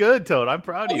really good, Toad. I'm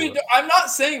proud of you. I'm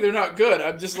not saying they're not good.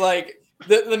 I'm just like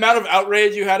the amount of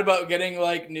outrage you had about getting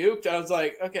like nuked. I was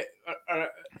like, okay,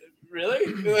 really?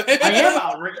 I am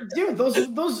outraged, dude.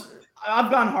 Those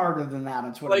I've gone harder than that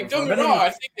on Twitter. Like, don't get me wrong.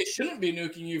 I think they shouldn't be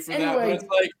nuking you for that. But it's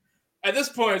like at this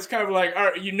point, it's kind of like, all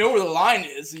right, you know where the line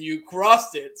is, and you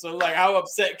crossed it. So like, how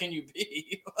upset can you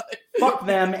be? Fuck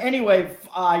them. Anyway,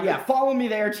 follow me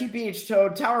there. TPH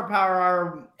Toad, Tower Power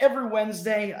Hour, every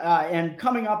Wednesday. And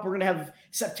coming up, we're going to have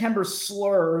September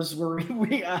slurs, where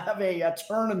we have a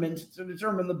tournament to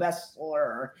determine the best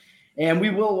slur. And we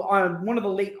will, on one of the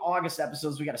late August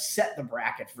episodes, we got to set the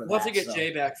bracket for that. We'll have to get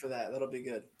Jay back for that. That'll be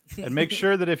good. And make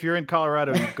sure that if you're in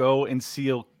Colorado, you go and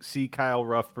see Kyle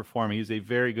Ruff perform. He's a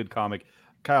very good comic.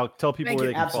 Kyle, tell people where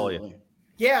they can follow you.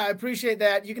 Yeah, I appreciate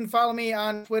that. You can follow me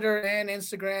on Twitter and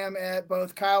Instagram at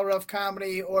both Kyle Ruff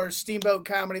Comedy or Steamboat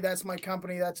Comedy. That's my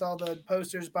company. That's all the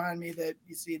posters behind me that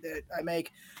you see that I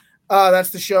make. That's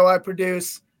the show I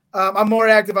produce. I'm more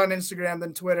active on Instagram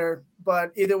than Twitter,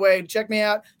 but either way, check me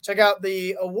out. Check out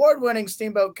the award-winning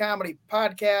Steamboat Comedy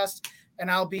podcast,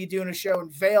 and I'll be doing a show in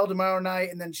Vail tomorrow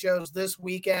night, and then shows this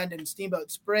weekend in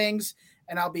Steamboat Springs,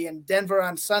 and I'll be in Denver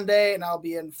on Sunday, and I'll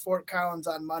be in Fort Collins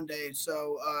on Monday.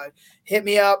 So hit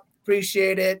me up.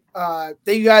 Appreciate it.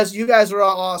 You guys are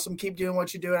all awesome. Keep doing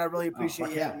what you're doing. I really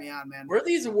appreciate you having me on, man. Where are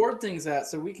these award things at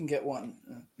so we can get one?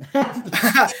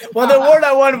 Well, the award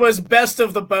I won was Best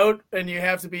of the Boat, and you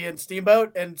have to be in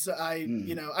Steamboat. And so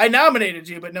I nominated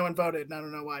you, but no one voted, and I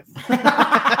don't know why.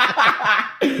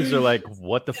 Because they're like,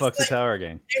 what the fuck's the Tower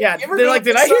Gang? Yeah, they're like,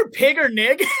 did I hear pig or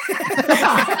nig?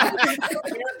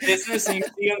 Business, and you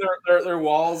see on their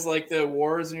walls like the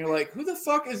awards, and you're like, who the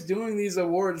fuck is doing these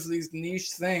awards, these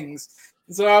niche things?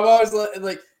 And so I've always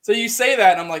like So you say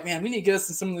that, and I'm like, man, we need to get us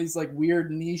in some of these like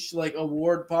weird niche like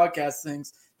award podcast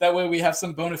things. That way we have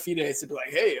some bona fides to be like,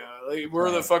 hey, like,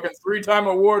 we're the fucking 3-time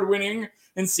award winning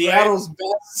in Seattle's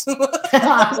best.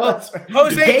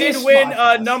 Jose did Gay win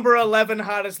podcast. number 11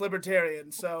 hottest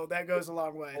libertarian, so that goes a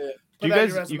long way. Put You that in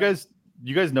your guys, resume.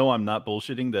 you guys know I'm not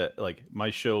bullshitting that like my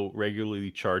show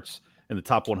regularly charts in the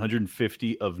top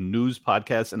 150 of news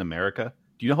podcasts in America.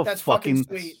 Do you know how That's fucking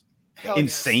sweet. Hell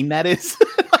insane that is?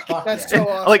 That's so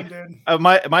awesome, like dude.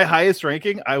 my highest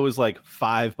ranking, I was like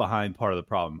 5 behind Part of the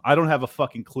Problem. I don't have a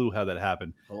fucking clue how that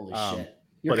happened. Holy shit.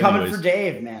 You're but coming anyways. for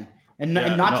Dave, man. And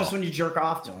Yeah, not no. just when you jerk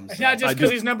off to him. so. Not just I because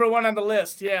do- he's number 1 on the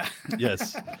list. Yeah.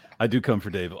 Yes, I do come for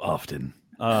Dave often.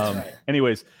 right.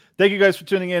 Anyways, thank you guys for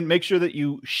tuning in. Make sure that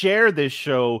you share this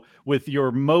show with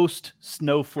your most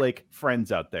snowflake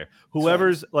friends out there.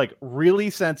 Whoever's like really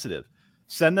sensitive,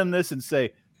 send them this and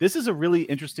say, this is a really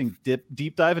interesting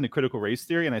deep dive into critical race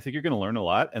theory, and I think you're going to learn a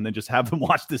lot. And then just have them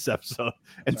watch this episode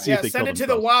and see if they send kill it to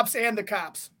the themselves. WAPs and the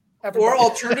cops. Or Everybody.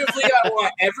 alternatively, I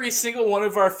want every single one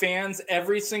of our fans,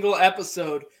 every single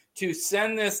episode, to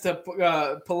send this to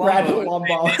Brad Palumbo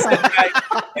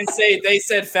Palumbo. and say they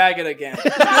said faggot again.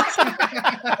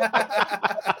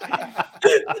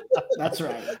 That's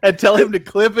right. And tell him to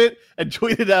clip it and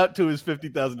tweet it out to his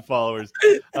 50,000 followers.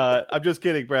 I'm just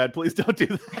kidding, Brad. Please don't do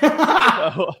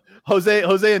that.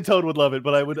 Jose and Toad would love it,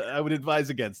 but I would advise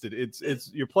against it.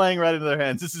 It's you're playing right into their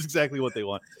hands. This is exactly what they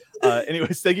want.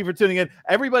 Anyways, thank you for tuning in.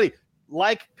 Everybody,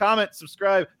 like, comment,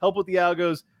 subscribe, help with the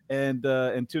algos, and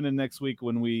tune in next week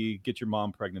when we get your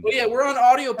mom pregnant. Well, yeah, we're on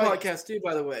audio podcast too,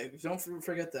 by the way. Don't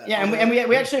forget that. Yeah, and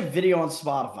we actually have video on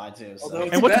Spotify too. So.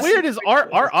 And what's weird is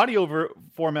our audio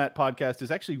format podcast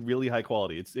is actually really high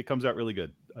quality. It comes out really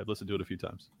good. I've listened to it a few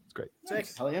times. It's great.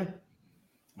 Hell yeah.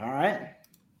 All right.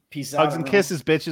 Peace out. Hugs and everyone. kisses, bitches.